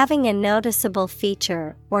 Having a noticeable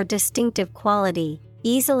feature or distinctive quality,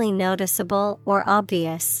 easily noticeable or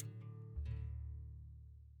obvious.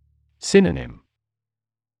 Synonym.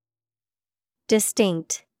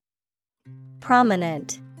 Distinct,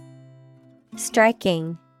 prominent,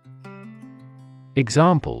 striking.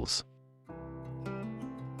 Examples.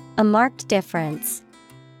 A marked difference.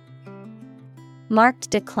 Marked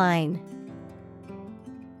decline.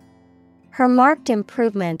 Her marked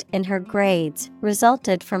improvement in her grades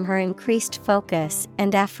resulted from her increased focus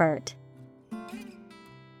and effort.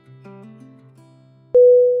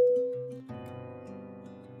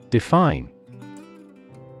 Define.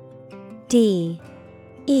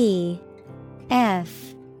 D-E-F-I-N-E.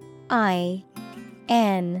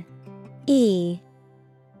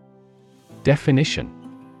 Definition.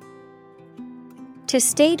 To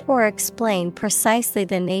state or explain precisely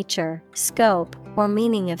the nature, scope, or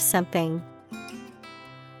meaning of something.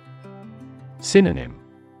 Synonym.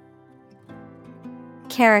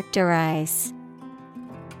 Characterize,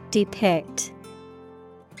 depict,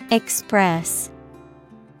 express.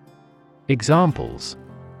 Examples.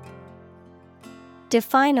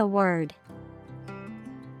 Define a word.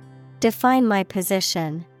 Define my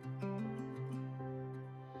position.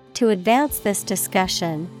 To advance this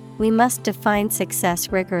discussion, we must define success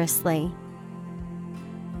rigorously.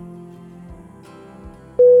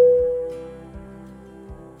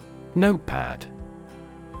 Notepad.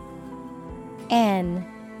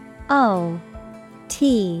 N-O-T-E-P-A-D.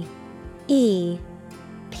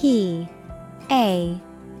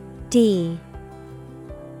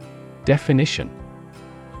 Definition.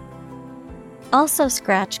 Also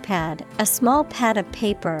scratchpad, a small pad of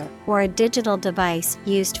paper or a digital device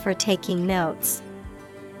used for taking notes.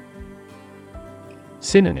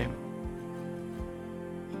 Synonym.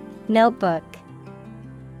 Notebook,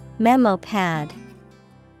 memo pad,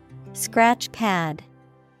 scratch pad.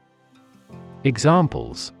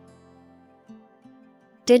 Examples.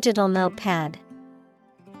 Digital notepad,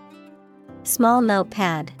 small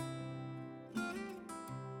notepad.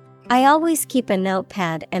 I always keep a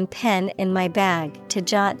notepad and pen in my bag to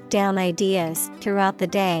jot down ideas throughout the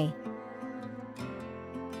day.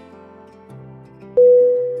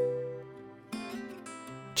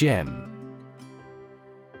 Gem.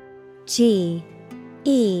 G-E-M.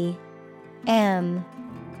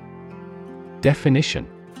 Definition.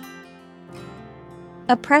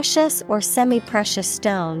 A precious or semi-precious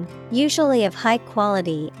stone, usually of high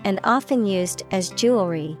quality and often used as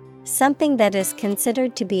jewelry, something that is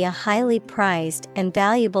considered to be a highly prized and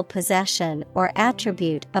valuable possession or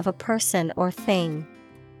attribute of a person or thing.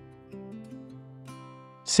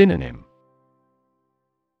 Synonym.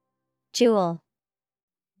 Jewel,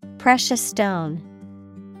 precious stone,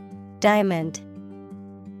 diamond.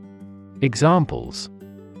 Examples.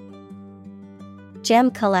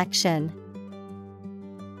 Gem collection,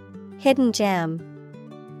 hidden gem.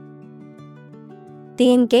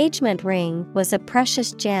 The engagement ring was a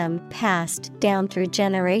precious gem passed down through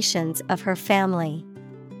generations of her family.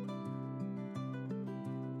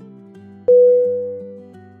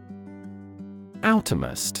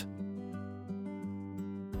 Outermost.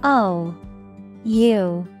 O-U-T-E-R-M-O-S-T.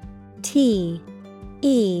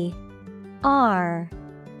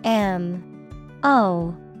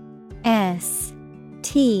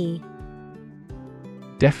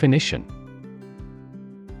 Definition.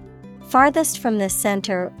 Farthest from the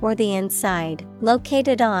center or the inside,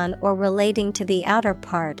 located on or relating to the outer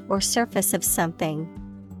part or surface of something.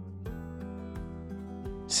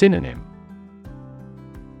 Synonym.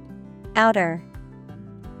 Outer,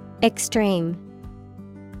 extreme,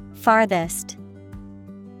 farthest.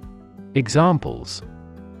 Examples.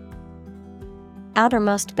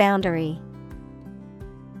 Outermost boundary,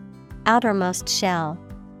 outermost shell.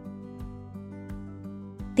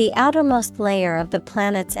 The outermost layer of the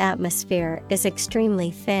planet's atmosphere is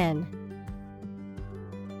extremely thin.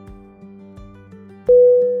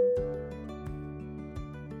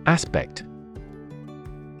 Aspect.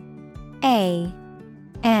 A-S-P-E-C-T.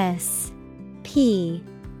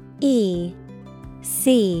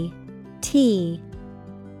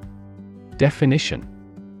 Definition.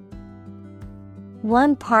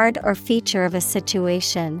 One part or feature of a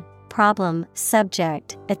situation, problem,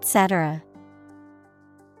 subject, etc.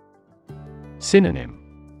 Synonym.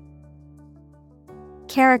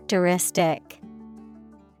 Characteristic,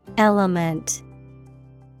 element,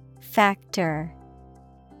 factor.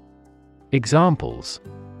 Examples.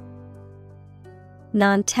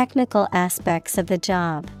 Non-technical aspects of the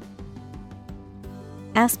job.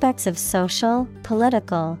 Aspects of social,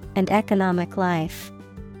 political, and economic life.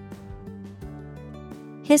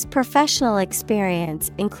 His professional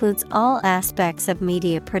experience includes all aspects of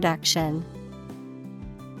media production.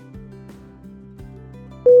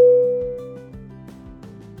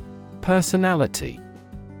 Personality.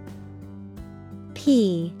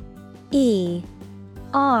 P-E-R-S-O-N-A-L-I-T-Y.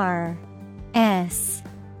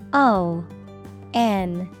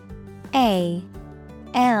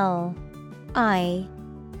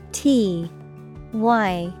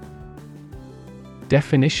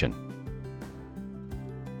 Definition.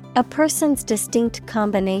 A person's distinct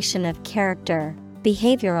combination of character,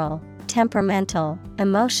 behavioral, temperamental,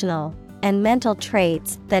 emotional, and mental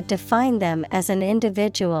traits that define them as an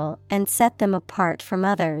individual and set them apart from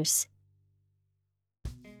others.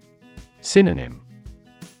 Synonym: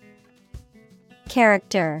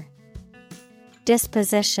 Character,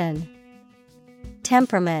 disposition,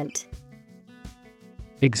 temperament.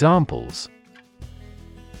 Examples: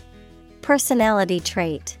 Personality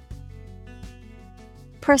trait,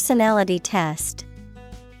 personality test.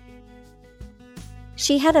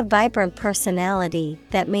 She had a vibrant personality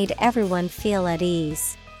that made everyone feel at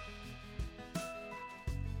ease.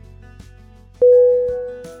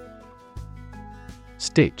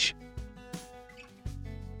 Stitch.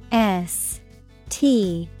 S-T-I-T-C-H.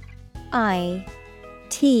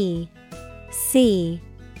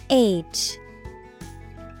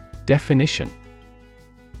 Definition: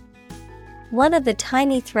 one of the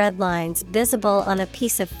tiny thread lines visible on a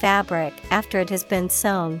piece of fabric after it has been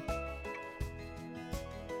sewn.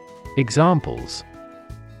 Examples: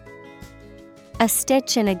 a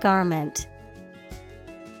stitch in a garment,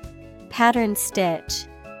 pattern stitch.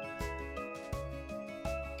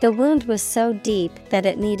 The wound was so deep that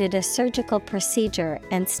it needed a surgical procedure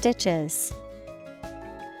and stitches.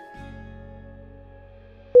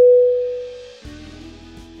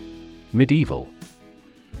 Medieval.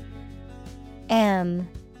 M-E-D-I-E-V-A-L.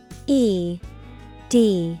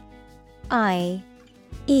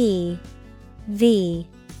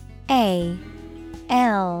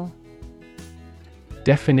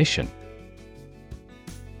 Definition: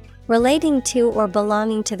 relating to or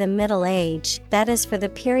belonging to the Middle Age, that is for the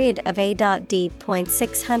period of A.D.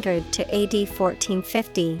 600 to AD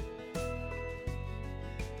 1450.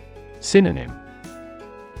 Synonym: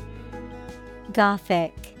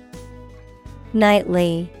 Gothic,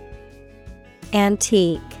 knightly,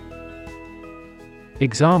 antique.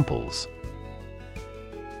 Examples: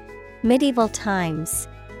 medieval times,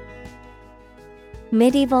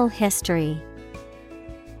 medieval history.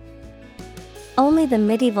 Only the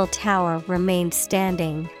medieval tower remained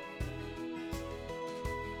standing.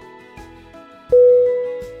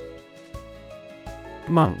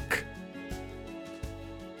 Monk.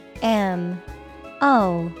 M-O-N-K.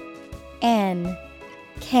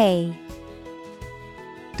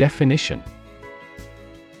 Definition: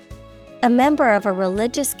 a member of a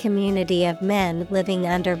religious community of men living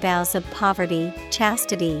under vows of poverty,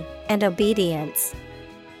 chastity, and obedience.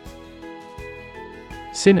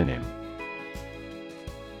 Synonym: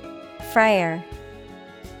 friar,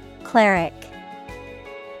 cleric,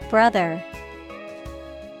 brother.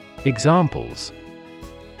 Examples: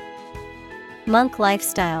 monk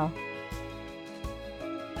lifestyle,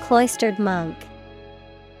 cloistered monk.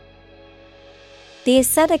 The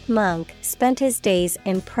ascetic monk spent his days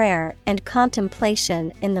in prayer and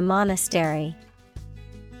contemplation in the monastery.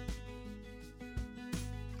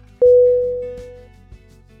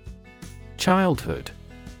 Childhood.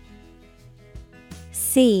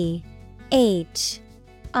 C-H-I-L-D-H-O-O-D.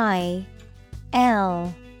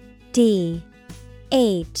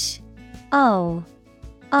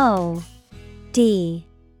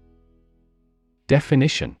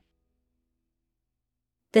 Definition: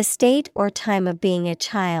 the state or time of being a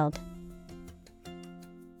child.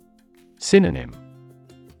 Synonym: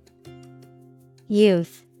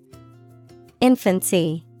 youth,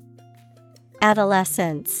 infancy,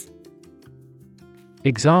 adolescence.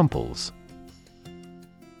 Examples: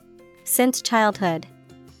 since childhood,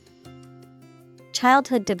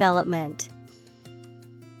 childhood development.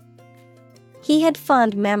 He had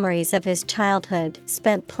fond memories of his childhood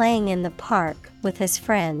spent playing in the park with his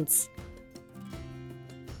friends.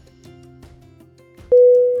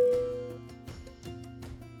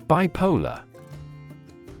 Bipolar.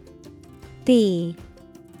 B-I-P-O-L-A-R.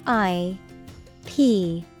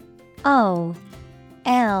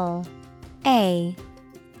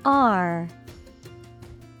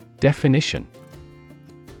 Definition: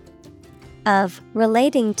 of,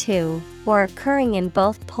 relating to, or occurring in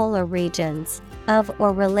both polar regions, of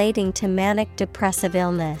or relating to manic depressive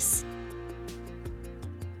illness.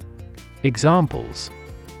 Examples: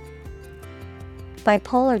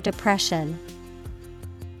 bipolar depression,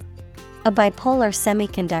 a bipolar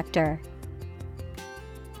semiconductor.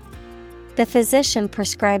 The physician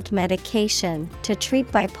prescribed medication to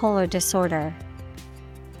treat bipolar disorder.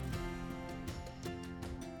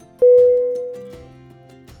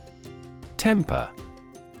 Temper.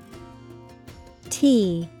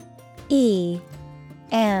 T-E-M-P-E-R.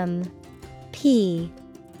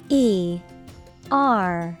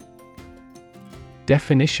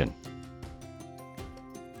 Definition: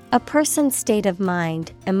 A person's state of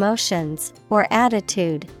mind, emotions, or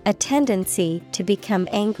attitude, a tendency to become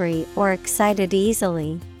angry or excited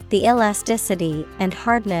easily, the elasticity and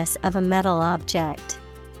hardness of a metal object.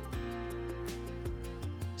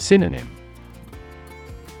 Synonym: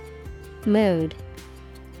 Mood,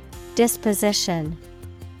 disposition,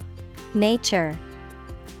 nature.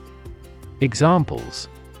 Examples: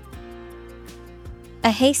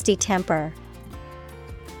 A hasty temper.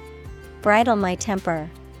 Bridle my temper.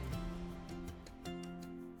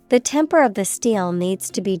 The temper of the steel needs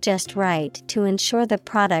to be just right to ensure the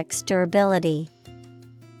product's durability.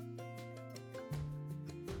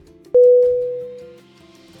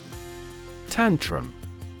 Tantrum.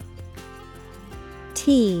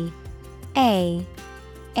 T-A-N-T-R-U-M.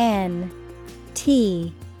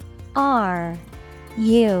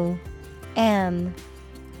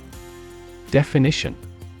 Definition: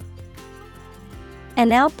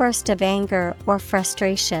 An outburst of anger or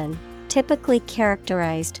frustration, typically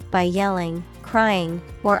characterized by yelling, crying,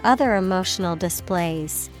 or other emotional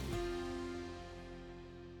displays.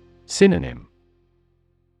 Synonym: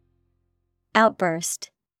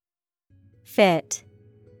 Outburst, fit,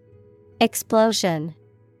 explosion.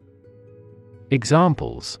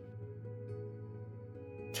 Examples: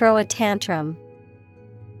 Throw a tantrum.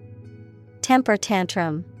 Temper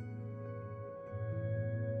tantrum.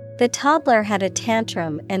 The toddler had a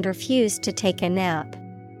tantrum and refused to take a nap.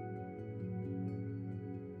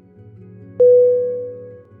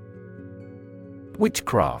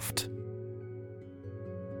 Witchcraft.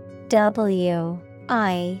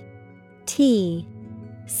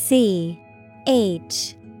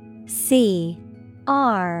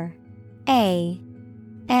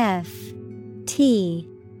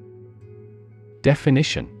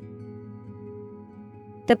 Definition: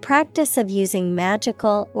 The practice of using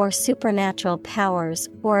magical or supernatural powers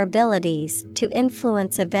or abilities to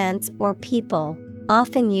influence events or people,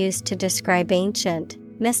 often used to describe ancient,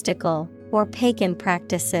 mystical, or pagan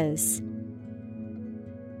practices.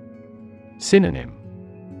 Synonym: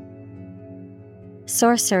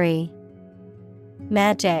 Sorcery,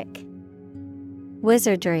 magic,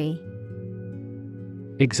 wizardry.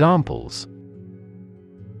 Examples: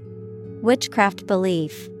 Witchcraft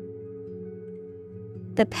belief.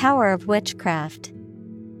 The power of witchcraft.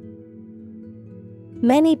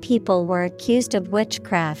 Many people were accused of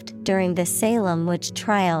witchcraft during the Salem witch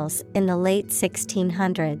trials in the late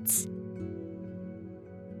 1600s.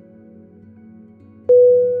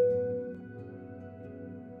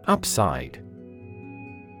 Upside.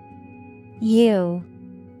 U-P-S-I-D-E.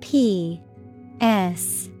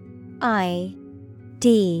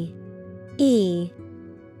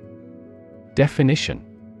 Definition: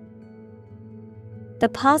 The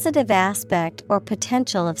positive aspect or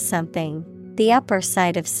potential of something, the upper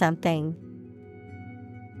side of something.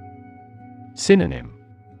 Synonym: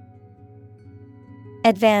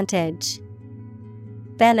 Advantage,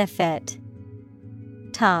 benefit,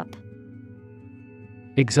 top.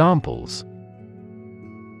 Examples: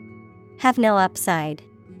 Have no upside.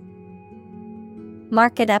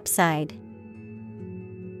 Market upside.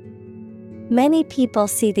 Many people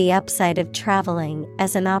see the upside of traveling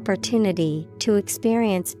as an opportunity to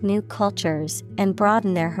experience new cultures and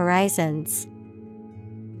broaden their horizons.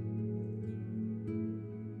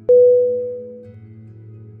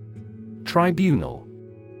 Tribunal.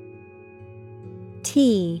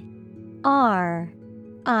 T-R-I-B-U-N-A-L.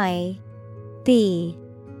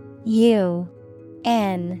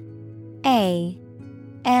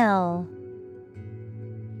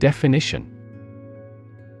 Definition: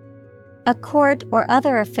 A court or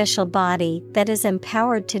other official body that is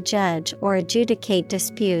empowered to judge or adjudicate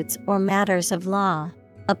disputes or matters of law,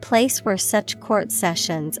 a place where such court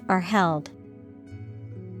sessions are held.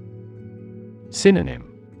 Synonym: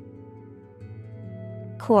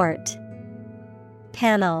 Court,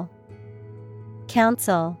 panel,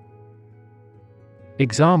 council.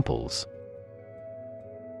 Examples: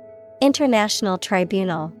 International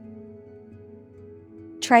Tribunal.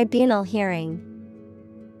 Tribunal hearing.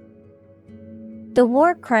 The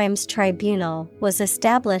War Crimes Tribunal was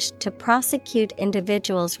established to prosecute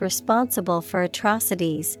individuals responsible for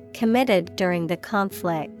atrocities committed during the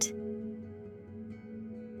conflict.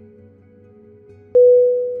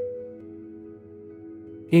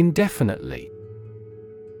 Indefinitely.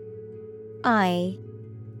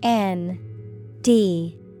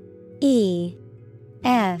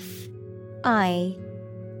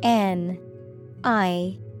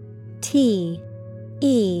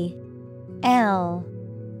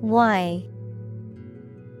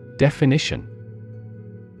 Definition: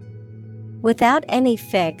 Without any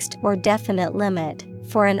fixed or definite limit,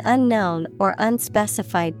 for an unknown or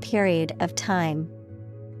unspecified period of time.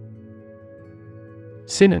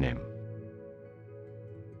 Synonym: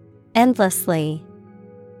 Endlessly,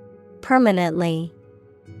 permanently,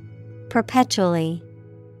 perpetually.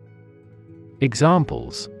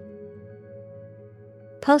 Examples: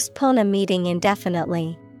 Postpone a meeting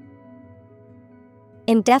indefinitely.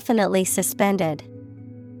 Indefinitely suspended.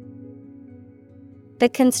 The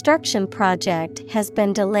construction project has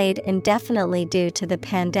been delayed indefinitely due to the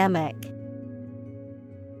pandemic.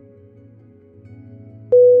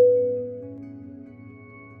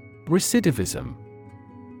 Recidivism.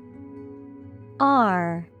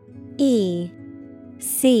 RECIDIVISM.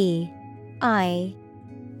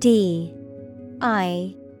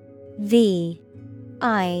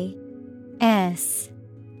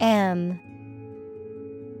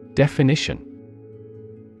 Definition: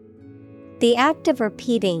 The act of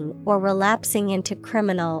repeating or relapsing into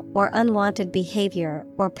criminal or unwanted behavior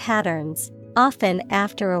or patterns, often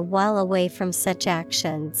after a while away from such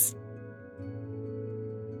actions.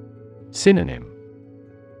 Synonym: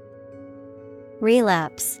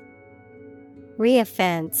 Relapse,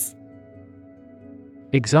 reoffense.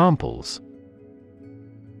 Examples: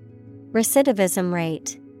 Recidivism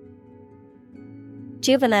rate.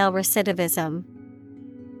 Juvenile recidivism.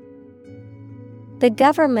 The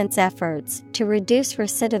government's efforts to reduce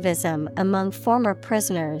recidivism among former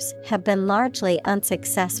prisoners have been largely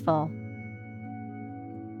unsuccessful.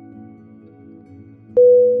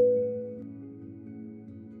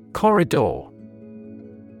 Corridor.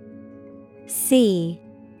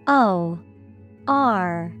 CORRIDOR.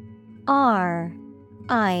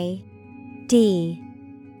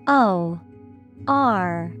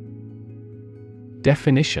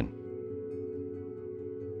 Definition: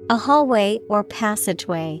 A hallway or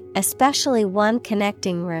passageway, especially one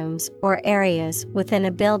connecting rooms or areas within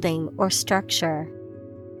a building or structure.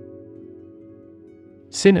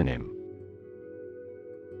 Synonym: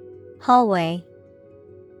 Hallway,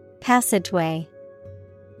 passageway,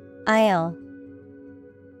 aisle.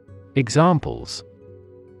 Examples: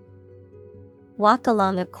 Walk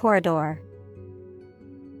along a corridor.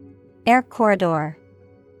 Air corridor.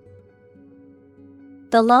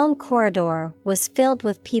 The long corridor was filled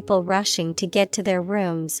with people rushing to get to their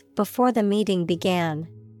rooms before the meeting began.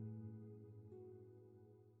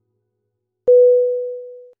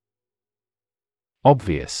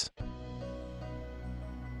 Obvious.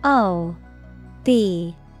 OBVIOUS.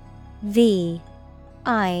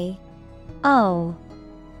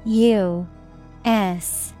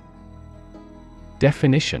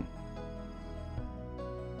 Definition: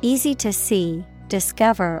 Easy to see,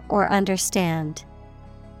 discover, or understand.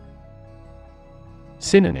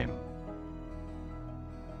 Synonym: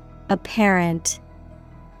 Apparent,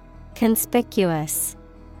 conspicuous,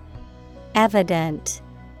 evident.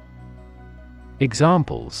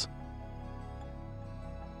 Examples: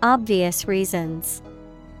 Obvious reasons.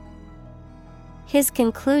 His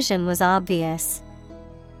conclusion was obvious.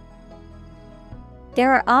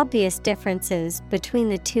 There are obvious differences between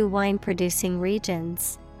the two wine-producing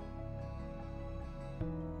regions.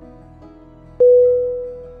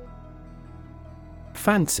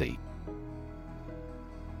 Fancy.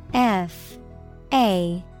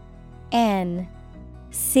 FANCY.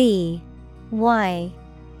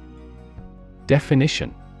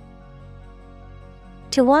 Definition: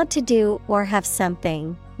 To want to do or have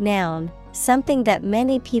something, noun, something that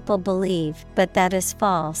many people believe but that is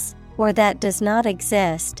false, or that does not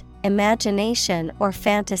exist, imagination or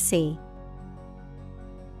fantasy.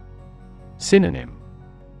 Synonym: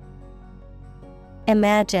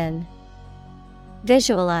 Imagine,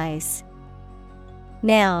 visualize.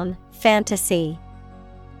 Noun, fantasy.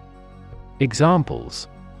 Examples: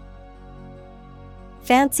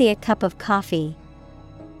 Fancy a cup of coffee.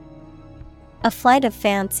 A flight of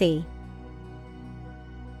fancy.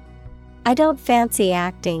 I don't fancy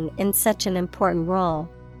acting in such an important role.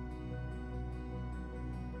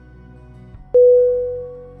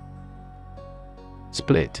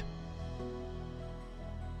 Split.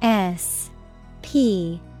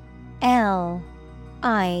 SPLIT.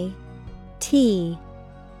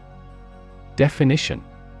 Definition: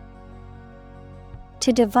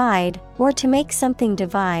 To divide, or to make something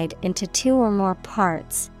divide into two or more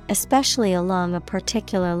parts, especially along a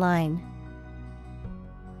particular line.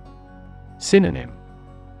 Synonym: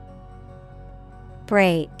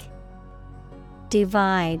 Break,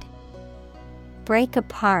 divide, break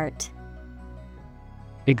apart.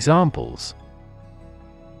 Examples: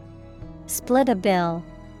 Split a bill.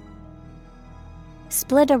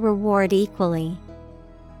 Split a reward equally.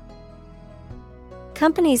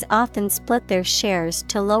 Companies often split their shares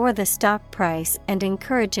to lower the stock price and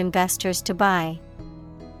encourage investors to buy.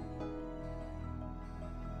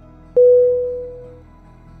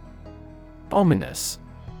 Ominous.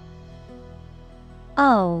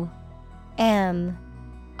 O-M-I-N-O-U-S.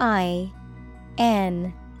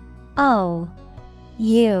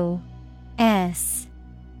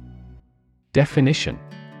 Definition: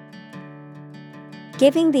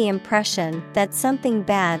 giving the impression that something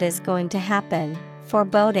bad is going to happen,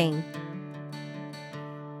 foreboding.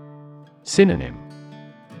 Synonym: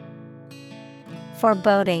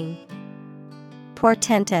 Foreboding,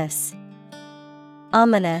 portentous,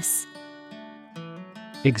 ominous.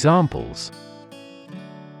 Examples: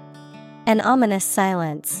 an ominous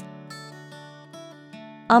silence,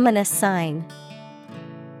 ominous sign.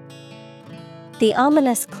 The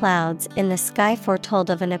ominous clouds in the sky foretold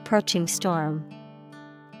of an approaching storm.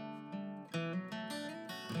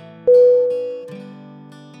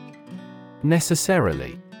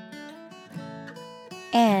 Necessarily.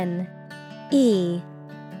 Necessarily.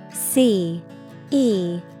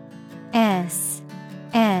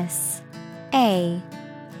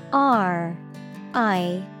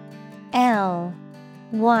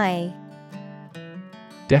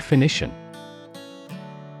 Definition: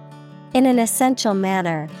 in an essential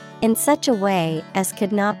manner, in such a way as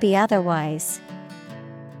could not be otherwise.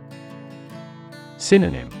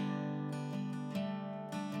 Synonym: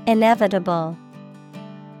 inevitable,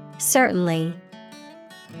 certainly,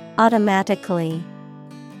 automatically.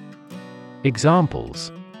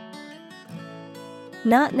 Examples: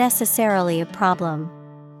 not necessarily a problem,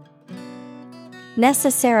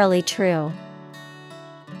 necessarily true.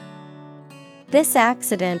 This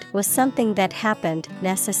accident was something that happened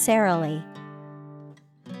necessarily.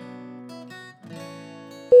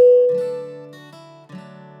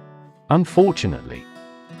 Unfortunately. Unfortunately.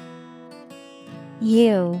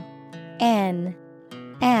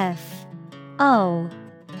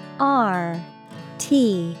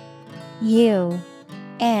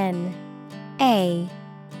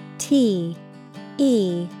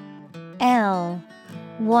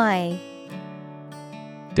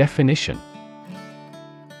 Definition: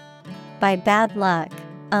 by bad luck,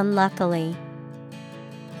 unluckily.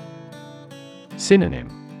 Synonym: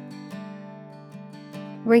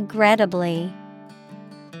 regrettably,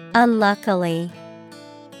 unluckily,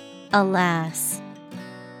 alas.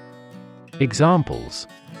 Examples: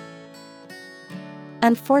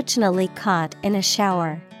 unfortunately caught in a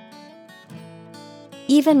shower.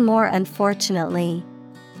 Even more unfortunately.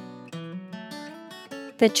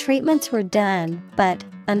 The treatments were done, but,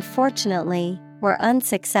 unfortunately, were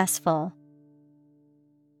unsuccessful.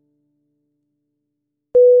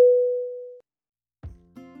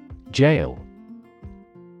 Jail.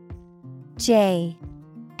 Jail.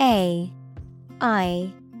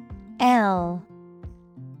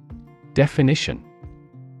 Definition: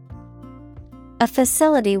 a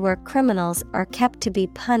facility where criminals are kept to be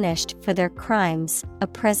punished for their crimes, a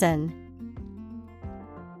prison.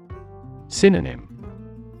 Synonym: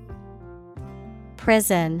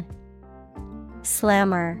 prison,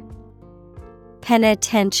 slammer,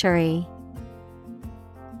 penitentiary.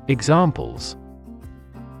 Examples: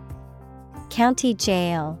 county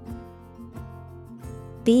jail.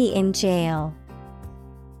 Be in jail.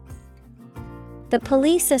 The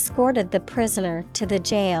police escorted the prisoner to the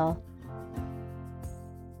jail.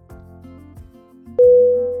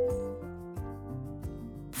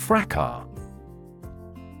 Fracas.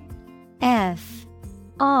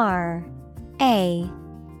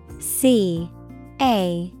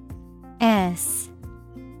 Fracas.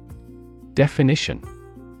 Definition: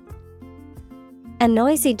 a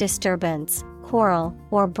noisy disturbance, quarrel,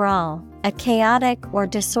 or brawl, a chaotic or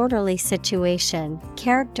disorderly situation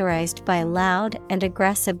characterized by loud and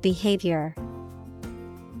aggressive behavior.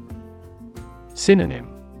 Synonym: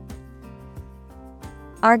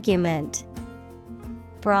 argument,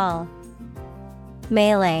 brawl,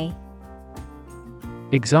 melee.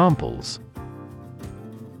 Examples: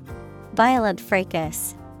 violent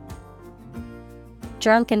fracas,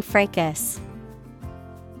 drunken fracas.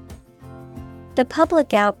 The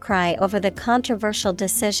public outcry over the controversial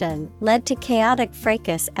decision led to chaotic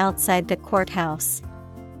fracas outside the courthouse.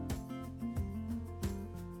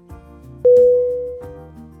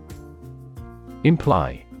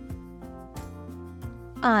 Imply.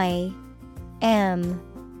 I-M-P-L-Y.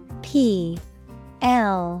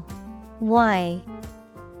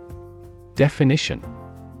 Definition: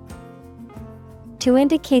 to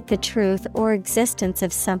indicate the truth or existence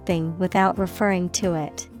of something without referring to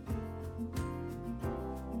it.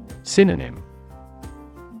 Synonym: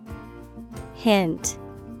 hint,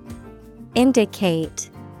 Indicate,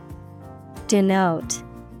 denote.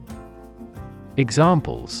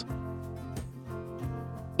 Examples: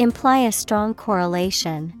 Imply a strong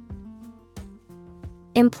correlation.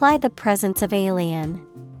 Imply the presence of alien.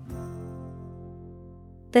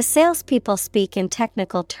 The salespeople speak in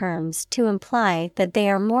technical terms to imply that they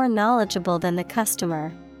are more knowledgeable than the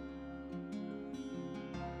customer.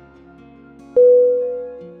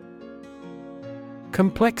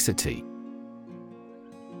 Complexity.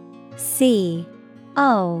 COMPLexity.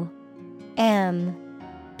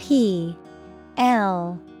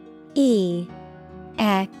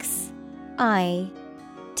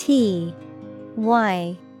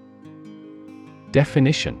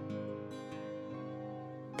 Definition: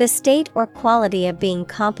 The state or quality of being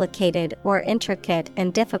complicated or intricate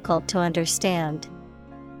and difficult to understand.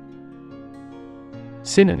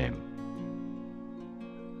 Synonym: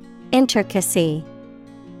 Intricacy,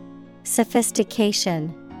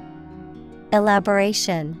 sophistication,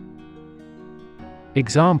 elaboration.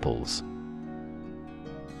 Examples: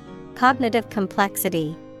 Cognitive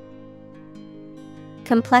complexity.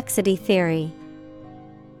 Complexity theory.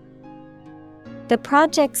 The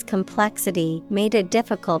project's complexity made it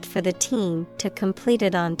difficult for the team to complete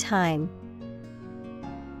it on time.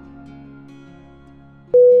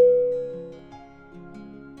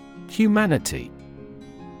 Humanity.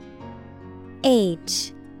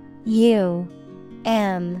 Humanity.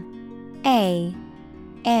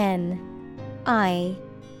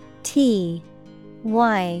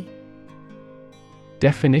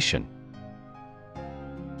 Definition: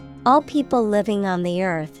 All people living on the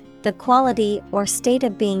earth, the quality or state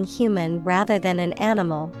of being human rather than an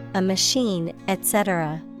animal, a machine,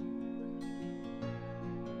 etc.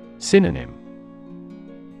 Synonym: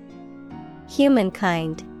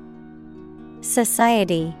 Humankind,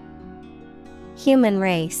 society, human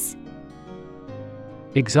race.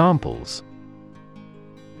 Examples: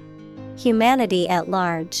 Humanity at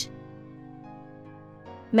large.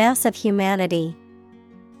 Mass of humanity.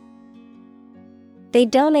 They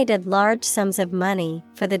donated large sums of money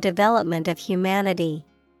for the development of humanity.